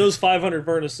 And those 500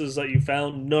 furnaces that you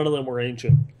found, none of them were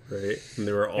ancient. Right. And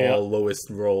they were all lowest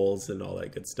rolls and all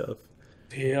that good stuff.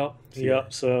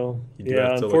 Yep. So you do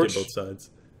have to look at both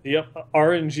sides. Yep.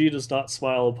 RNG does not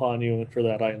smile upon you, and for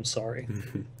that I am sorry.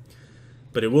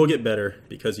 But it will get better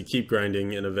because you keep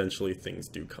grinding and eventually things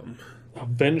do come.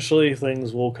 Eventually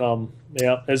things will come.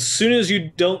 Yeah. As soon as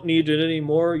you don't need it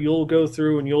anymore, you'll go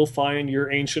through and you'll find your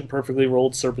ancient perfectly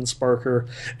rolled serpent sparker,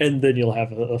 and then you'll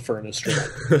have a furnace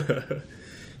drop.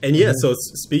 And yeah, so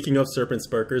speaking of serpent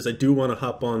sparkers, I do want to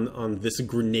hop on this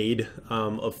grenade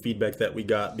of feedback that we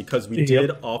got, because we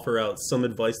did offer out some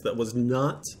advice that was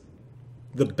not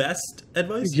the best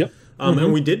advice. Yep.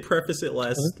 And we did preface it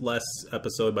last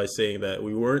episode by saying that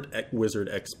we weren't wizard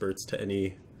experts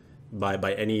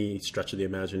by any stretch of the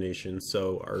imagination.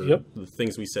 So the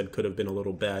things we said could have been a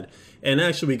little bad. And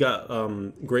actually, we got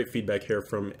great feedback here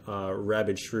from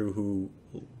Rabid Shrew, who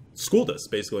schooled us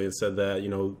basically and said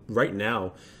that right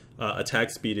now attack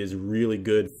speed is really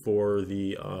good for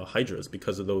the Hydras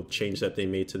because of the change that they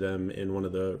made to them in one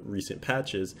of the recent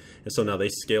patches. And so now they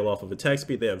scale off of attack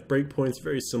speed. They have breakpoints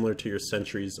very similar to your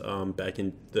sentries back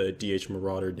in the DH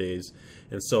Marauder days.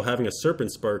 And so having a Serpent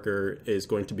Sparker is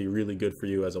going to be really good for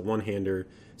you as a one-hander,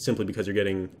 simply because you're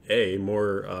getting A,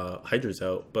 more Hydras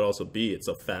out, but also B, it's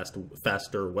a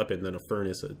faster weapon than a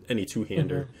Furnace, any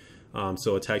two-hander.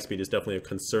 So attack speed is definitely a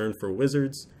concern for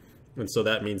wizards. And so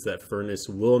that means that Furnace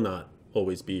will not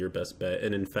always be your best bet.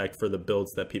 And in fact, for the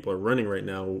builds that people are running right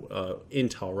now, in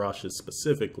Tal Rasha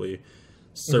specifically,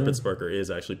 Serpent Sparker is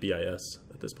actually BIS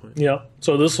at this point. Yeah.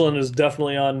 So this one is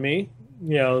definitely on me.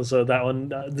 So that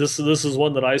one, this is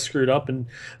one that I screwed up, and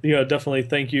definitely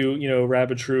thank you,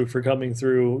 Rabbit True, for coming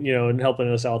through, and helping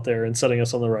us out there and setting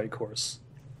us on the right course.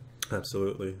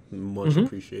 Absolutely, much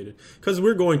appreciated. Because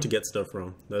we're going to get stuff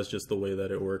wrong. That's just the way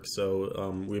that it works.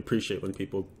 So we appreciate when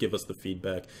people give us the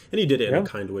feedback, and he did it in a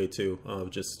kind way too.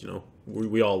 Just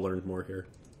we all learned more here.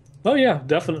 Oh yeah,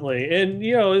 definitely, and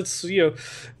it's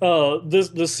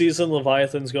this season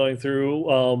Leviathan's going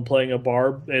through playing a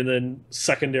barb and then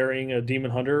secondarying a demon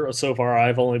hunter. So far,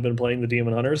 I've only been playing the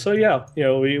demon hunter. So yeah,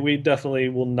 we definitely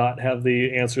will not have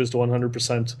the answers to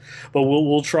 100%, but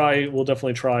we'll try. We'll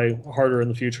definitely try harder in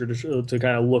the future to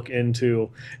kind of look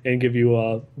into and give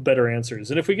you better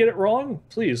answers. And if we get it wrong,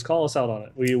 please call us out on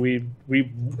it.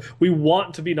 We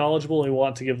want to be knowledgeable and we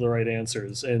want to give the right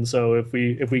answers. And so if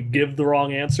we give the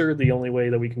wrong answer, the only way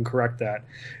that we can correct that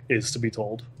is to be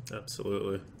told.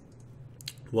 Absolutely.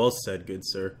 Well said, good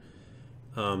sir.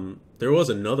 There was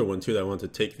another one too that I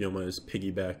wanted to take, if you don't mind, just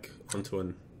piggyback onto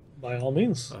one. By all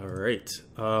means. All right.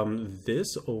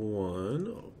 This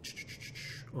one,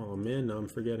 oh man, now I'm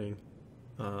forgetting.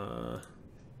 Oh,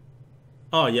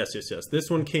 yes. This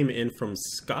one came in from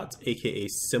Scott, aka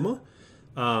Sima.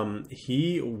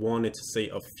 He wanted to say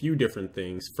a few different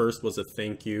things. First was a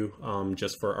thank you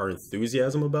just for our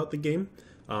enthusiasm about the game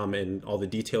and all the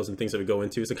details and things that we go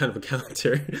into. It's a kind of a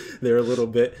counter there a little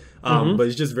bit, but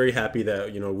he's just very happy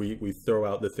that we throw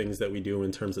out the things that we do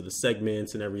in terms of the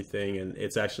segments and everything, and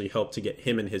it's actually helped to get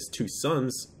him and his two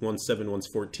sons, one's 7, one's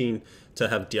 14, to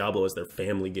have Diablo as their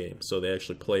family game. So they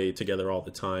actually play together all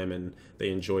the time and they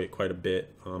enjoy it quite a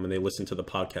bit, and they listen to the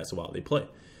podcast while they play.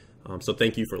 So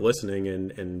thank you for listening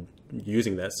and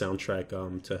using that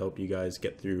soundtrack to help you guys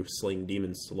get through slaying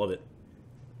demons. Love it.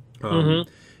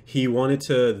 He wanted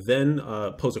to then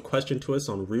pose a question to us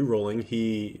on re-rolling.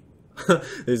 This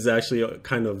is actually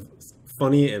kind of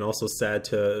funny and also sad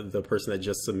to the person that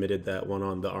just submitted that one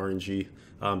on the RNG,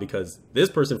 because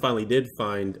this person finally did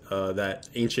find that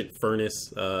ancient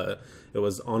furnace. It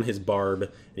was on his barb,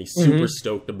 and he's super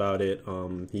stoked about it.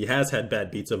 He has had bad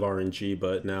beats of RNG,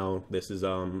 but now this is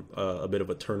a bit of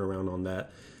a turnaround on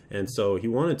that. And so he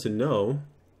wanted to know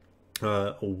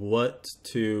let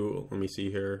me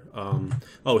see here.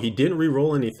 He didn't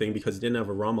re-roll anything because he didn't have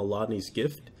a Ramaladni's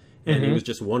gift, and he was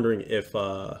just wondering if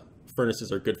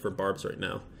furnaces are good for barbs right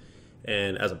now.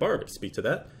 And as a barb, to speak to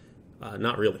that,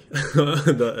 not really.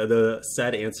 The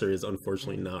sad answer is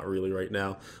unfortunately not really right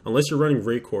now. Unless you're running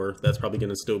Raycore, that's probably going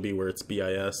to still be where it's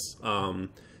BIS.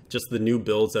 Just the new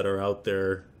builds that are out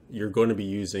there, you're going to be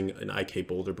using an IK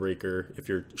Boulder Breaker if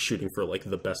you're shooting for like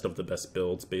the best of the best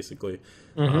builds, basically.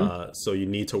 So you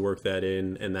need to work that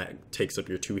in, and that takes up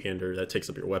your two-hander, that takes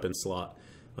up your weapon slot,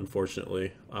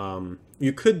 unfortunately.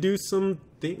 You could do some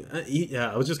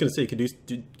I was just gonna say you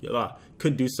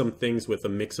could do some things with a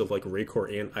mix of like Raycore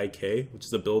and IK, which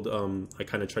is a build I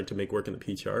kind of tried to make work in the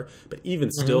PTR. But even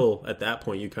still, at that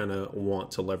point, you kind of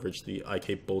want to leverage the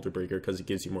IK Boulder Breaker because it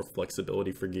gives you more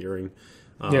flexibility for gearing.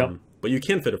 But you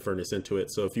can fit a furnace into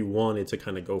it, so if you wanted to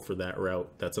kind of go for that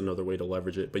route, that's another way to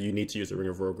leverage it. But you need to use a Ring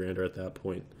of Rogrander at that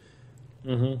point.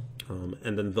 And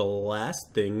then the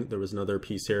last thing, there was another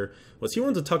piece here, was he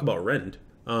wanted to talk about Rend.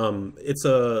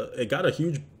 It got a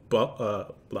huge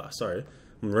sorry,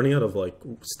 I'm running out of like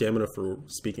stamina for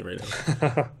speaking right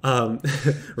now.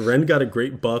 Rend got a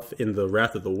great buff in the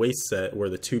Wrath of the Waste set, where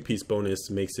the 2-piece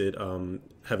bonus makes it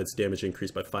have its damage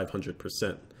increased by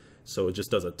 500%. So it just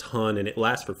does a ton, and it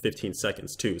lasts for 15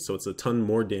 seconds too. So it's a ton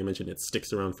more damage, and it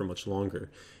sticks around for much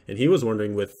longer. And he was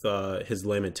wondering with his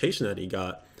Lamentation that he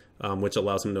got, which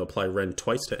allows him to apply Rend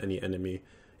twice to any enemy,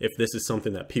 if this is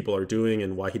something that people are doing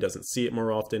and why he doesn't see it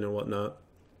more often and whatnot.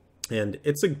 And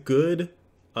it's a good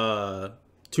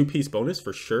 2-piece bonus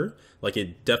for sure. Like,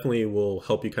 it definitely will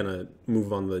help you kind of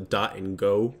move on the dot and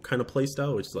go kind of play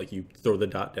style, which is like you throw the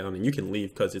dot down and you can leave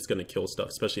because it's going to kill stuff,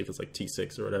 especially if it's like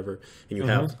T6 or whatever, and you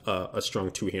have a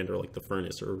strong two-hander like the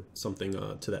Furnace or something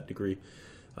to that degree.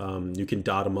 You can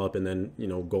dot them up and then,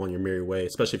 go on your merry way,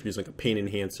 especially if you're using like a Pain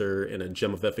Enhancer and a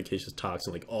Gem of Efficacious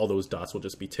Toxin. Like, all those dots will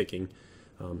just be ticking,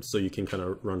 so you can kind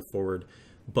of run forward.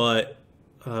 But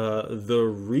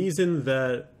the reason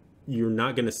that you're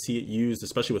not going to see it used,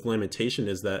 especially with Lamentation,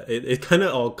 is that it kind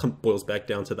of all boils back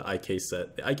down to the IK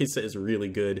set. The IK set is really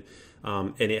good,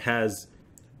 and it has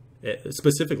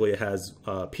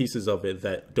pieces of it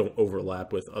that don't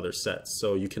overlap with other sets.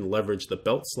 So you can leverage the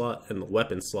belt slot and the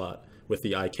weapon slot with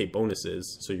the IK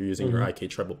bonuses. So you're using your IK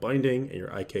Treble Binding and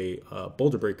your IK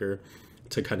Boulder Breaker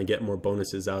to kind of get more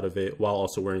bonuses out of it, while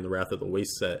also wearing the Wrath of the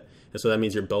Waste set. And so that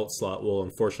means your belt slot will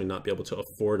unfortunately not be able to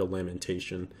afford a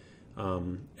Lamentation.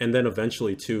 And then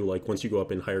eventually too, like once you go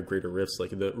up in higher greater rifts,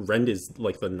 like the rend is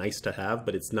like the nice to have,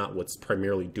 but it's not what's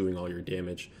primarily doing all your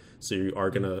damage. So you are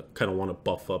gonna kind of want to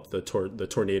buff up the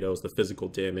tornadoes, the physical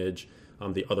damage,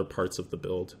 the other parts of the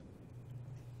build.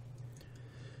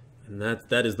 And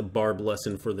that is the barb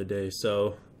lesson for the day.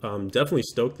 So definitely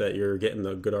stoked that you're getting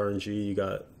the good RNG. You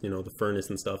got, the furnace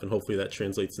and stuff, and hopefully that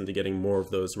translates into getting more of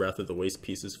those Wrath of the Waste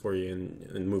pieces for you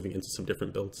and moving into some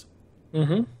different builds.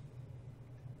 Mm-hmm.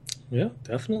 Yeah,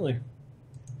 definitely.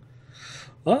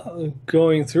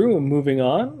 Going through and moving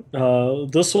on.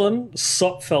 This one,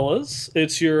 sup fellas.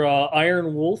 It's your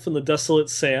Iron Wolf in the Desolate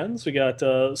Sands. We got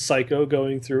Psycho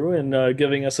going through and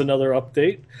giving us another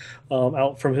update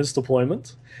out from his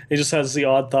deployment. He just has the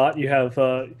odd thought. You have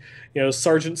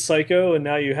Sergeant Psycho, and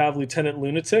now you have Lieutenant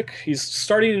Lunatic. He's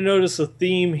starting to notice a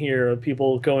theme here of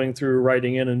people going through,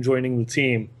 writing in, and joining the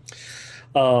team.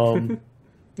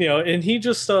 And he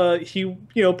just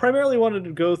primarily wanted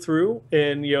to go through,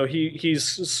 and he's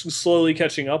slowly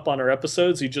catching up on our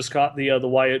episodes. He just caught the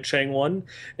Wyatt Chang one,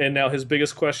 and now his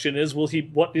biggest question is,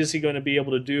 what is he going to be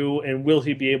able to do, and will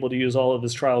he be able to use all of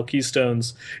his trial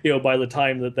keystones by the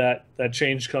time that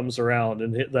change comes around,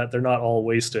 and that they're not all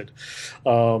wasted.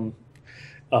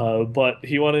 But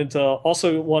he wanted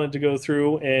to go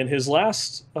through, and his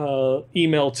last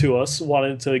email to us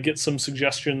wanted to get some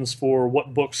suggestions for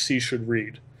what books he should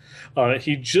read.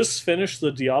 He just finished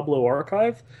the Diablo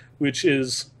Archive, which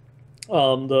is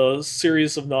the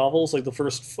series of novels, like the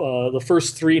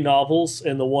first 3 novels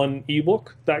and the 1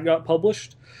 ebook that got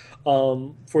published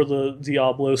for the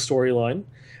Diablo storyline.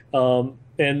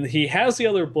 And he has the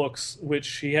other books,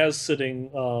 which he has sitting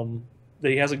that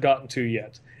he hasn't gotten to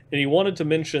yet. And he wanted to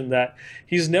mention that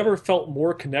he's never felt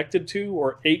more connected to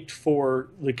or ached for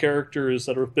the characters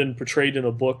that have been portrayed in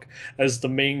a book as the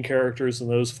main characters in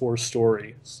those 4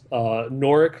 stories.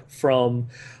 Noric from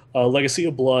Legacy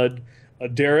of Blood,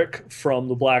 Derek from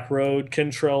The Black Road,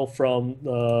 Kentrell from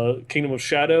Kingdom of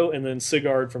Shadow, and then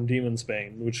Sigurd from Demon's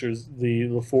Bane, which is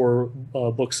the 4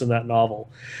 books in that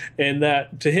novel. And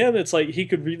that, to him, it's like he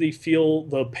could really feel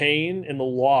the pain and the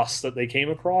loss that they came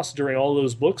across during all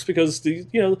those books, because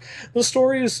the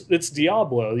stories, it's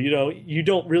Diablo. You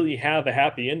don't really have a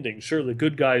happy ending. Sure, the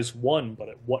good guys won, but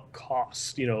at what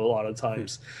cost? A lot of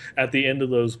times at the end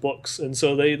of those books. And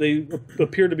so they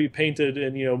appear to be painted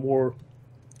in more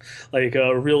like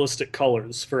realistic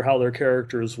colors for how their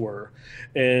characters were.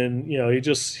 And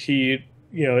he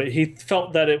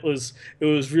felt that it was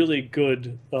really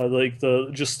good, like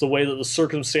the way that the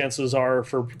circumstances are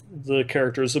for the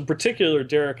characters, in particular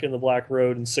Derek in The Black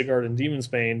Road and Sigurd in Demon's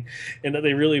Bane, and that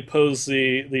they really pose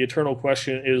the eternal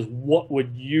question is, what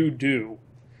would you do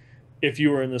if you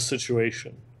were in this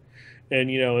situation? And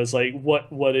it's like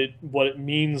what it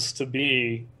means to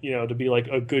be like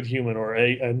a good human, or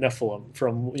a Nephilim,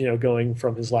 from going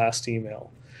from his last email.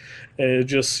 And it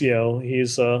just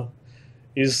he's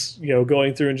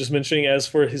going through and just mentioning, as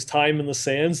for his time in the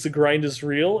sands, the grind is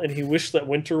real, and he wished that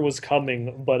winter was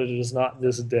coming, but it is not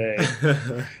this day.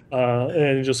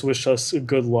 And just wished us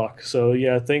good luck. So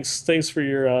yeah, thanks for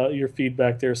your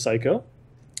feedback there, Psycho.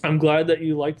 I'm glad that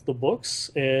you liked the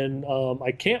books, and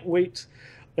I can't wait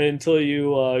until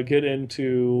you get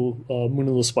into Moon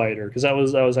of the Spider, because that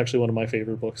was actually one of my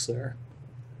favorite books there.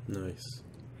 Nice.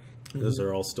 Those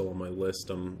are all still on my list.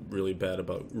 I'm really bad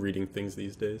about reading things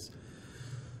these days.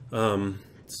 So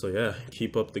yeah,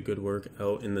 keep up the good work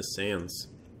out in the sands.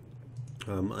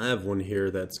 I have one here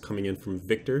that's coming in from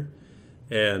Victor.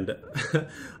 And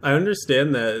I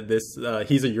understand that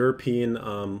he's a European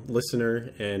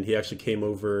listener, and he actually came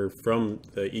over from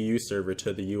the EU server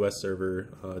to the US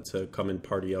server to come and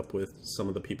party up with some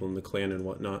of the people in the clan and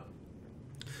whatnot.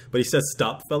 But he says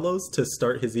 "stop, fellows" to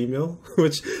start his email,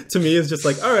 which to me is just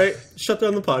like, all right, shut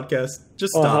down the podcast.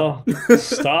 Just stop.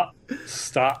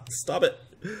 Stop it.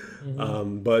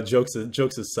 Mm-hmm. But jokes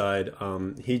aside,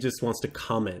 he just wants to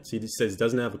comment. He says he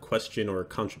doesn't have a question or a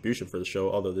contribution for the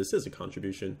show, although this is a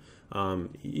contribution.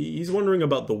 He's wondering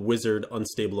about the Wizard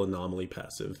Unstable Anomaly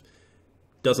passive.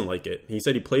 Doesn't like it. He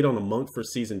said he played on a monk for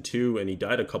season 2, and he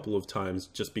died a couple of times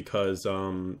just because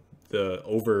the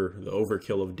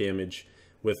overkill of damage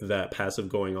with that passive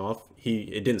going off,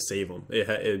 it didn't save him.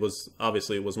 It was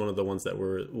one of the ones that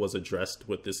was addressed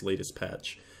with this latest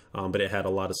patch. But it had a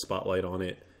lot of spotlight on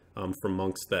it from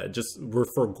monks that just were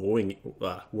foregoing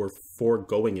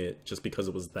it just because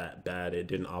it was that bad. It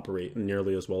didn't operate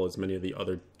nearly as well as many of the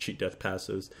other cheat death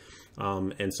passives.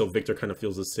 And so Victor kind of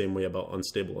feels the same way about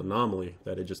Unstable Anomaly,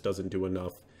 that it just doesn't do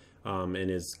enough and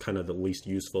is kind of the least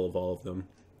useful of all of them.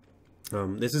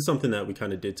 This is something that we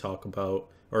kind of did talk about,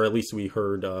 or at least we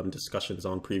heard discussions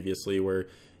on previously, where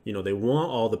they want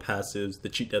all the passives, the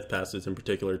cheat death passives in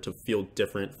particular, to feel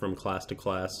different from class to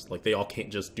class. Like they all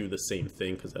can't just do the same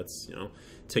thing because that's,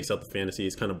 takes out the fantasy.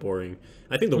 It's kind of boring.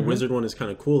 I think the wizard one is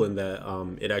kind of cool in that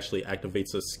it actually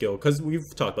activates a skill, because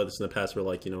we've talked about this in the past where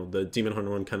like, the demon hunter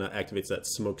one kind of activates that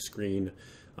smoke screen.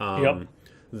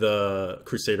 The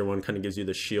crusader one kind of gives you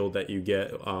the shield that you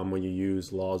get when you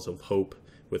use laws of hope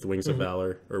with wings of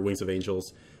valor or wings of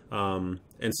angels. And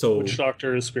so Witch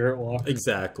Doctor is Spirit Walk.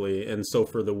 Exactly. And so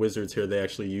for the wizards here, they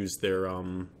actually use their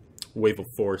wave of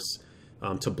force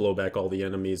to blow back all the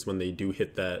enemies when they do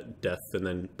hit that death, and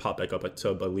then pop back up to,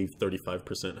 I believe,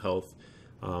 35% health.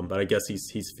 But I guess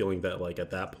he's feeling that like at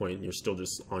that point you're still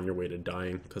just on your way to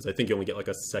dying, because I think you only get like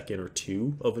a second or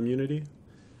two of immunity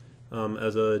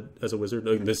as a wizard.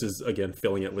 This is again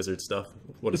failing at wizard stuff.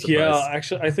 What a surprise. Yeah,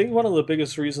 actually, I think one of the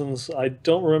biggest reasons, I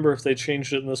don't remember if they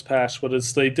changed it in this patch, but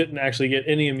it's they didn't actually get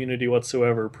any immunity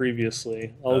whatsoever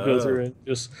previously. I'll go through and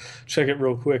just check it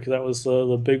real quick. That was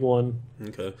the big one.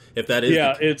 Okay, if that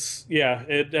is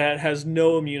it has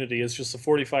no immunity. It's just a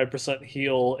 45%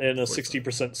 heal and a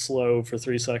 60% slow for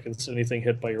 3 seconds to anything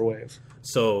hit by your wave.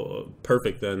 So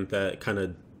perfect then. That kind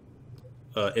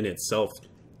of in itself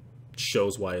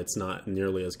shows why it's not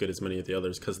nearly as good as many of the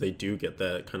others, because they do get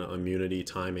that kind of immunity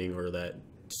timing or that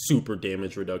super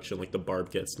damage reduction like the barb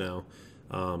gets now.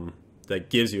 That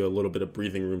gives you a little bit of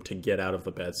breathing room to get out of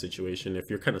a bad situation. If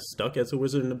you're kind of stuck as a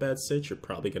wizard in a bad sitch, you're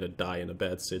probably going to die in a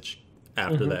bad sitch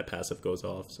after that passive goes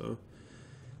off. So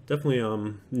definitely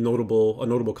a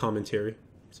notable commentary.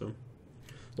 So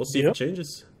we'll see if it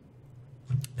changes.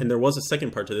 And there was a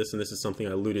second part to this, and this is something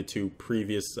I alluded to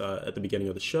previous at the beginning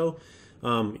of the show.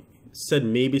 Said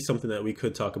maybe something that we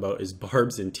could talk about is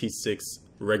barbs in T6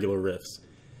 regular rifts.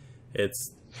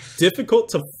 It's difficult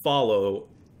to follow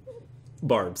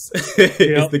barbs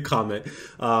is the comment,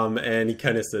 and he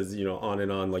kind of says, on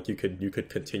and on, like you could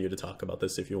continue to talk about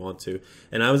this if you want to.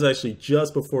 And I was actually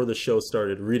just before the show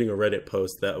started reading a Reddit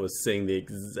post that was saying the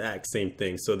exact same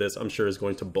thing. So this, I'm sure, is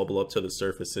going to bubble up to the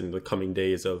surface in the coming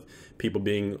days of people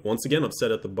being once again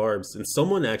upset at the barbs. And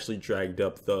someone actually dragged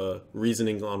up the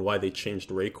reasoning on why they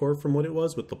changed Raycore from what it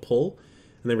was with the pull,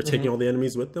 and they were taking all the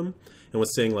enemies with them, and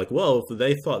was saying like, well, if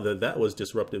they thought that was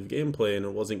disruptive gameplay and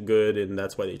it wasn't good and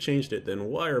that's why they changed it, then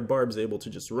why are barbs able to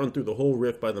just run through the whole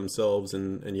rift by themselves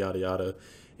and yada yada.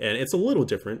 And it's a little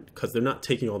different because they're not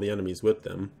taking all the enemies with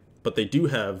them, but they do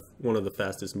have one of the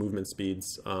fastest movement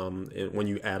speeds when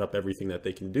you add up everything that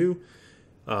they can do,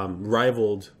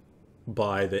 rivaled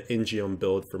by the Ingium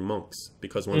build for monks,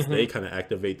 because once they kind of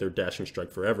activate their dashing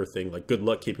strike forever thing, like good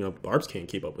luck keeping up. Barbs can't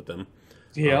keep up with them.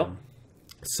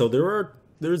 So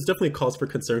there's definitely cause for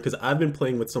concern, because I've been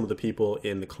playing with some of the people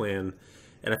in the clan,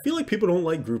 and I feel like people don't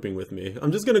like grouping with me.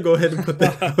 I'm just going to go ahead and put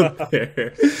that out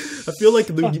there. I feel like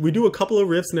we do a couple of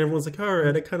rifts and everyone's like, all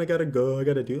right, I kind of got to go. I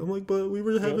got to do. I'm like, but we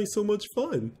were having so much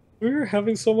fun. We were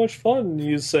having so much fun,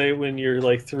 you say, when you're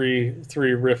like three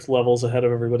rift levels ahead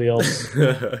of everybody else.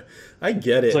 I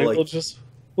get it. Like,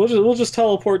 we'll just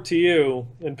teleport to you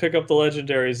and pick up the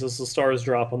legendaries as the stars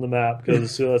drop on the map,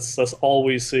 because that's all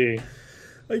we see.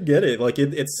 I get it. Like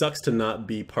it sucks to not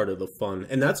be part of the fun,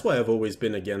 and that's why I've always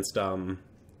been against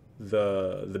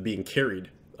the being carried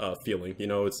feeling.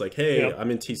 It's like, hey,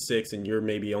 I'm in T6 and you're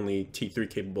maybe only T3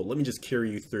 capable. Let me just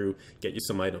carry you through, get you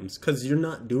some items, because you're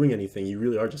not doing anything. You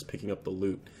really are just picking up the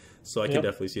loot. So I can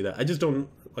definitely see that. I just don't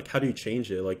like, how do you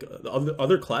change it? Like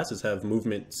other classes have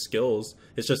movement skills.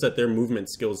 It's just that their movement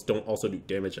skills don't also do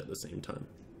damage at the same time.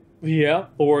 Yeah,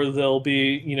 or they'll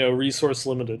be resource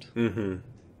limited.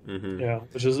 Yeah,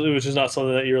 which is not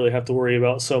something that you really have to worry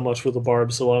about so much with the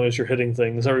barb, so long as you're hitting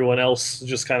things. Everyone else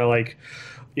just kind of like,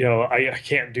 I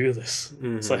can't do this.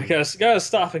 It's like, I gotta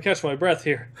stop and catch my breath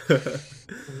here.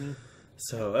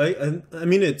 So I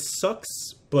mean, it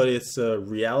sucks, but it's a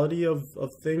reality of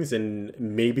things, and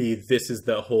maybe this is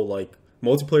that whole like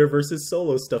multiplayer versus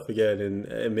solo stuff again,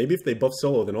 and maybe if they buff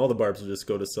solo, then all the barbs will just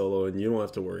go to solo and you don't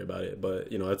have to worry about it. But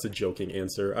that's a joking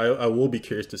answer. I will be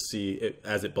curious to see it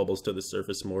as it bubbles to the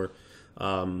surface more.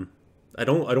 I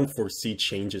don't foresee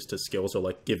changes to skills or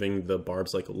like giving the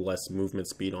barbs like less movement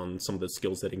speed on some of the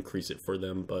skills that increase it for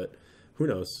them, but who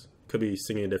knows, could be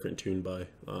singing a different tune by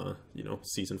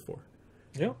season 4.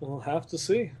 Yeah, we'll have to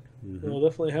see. We'll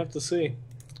definitely have to see.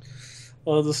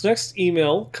 This next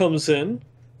email comes in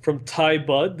from Ty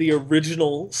Bud, the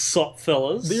original Sup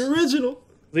Fellas. The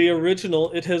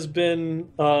original. It has been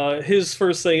his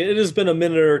first thing. It has been a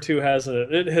minute or two, hasn't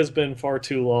it? It has been far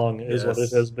too long, is what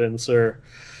it has been, sir.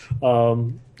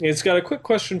 It's got a quick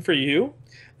question for you.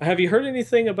 Have you heard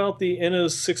anything about the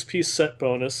Inna's 6-piece set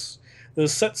bonus? The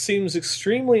set seems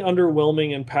extremely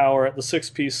underwhelming in power at the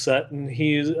six-piece set, and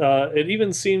it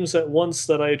even seems that once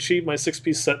that I achieve my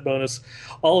six-piece set bonus,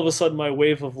 all of a sudden my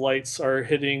wave of lights are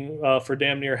hitting for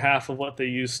damn near half of what they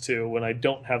used to when I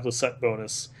don't have the set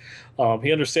bonus.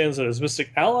 He understands that his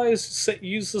Mystic allies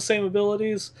use the same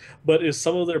abilities, but is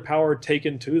some of their power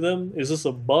taken to them? Is this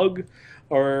a bug,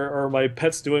 or are my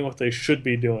pets doing what they should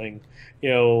be doing?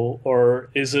 Or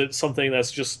is it something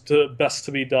that's just best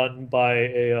to be done by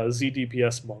a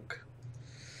ZDPS monk?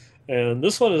 And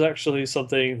this one is actually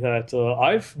something that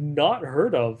I've not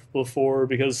heard of before,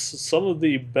 because some of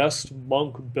the best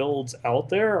monk builds out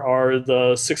there are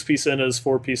the six-piece Innas,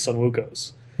 four-piece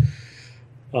Sunwukos.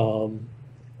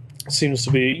 Seems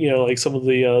to be, like some of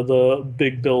the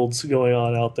big builds going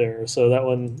on out there. So that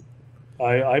one,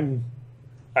 I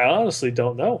honestly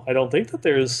don't know. I don't think that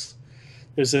there's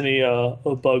any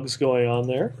bugs going on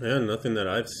there. Yeah, nothing that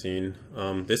I've seen.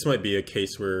 This might be a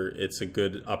case where it's a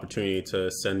good opportunity to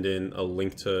send in a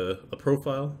link to a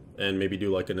profile and maybe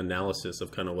do like an analysis of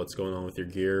kind of what's going on with your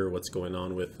gear, what's going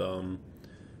on with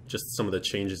just some of the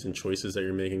changes and choices that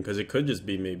you're making, because it could just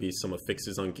be maybe some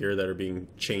affixes on gear that are being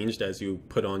changed as you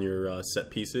put on your set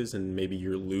pieces, and maybe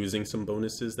you're losing some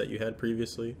bonuses that you had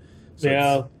previously. So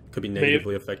yeah, it could be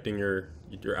negatively affecting your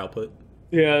output.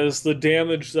 Yeah, is the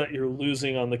damage that you're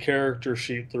losing on the character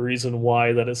sheet the reason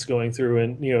why that it's going through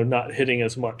and not hitting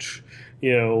as much,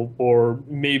 or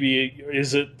maybe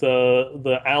is it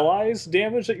the allies'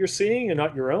 damage that you're seeing and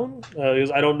not your own? Because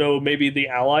I don't know, maybe the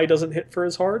ally doesn't hit for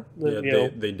as hard. Yeah,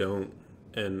 they don't,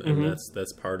 and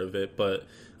that's part of it. But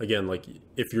again, like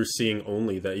if you're seeing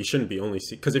only that, you shouldn't be only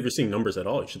see, because if you're seeing numbers at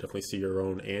all, you should definitely see your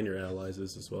own and your allies'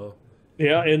 as well.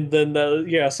 Yeah, and then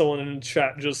someone in the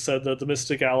chat just said that the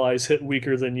Mystic allies hit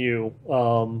weaker than you.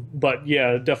 But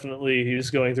yeah, definitely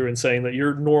he's going through and saying that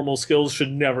your normal skills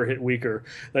should never hit weaker.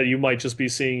 That you might just be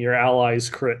seeing your allies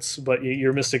crits, but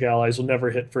your Mystic allies will never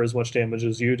hit for as much damage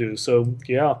as you do. So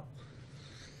yeah,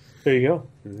 there you go.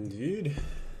 Indeed.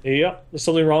 Yeah, there's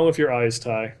something wrong with your eyes,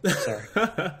 Ty. Sorry.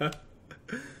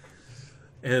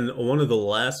 And one of the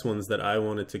last ones that I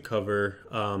wanted to cover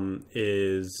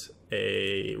is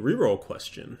a reroll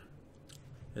question,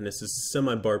 and this is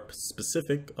semi-barp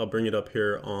specific. I'll bring it up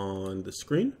here on the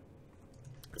screen.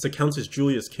 It's a Countess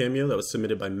Julia's cameo that was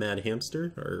submitted by Mad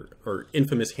Hamster, or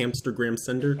infamous Hamstergram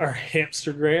sender. Our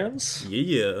Hamstergrams?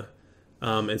 Yeah.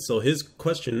 And so his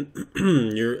question,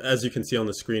 as you can see on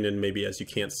the screen, and maybe as you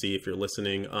can't see if you're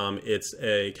listening, it's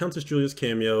a Countess Julia's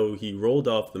cameo. He rolled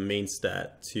off the main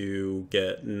stat to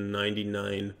get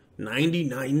 99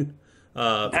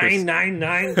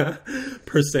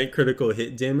 percent critical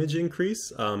hit damage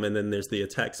increase, and then there's the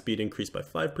attack speed increase by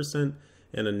 5%,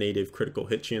 and a native critical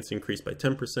hit chance increase by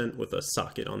 10% with a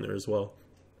socket on there as well.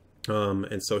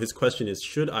 And so his question is,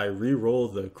 should I re-roll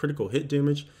the critical hit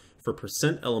damage for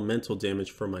percent elemental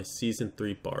damage for my season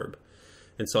 3 barb?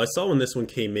 And so I saw when this one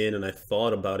came in, and I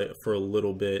thought about it for a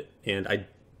little bit, and I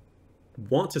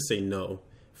want to say no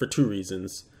for two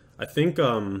reasons. I think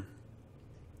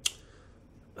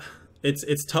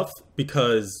it's tough,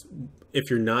 because if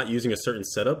you're not using a certain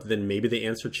setup, then maybe the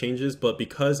answer changes. But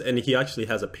and he actually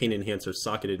has a pain enhancer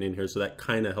socketed in here, so that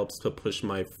kind of helps to push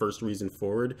my first reason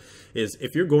forward, is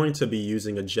if you're going to be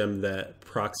using a gem that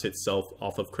procs itself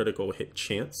off of critical hit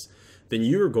chance, then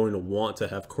you're going to want to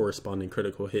have corresponding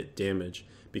critical hit damage,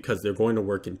 because they're going to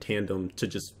work in tandem to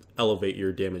just elevate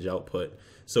your damage output.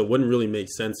 So it wouldn't really make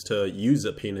sense to use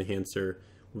a pain enhancer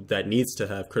that needs to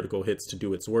have critical hits to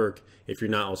do its work if you're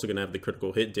not also going to have the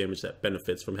critical hit damage that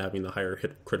benefits from having the higher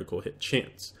critical hit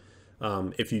chance.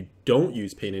 If you don't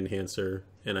use Pain Enhancer,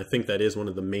 and I think that is one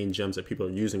of the main gems that people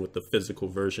are using with the physical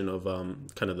version of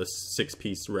kind of the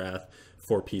 6-piece Wrath,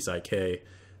 4-piece IK,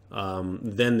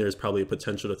 then there's probably a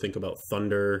potential to think about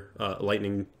Thunder,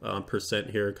 Lightning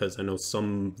percent here, because I know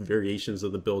some variations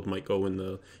of the build might go in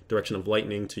the direction of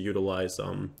Lightning to utilize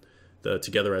the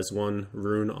Together as One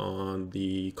rune on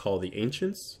the Call of the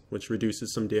Ancients, which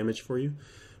reduces some damage for you.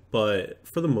 But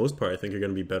for the most part, I think you're going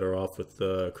to be better off with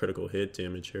the critical hit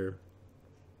damage here.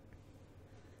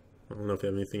 I don't know if you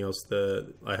have anything else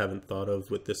that I haven't thought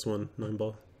of with this one,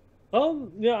 Nineball.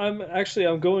 Yeah,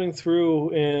 I'm going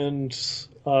through and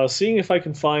seeing if I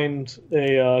can find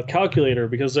a calculator,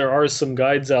 because there are some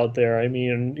guides out there. I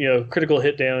mean, critical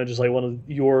hit damage is like one of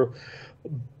your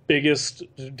biggest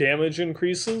damage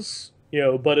increases,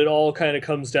 but it all kind of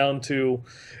comes down to,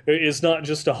 it's not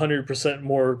just 100%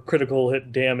 more critical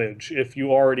hit damage. If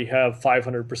you already have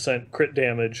 500% crit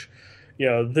damage,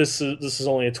 this is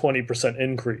only a 20%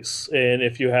 increase. And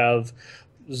if you have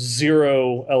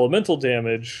zero elemental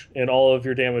damage and all of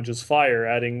your damage is fire,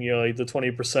 adding, like the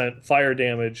 20% fire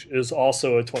damage is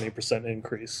also a 20%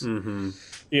 increase. Mm-hmm.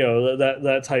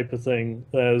 That type of thing.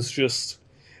 That is just,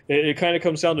 it kind of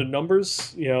comes down to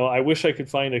numbers. I wish I could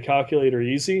find a calculator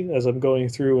easy as I'm going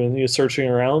through and searching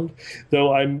around,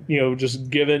 though I'm just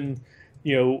given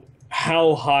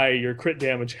how high your crit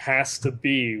damage has to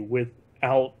be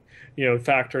without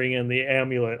factoring in the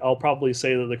amulet. I'll probably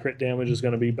say that the crit damage is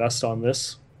going to be best on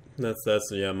this.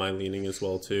 That's my leaning as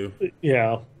well too.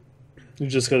 Yeah,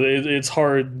 just because it's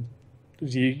hard,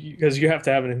 because you have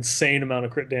to have an insane amount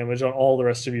of crit damage on all the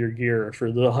rest of your gear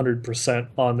for the 100%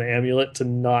 on the amulet to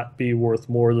not be worth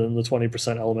more than the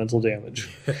 20% elemental damage.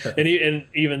 and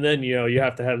even then, you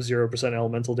have to have 0%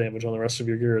 elemental damage on the rest of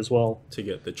your gear as well to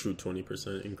get the true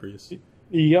 20% increase.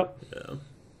 Yep.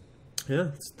 Yeah,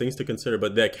 it's things to consider,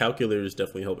 but that calculators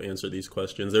definitely help answer these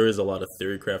questions. There is a lot of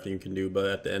theory crafting you can do, but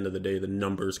at the end of the day, the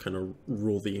numbers kind of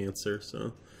rule the answer.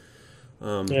 So,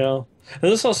 yeah,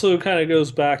 and this also kind of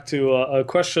goes back to a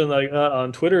question I got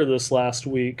on Twitter this last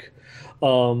week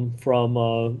from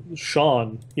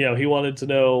Sean. He wanted to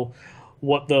know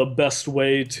what the best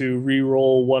way to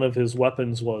re-roll one of his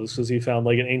weapons was, because he found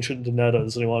like an ancient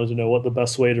Denetta's and he wanted to know what the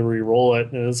best way to re-roll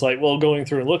it. And it's like, well, going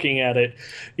through and looking at it,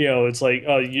 it's like,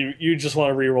 you just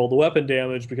want to re-roll the weapon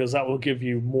damage because that will give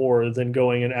you more than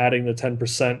going and adding the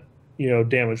 10%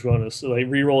 damage bonus. Like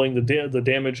re-rolling the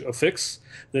damage affix,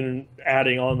 then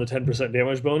adding on the 10%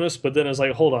 damage bonus. But then it's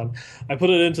like, hold on, I put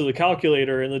it into the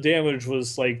calculator and the damage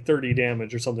was like 30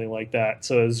 damage or something like that.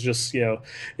 So it's just,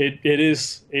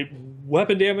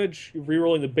 weapon damage,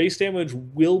 re-rolling the base damage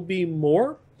will be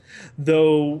more,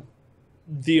 though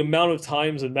the amount of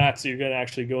times and max that you're going to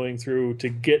actually going through to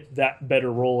get that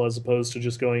better roll as opposed to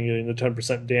just going in the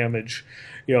 10% damage,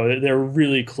 they're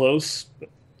really close.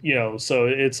 So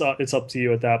it's up to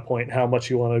you at that point how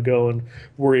much you want to go and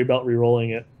worry about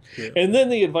re-rolling it. Yeah. And then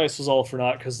the advice was all for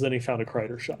naught because then he found a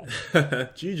Kreider shot.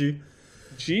 GG.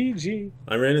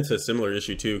 I ran into a similar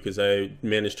issue too because I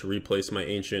managed to replace my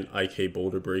ancient IK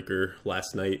Boulder Breaker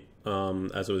last night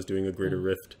as I was doing a Greater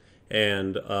Rift.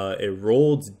 And it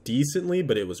rolled decently,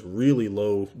 but it was really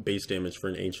low base damage for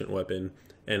an ancient weapon.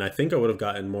 And I think I would have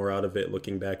gotten more out of it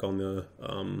looking back on the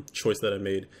choice that I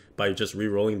made by just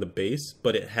re-rolling the base.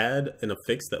 But it had an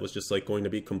affix that was just like going to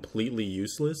be completely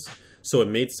useless. So it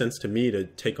made sense to me to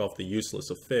take off the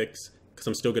useless affix because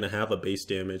I'm still going to have a base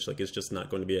damage. Like it's just not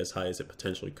going to be as high as it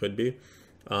potentially could be.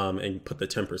 And put the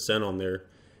 10% on there.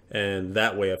 And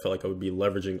that way I felt like I would be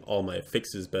leveraging all my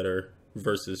affixes better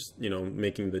versus,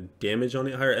 making the damage on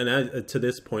it higher. And to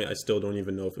this point, I still don't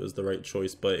even know if it was the right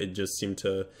choice, but it just seemed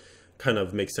to kind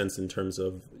of make sense in terms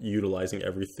of utilizing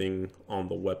everything on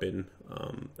the weapon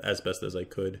as best as I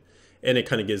could. And it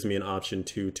kind of gives me an option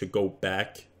to go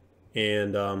back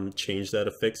and change that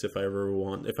affix if I ever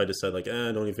want, if I decide like,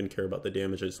 I don't even care about the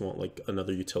damage, I just want like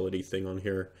another utility thing on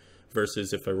here.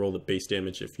 Versus if I roll the base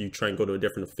damage, if you try and go to a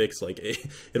different affix, like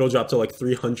it'll drop to like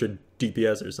 300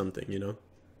 DPS or something,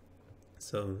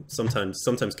 So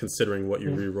sometimes considering what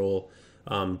you re-roll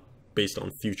based on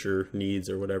future needs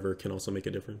or whatever can also make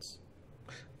a difference.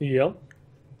 Yep.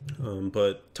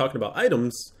 But talking about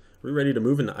items, are we ready to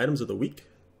move into items of the week?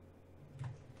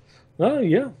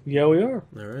 Yeah, we are.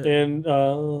 All right. And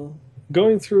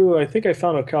going through, I think I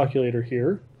found a calculator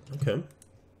here. Okay.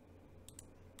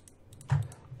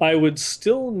 I would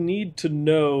still need to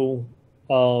know.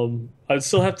 I'd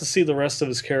still have to see the rest of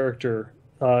his character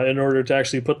in order to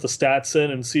actually put the stats in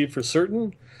and see for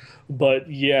certain.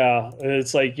 But yeah,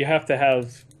 it's like you have to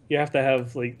have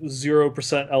like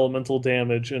 0% elemental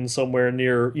damage and somewhere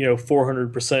near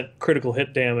 400% critical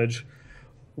hit damage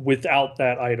without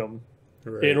that item,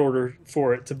 right, in order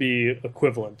for it to be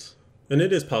equivalent. And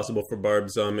it is possible for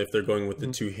barbs if they're going with the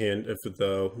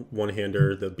the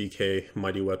one-hander, the BK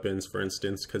mighty weapons, for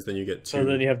instance, because then you get two. And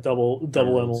then you have double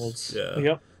emeralds. Yeah.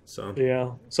 Yep. So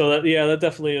that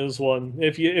definitely is one.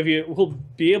 If you will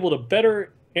be able to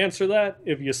better answer that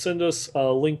if you send us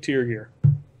a link to your gear.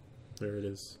 There it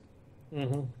is.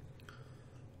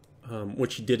 Mm-hmm.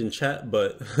 Which you did in chat,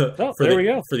 but there we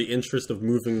go. For the interest of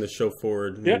moving the show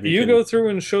forward. Yeah, you go through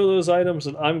and show those items,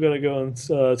 and I'm going to go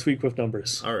and tweak with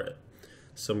numbers. All right.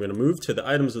 So I'm going to move to the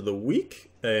items of the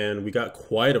week, and we got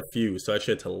quite a few, so I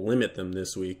actually had to limit them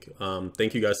this week.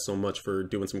 Thank you guys so much for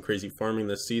doing some crazy farming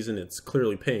this season. It's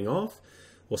clearly paying off.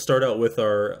 We'll start out with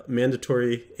our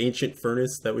mandatory ancient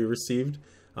furnace that we received.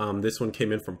 This one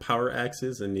came in from Power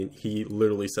Axes, and he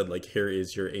literally said, like, here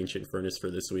is your ancient furnace for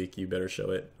this week. You better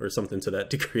show it, or something to that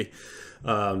degree.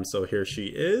 So here she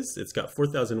is. It's got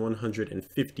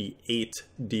 4,158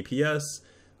 DPS.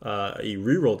 He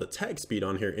rerolled attack speed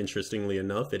on here, interestingly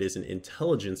enough. It is an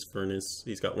intelligence furnace.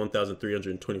 He's got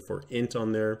 1,324 int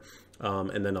on there.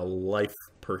 And then a life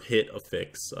per hit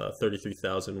affix,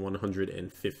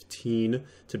 33,115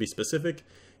 to be specific.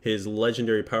 His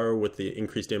legendary power with the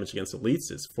increased damage against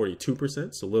elites is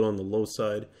 42%, so a little on the low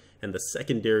side. And the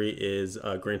secondary is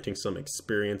granting some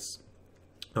experience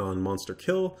on monster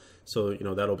kill, so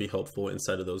that'll be helpful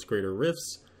inside of those greater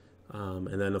rifts.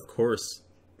 And then of course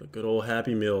the good old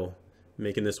Happy Meal,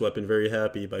 making this weapon very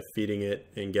happy by feeding it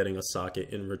and getting a socket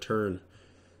in return.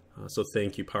 So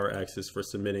thank you, Power Axis, for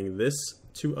submitting this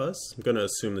to us. I'm going to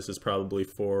assume this is probably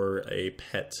for a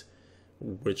pet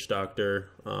witch doctor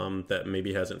that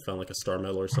maybe hasn't found like a star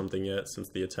medal or something yet, since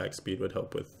the attack speed would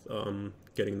help with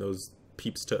getting those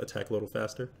peeps to attack a little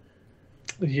faster.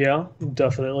 Yeah,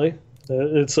 definitely.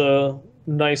 It's a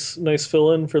nice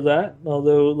fill-in for that,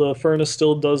 although the furnace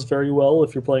still does very well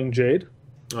if you're playing Jade.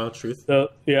 Truth.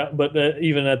 Yeah, but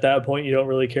even at that point, you don't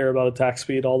really care about attack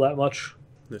speed all that much.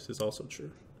 This is also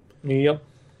true. Yep.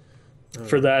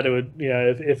 For that, it would,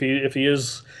 yeah.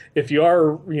 If you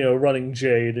are running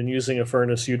Jade and using a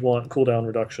furnace, you'd want cooldown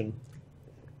reduction.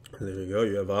 There you go.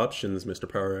 You have options,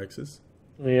 Mr. Power Axis.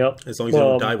 Yep. As long as you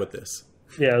don't die with this.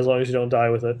 Yeah, as long as you don't die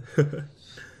with it.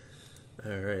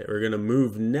 All right, we're gonna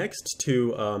move next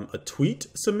to a tweet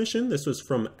submission. This was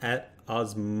from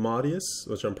 @Osmodius,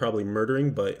 which I'm probably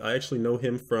murdering, but I actually know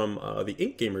him from the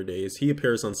Ink Gamer days. He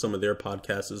appears on some of their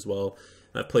podcasts as well.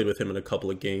 I've played with him in a couple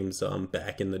of games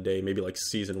back in the day, maybe like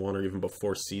Season 1 or even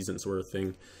before Seasons were a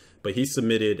thing. But he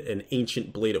submitted an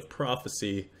Ancient Blade of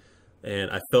Prophecy, and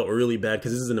I felt really bad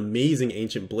because this is an amazing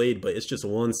Ancient Blade, but it's just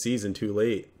one season too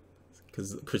late.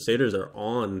 Because Crusaders are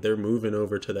on, they're moving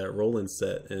over to that Roland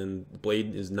set, and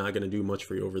Blade is not going to do much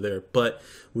for you over there. But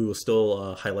we will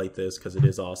still highlight this because it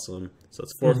is awesome. So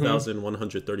it's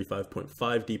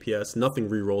 4,135.5 DPS. Nothing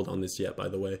re-rolled on this yet, by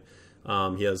the way.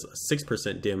 He has a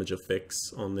 6% damage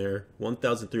affix on there,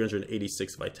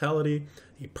 1,386 vitality,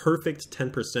 a perfect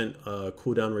 10%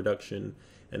 cooldown reduction,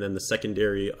 and then the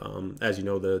secondary, as you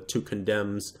know, the 2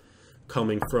 condemns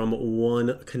coming from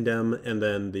 1 condemn, and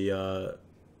then the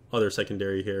other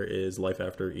secondary here is life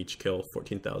after each kill,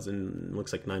 14,000,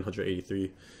 looks like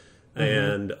 983.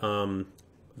 And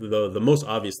the most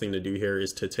obvious thing to do here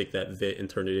is to take that Vit and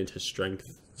turn it into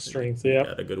strength. Strength, yeah.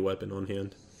 Got a good weapon on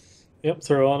hand. Yep,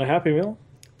 throw on a Happy Meal.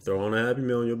 Throw on a Happy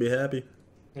Meal and you'll be happy.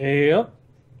 Yep.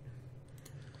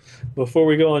 Before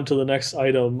we go into the next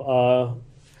item,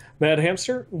 Mad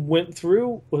Hamster went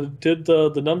through, did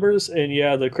the numbers, and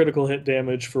yeah, the critical hit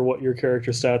damage for what your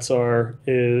character stats are,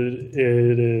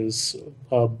 it is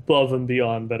above and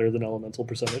beyond better than elemental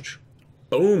percentage.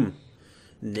 Boom.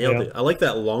 Nailed it. I like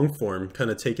that long form, kind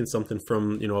of taking something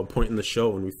from a point in the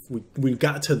show, and we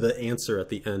got to the answer at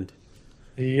the end.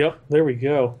 Yep, there we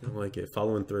go. I like it,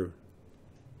 following through.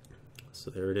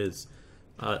 So there it is.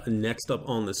 Next up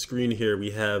on the screen here,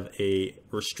 we have a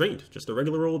Restraint, just a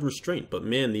regular old Restraint. But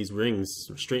man, these rings,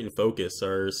 Restraint and Focus,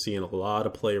 are seeing a lot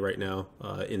of play right now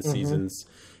in seasons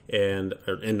and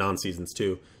non-seasons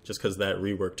too, just because that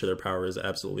rework to their power is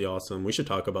absolutely awesome. We should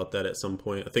talk about that at some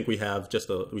point. I think we have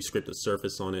we scraped the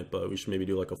surface on it, but we should maybe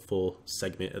do like a full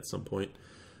segment at some point.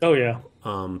 Oh yeah.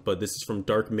 But this is from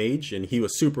Dark Mage, and he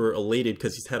was super elated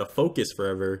because he's had a Focus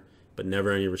forever, but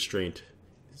never any Restraint.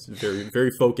 He's very, very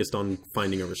focused on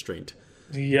finding a Restraint.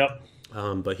 Yep.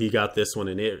 But he got this one,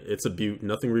 and it's a beaut.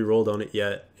 Nothing re-rolled on it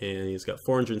yet, and he's got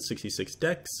 466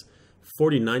 dex,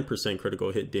 49%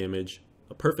 critical hit damage,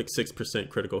 a perfect 6%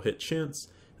 critical hit chance,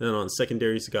 and then on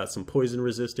secondaries, he's got some poison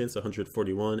resistance,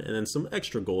 141, and then some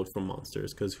extra gold from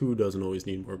monsters, because who doesn't always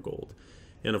need more gold?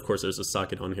 And of course, there's a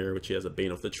socket on here, which he has a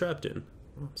Bane of the Trapped in.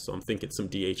 So I'm thinking some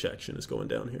DH action is going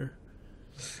down here.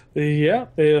 Yeah,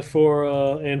 for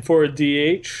a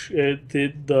DH,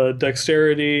 the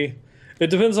dexterity.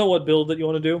 It depends on what build that you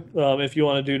want to do. If you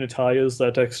want to do Natalia's,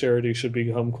 that dexterity should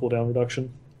become cooldown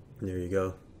reduction. There you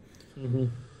go.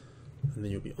 And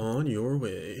then you'll be on your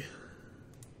way.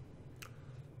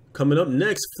 Coming up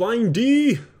next, Flying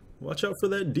D. Watch out for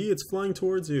that D. It's flying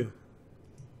towards you.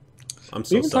 I'm so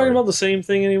sorry. Are you even talking about the same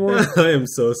thing anymore? I am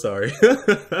so sorry.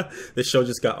 This show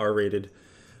just got R-rated.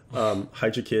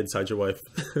 Hide your kids, hide your wife.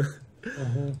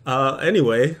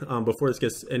 Anyway, before this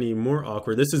gets any more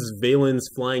awkward, this is Valen's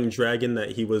flying dragon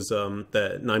that he was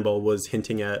that Nineball was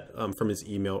hinting at from his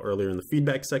email earlier in the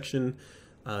feedback section.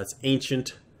 It's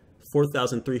ancient,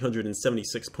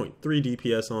 4,376.3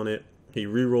 DPS on it. He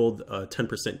rerolled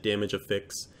 10% damage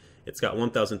affix. It's got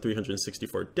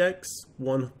 1,364 dex,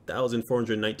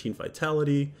 1,419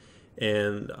 vitality,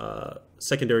 and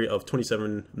secondary of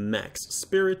 27 max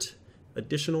spirit.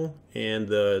 additional. And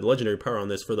the legendary power on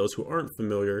this, for those who aren't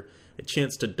familiar, a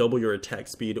chance to double your attack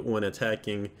speed when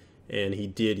attacking, and he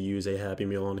did use a Happy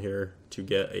Meal on here to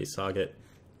get a socket.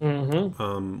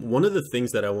 One of the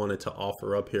things that I wanted to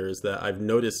offer up here is that I've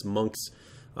noticed monks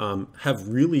have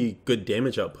really good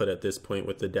damage output at this point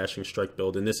with the Dashing Strike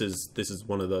build, and this is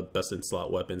one of the best in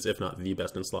slot weapons, if not the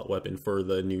best in slot weapon for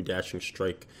the new Dashing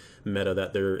Strike meta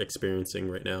that they're experiencing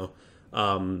right now.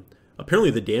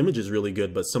 Apparently the damage is really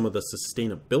good, but some of the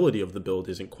sustainability of the build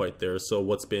isn't quite there. So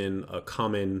what's been a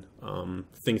common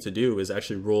thing to do is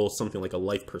actually roll something like a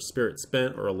life per spirit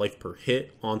spent or a life per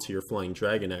hit onto your flying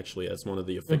dragon, actually, as one of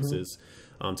the affixes,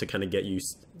 to kind of get you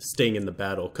staying in the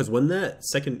battle. Because when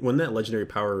that legendary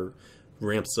power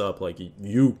ramps up, like,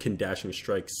 you can Dashing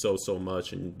Strike so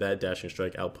much, and that Dashing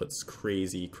Strike outputs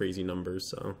crazy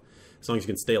numbers. So as long as you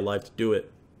can stay alive to do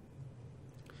it.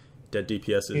 Dead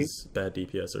DPS is bad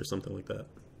DPS or something like that.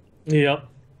 Yep.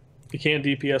 You can't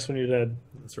DPS when you're dead.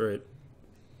 That's right.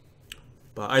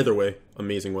 But either way,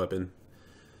 amazing weapon.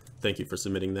 Thank you for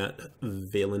submitting that,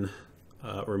 Valen.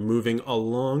 We're moving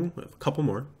along. We have a couple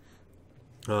more.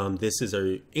 This is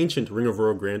our ancient Ring of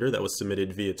Royal Grandeur that was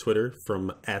submitted via Twitter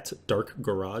from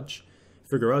 @DarkGarage.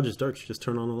 If your garage is dark, just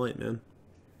turn on the light, man.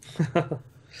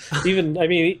 Even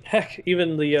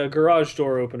the garage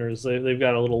door openers, they've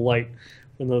got a little light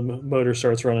when the motor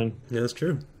starts running. Yeah, that's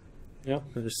true. Yeah.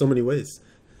 There's so many ways.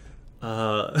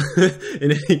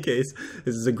 In any case,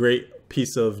 this is a great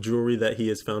piece of jewelry that he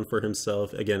has found for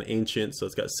himself. Again, ancient, so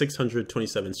it's got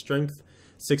 627 strength,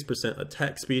 6%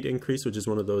 attack speed increase, which is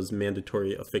one of those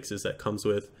mandatory affixes that comes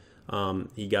with.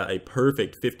 He got a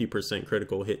perfect 50%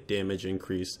 critical hit damage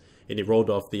increase, and he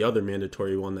rolled off the other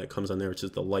mandatory one that comes on there, which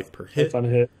is the life per hit. Life on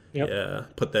hit. Yep. Yeah,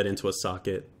 put that into a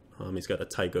socket. He's got a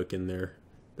Taiguk in there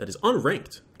that is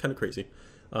unranked, kind of crazy.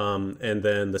 And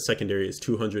then the secondary is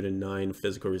 209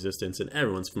 physical resistance, and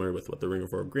everyone's familiar with what the Ring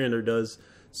of Royal Grandeur does,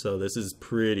 so this is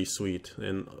pretty sweet.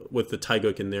 And with the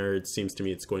Taiguk in there, it seems to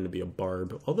me it's going to be a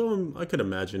barb, although I could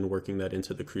imagine working that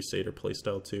into the Crusader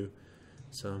playstyle too.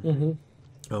 So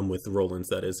with Roland's,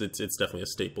 that is, it's definitely a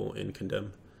staple in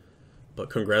Condemn. But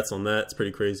congrats on that. It's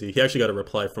pretty crazy. He actually got a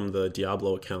reply from the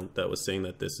Diablo account that was saying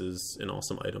that this is an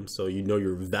awesome item, so you know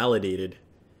you're validated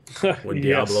when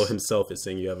Yes. Diablo himself is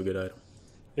saying you have a good item.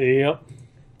 Yep.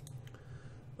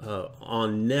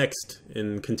 On next,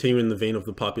 in continuing the vein of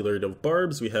the popularity of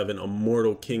barbs, we have an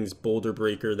Immortal King's Boulder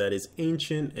Breaker that is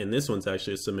ancient, and this one's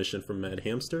actually a submission from Mad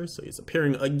Hamster, so he's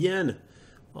appearing again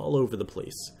all over the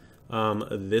place.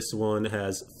 This one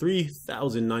has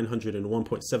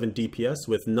 3,901.7 DPS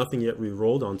with nothing yet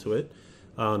re-rolled onto it.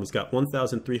 He's got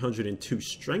 1,302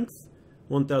 strength,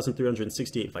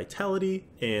 1,368 vitality,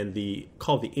 and the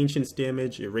Call of the Ancients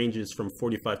damage, it ranges from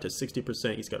 45 to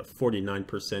 60%. He's got a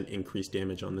 49% increased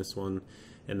damage on this one.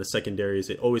 And the secondaries,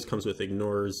 it always comes with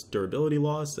ignores durability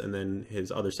loss, and then his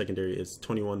other secondary is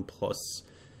 21 plus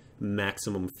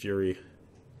maximum fury.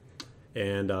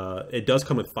 And it does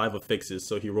come with 5 affixes,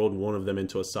 so he rolled one of them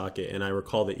into a socket, and I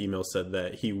recall the email said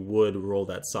that he would roll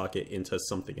that socket into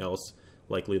something else,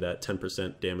 likely that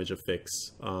 10% damage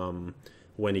affix,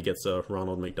 when he gets a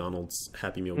Ronald McDonald's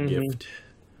Happy Meal gift.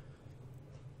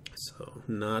 So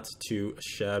not too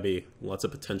shabby. Lots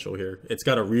of potential here. It's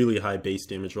got a really high base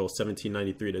damage roll,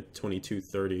 1793 to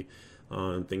 2230.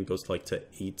 I think goes to like to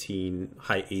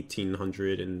high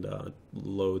 1800 and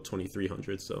low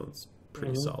 2300. So it's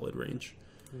pretty solid range.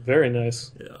 Very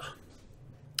nice. Yeah.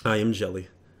 I am jelly.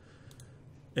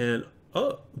 And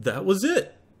oh, that was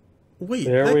it. Wait,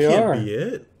 there that we can't are. be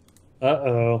it.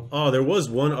 Uh-oh. Oh, there was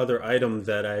one other item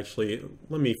that I actually...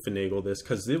 Let me finagle this,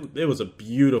 because it was a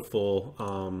beautiful...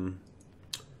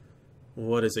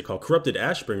 what is it called? Corrupted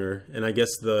Ashbringer. And I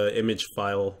guess the image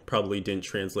file probably didn't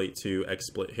translate to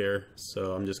XSplit here.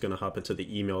 So I'm just going to hop into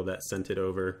the email that sent it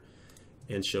over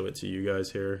and show it to you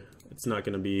guys here. It's not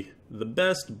going to be the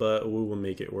best, but we will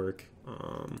make it work.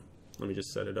 Let me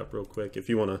just set it up real quick. If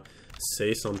you want to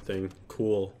say something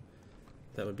cool,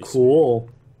 that would be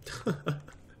cool.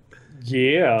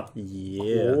 Yeah.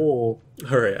 Yeah. Cool.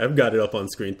 All right, I've got it up on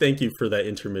screen. Thank you for that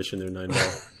intermission there,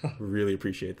 9ball. Really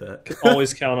appreciate that.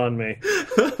 Always count on me.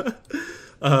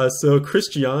 So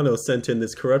Cristiano sent in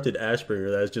this Corrupted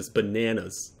Ashbringer that is just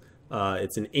bananas.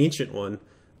 It's an ancient one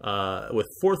with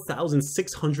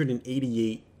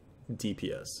 4,688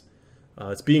 DPS.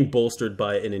 It's being bolstered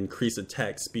by an increased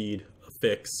attack speed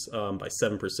affix by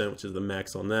 7%, which is the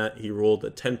max on that. He rolled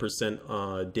a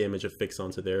 10% damage affix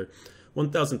onto there.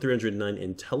 1,309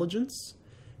 intelligence,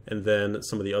 and then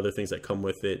some of the other things that come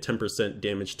with it: 10%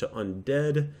 damage to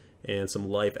undead, and some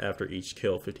life after each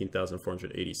kill,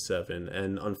 15,487.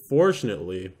 And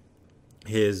unfortunately,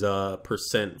 His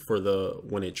percent for the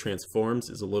when it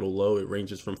transforms is a little low. It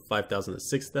ranges from 5,000 to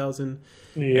 6,000,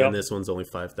 and Yep. this one's only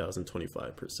 5,000,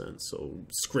 25%. So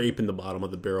scraping the bottom of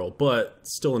the barrel, but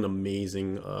still an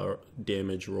amazing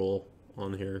damage roll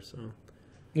on here. So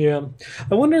Yeah.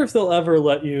 I wonder if they'll ever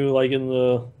let you, like in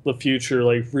the future,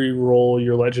 like re-roll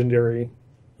your legendary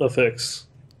affix.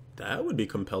 that would be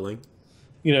compelling.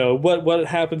 You know, what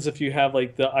happens if you have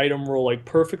like the item roll like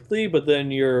perfectly, but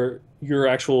then your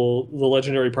actual the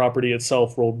legendary property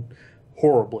itself rolled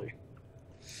horribly.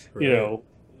 You Right. know,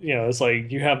 it's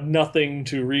like you have nothing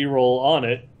to re-roll on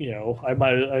it. You know,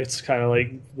 it's kind of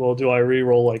like, well, do I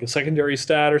re-roll like a secondary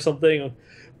stat or something,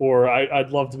 or I'd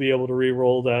love to be able to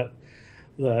re-roll that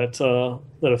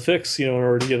affix, you know, in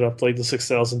order to get up to like the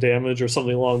 6,000 damage or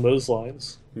something along those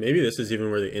lines. Maybe this is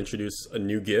even where they introduce a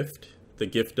new gift, the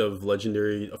gift of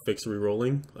legendary affix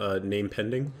rerolling, name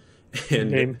pending.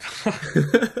 And Name. I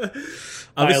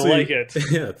obviously, like it.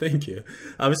 yeah, thank you.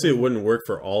 Obviously, it wouldn't work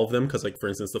for all of them because, like, for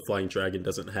instance, the Flying Dragon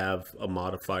doesn't have a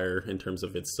modifier in terms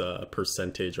of its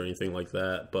percentage or anything like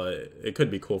that. But it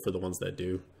could be cool for the ones that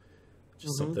do.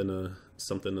 Just something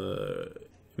to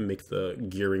make the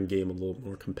gearing game a little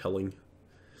more compelling.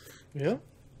 Yeah.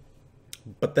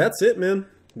 But that's it, man.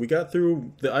 We got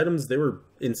through the items. They were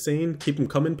insane. Keep them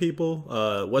coming, people.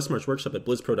 Westmarch Workshop at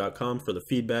blizzpro.com for the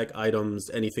feedback, items,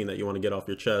 anything that you want to get off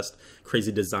your chest.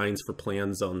 Crazy designs for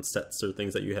plans on sets or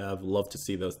things that you have. Love to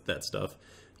see that stuff.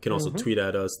 You can also tweet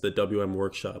at us, the WM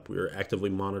Workshop. We are actively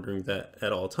monitoring that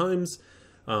at all times.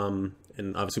 And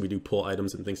obviously we do pull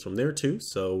items and things from there too.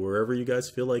 So wherever you guys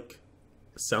feel like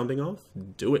sounding off,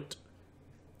 do it.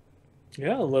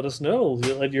 Yeah, let us know.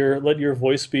 Let your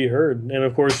voice be heard, and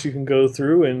of course you can go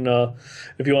through and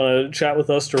if you want to chat with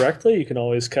us directly, you can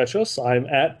always catch us. I'm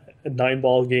at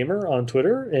 9ballgamer on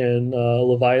Twitter, and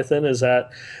Leviathan is at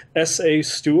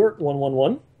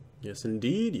SAStewart111. Yes,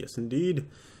 indeed. Yes, indeed.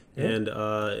 Yep. And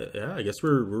yeah, I guess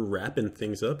we're wrapping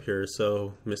things up here.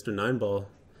 So, Mr. Nineball,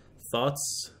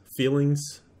 thoughts,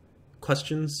 feelings,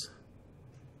 questions?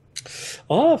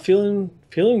 Feeling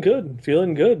good,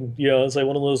 feeling good. You know, it's like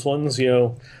one of those ones. You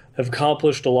know, have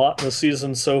accomplished a lot in the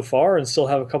season so far, and still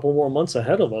have a couple more months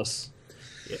ahead of us.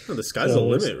 Yeah, the sky's the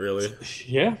limit, really.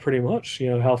 Yeah, pretty much.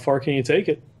 You know, how far can you take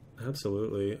it?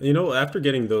 Absolutely. You know, after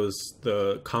getting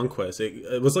the Conquests,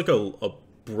 it was like a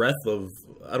breath of,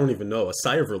 I don't even know, a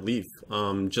sigh of relief.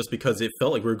 Just because it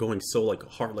felt like we were going so like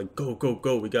hard, like go, go,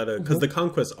 go. We gotta, because the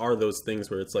Conquests are those things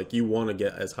where it's like you want to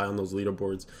get as high on those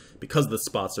leaderboards because the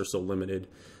spots are so limited.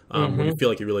 When you feel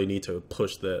like you really need to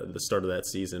push the start of that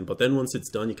season. But then once it's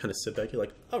done, you kind of sit back, you're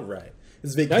like, all right,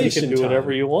 it's vacation Now you can do time.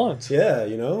 whatever you want. Yeah,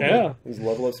 you know? Yeah. Like,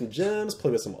 level up some gems,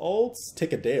 play with some alts,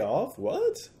 take a day off.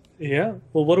 What? Yeah.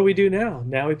 Well, what do we do now?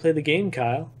 Now we play the game,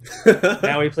 Kyle.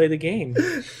 Now we play the game.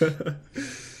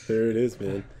 There it is,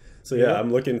 man. So yeah, Yeah.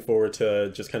 I'm looking forward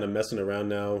to just kind of messing around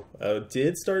now.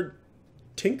 Did start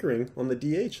tinkering on the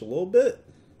DH a little bit.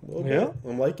 Yeah.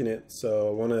 I'm liking it. So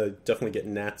I want to definitely get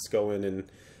Nats going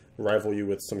and rival you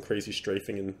with some crazy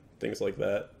strafing and things like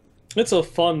that. It's a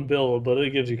fun build, but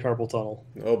it gives you carpal tunnel.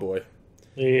 Oh boy.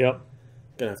 Yep.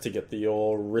 Gonna have to get the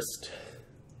old wrist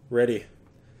ready.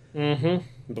 Mm-hmm.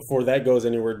 Before that goes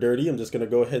anywhere dirty, I'm just gonna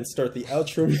go ahead and start the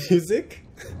outro music.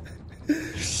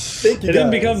 Thank you, It didn't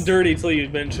guys. become dirty till you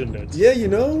mentioned it. Yeah, you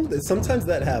know, sometimes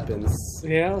that happens.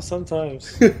 Yeah,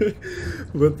 sometimes.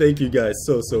 But thank you guys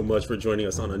so much for joining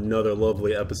us on another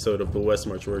lovely episode of the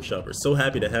Westmarch Workshop. We're so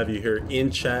happy to have you here in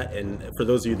chat, and for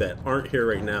those of you that aren't here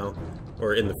right now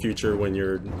or in the future when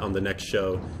you're on the next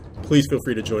show, please feel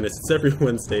free to join us. It's every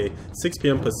Wednesday, 6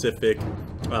 p.m. Pacific,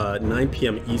 9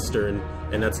 p.m. Eastern,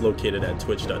 and that's located at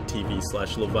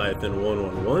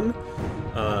twitch.tv/Leviathan111.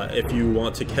 If you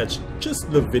want to catch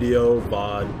just the video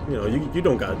VOD, you know, ain't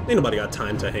nobody got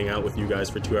time to hang out with you guys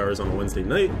for 2 hours on a Wednesday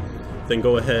night, then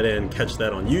go ahead and catch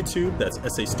that on YouTube. That's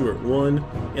SA Stewart 1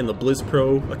 and the Blizz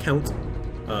Pro account.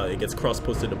 It gets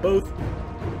cross-posted to both.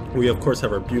 We, of course,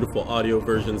 have our beautiful audio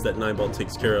versions that 9ball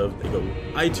takes care of. They go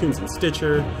iTunes and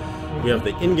Stitcher. We have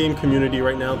the in-game community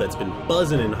right now that's been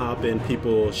buzzing and hopping.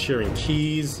 People sharing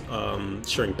keys,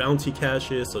 sharing bounty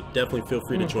caches. So definitely feel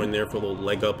free to join there for a little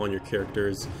leg up on your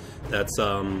characters. That's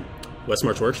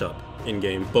Westmarch Workshop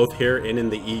in-game, both here and in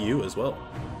the EU as well.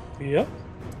 Yep.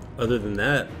 Other than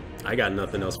that, I got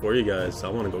nothing else for you guys. I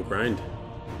want to go grind.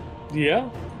 Yeah.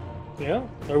 Yeah.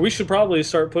 Or we should probably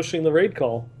start pushing the raid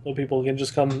call so people can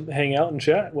just come hang out and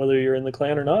chat, whether you're in the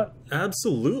clan or not.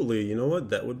 Absolutely. You know what?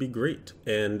 That would be great.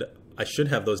 And I should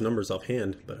have those numbers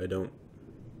offhand, but I don't.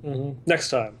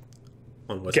 Next time.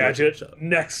 On Westmarch Gadget. Workshop.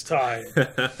 Next time.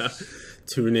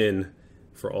 Tune in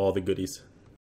for all the goodies.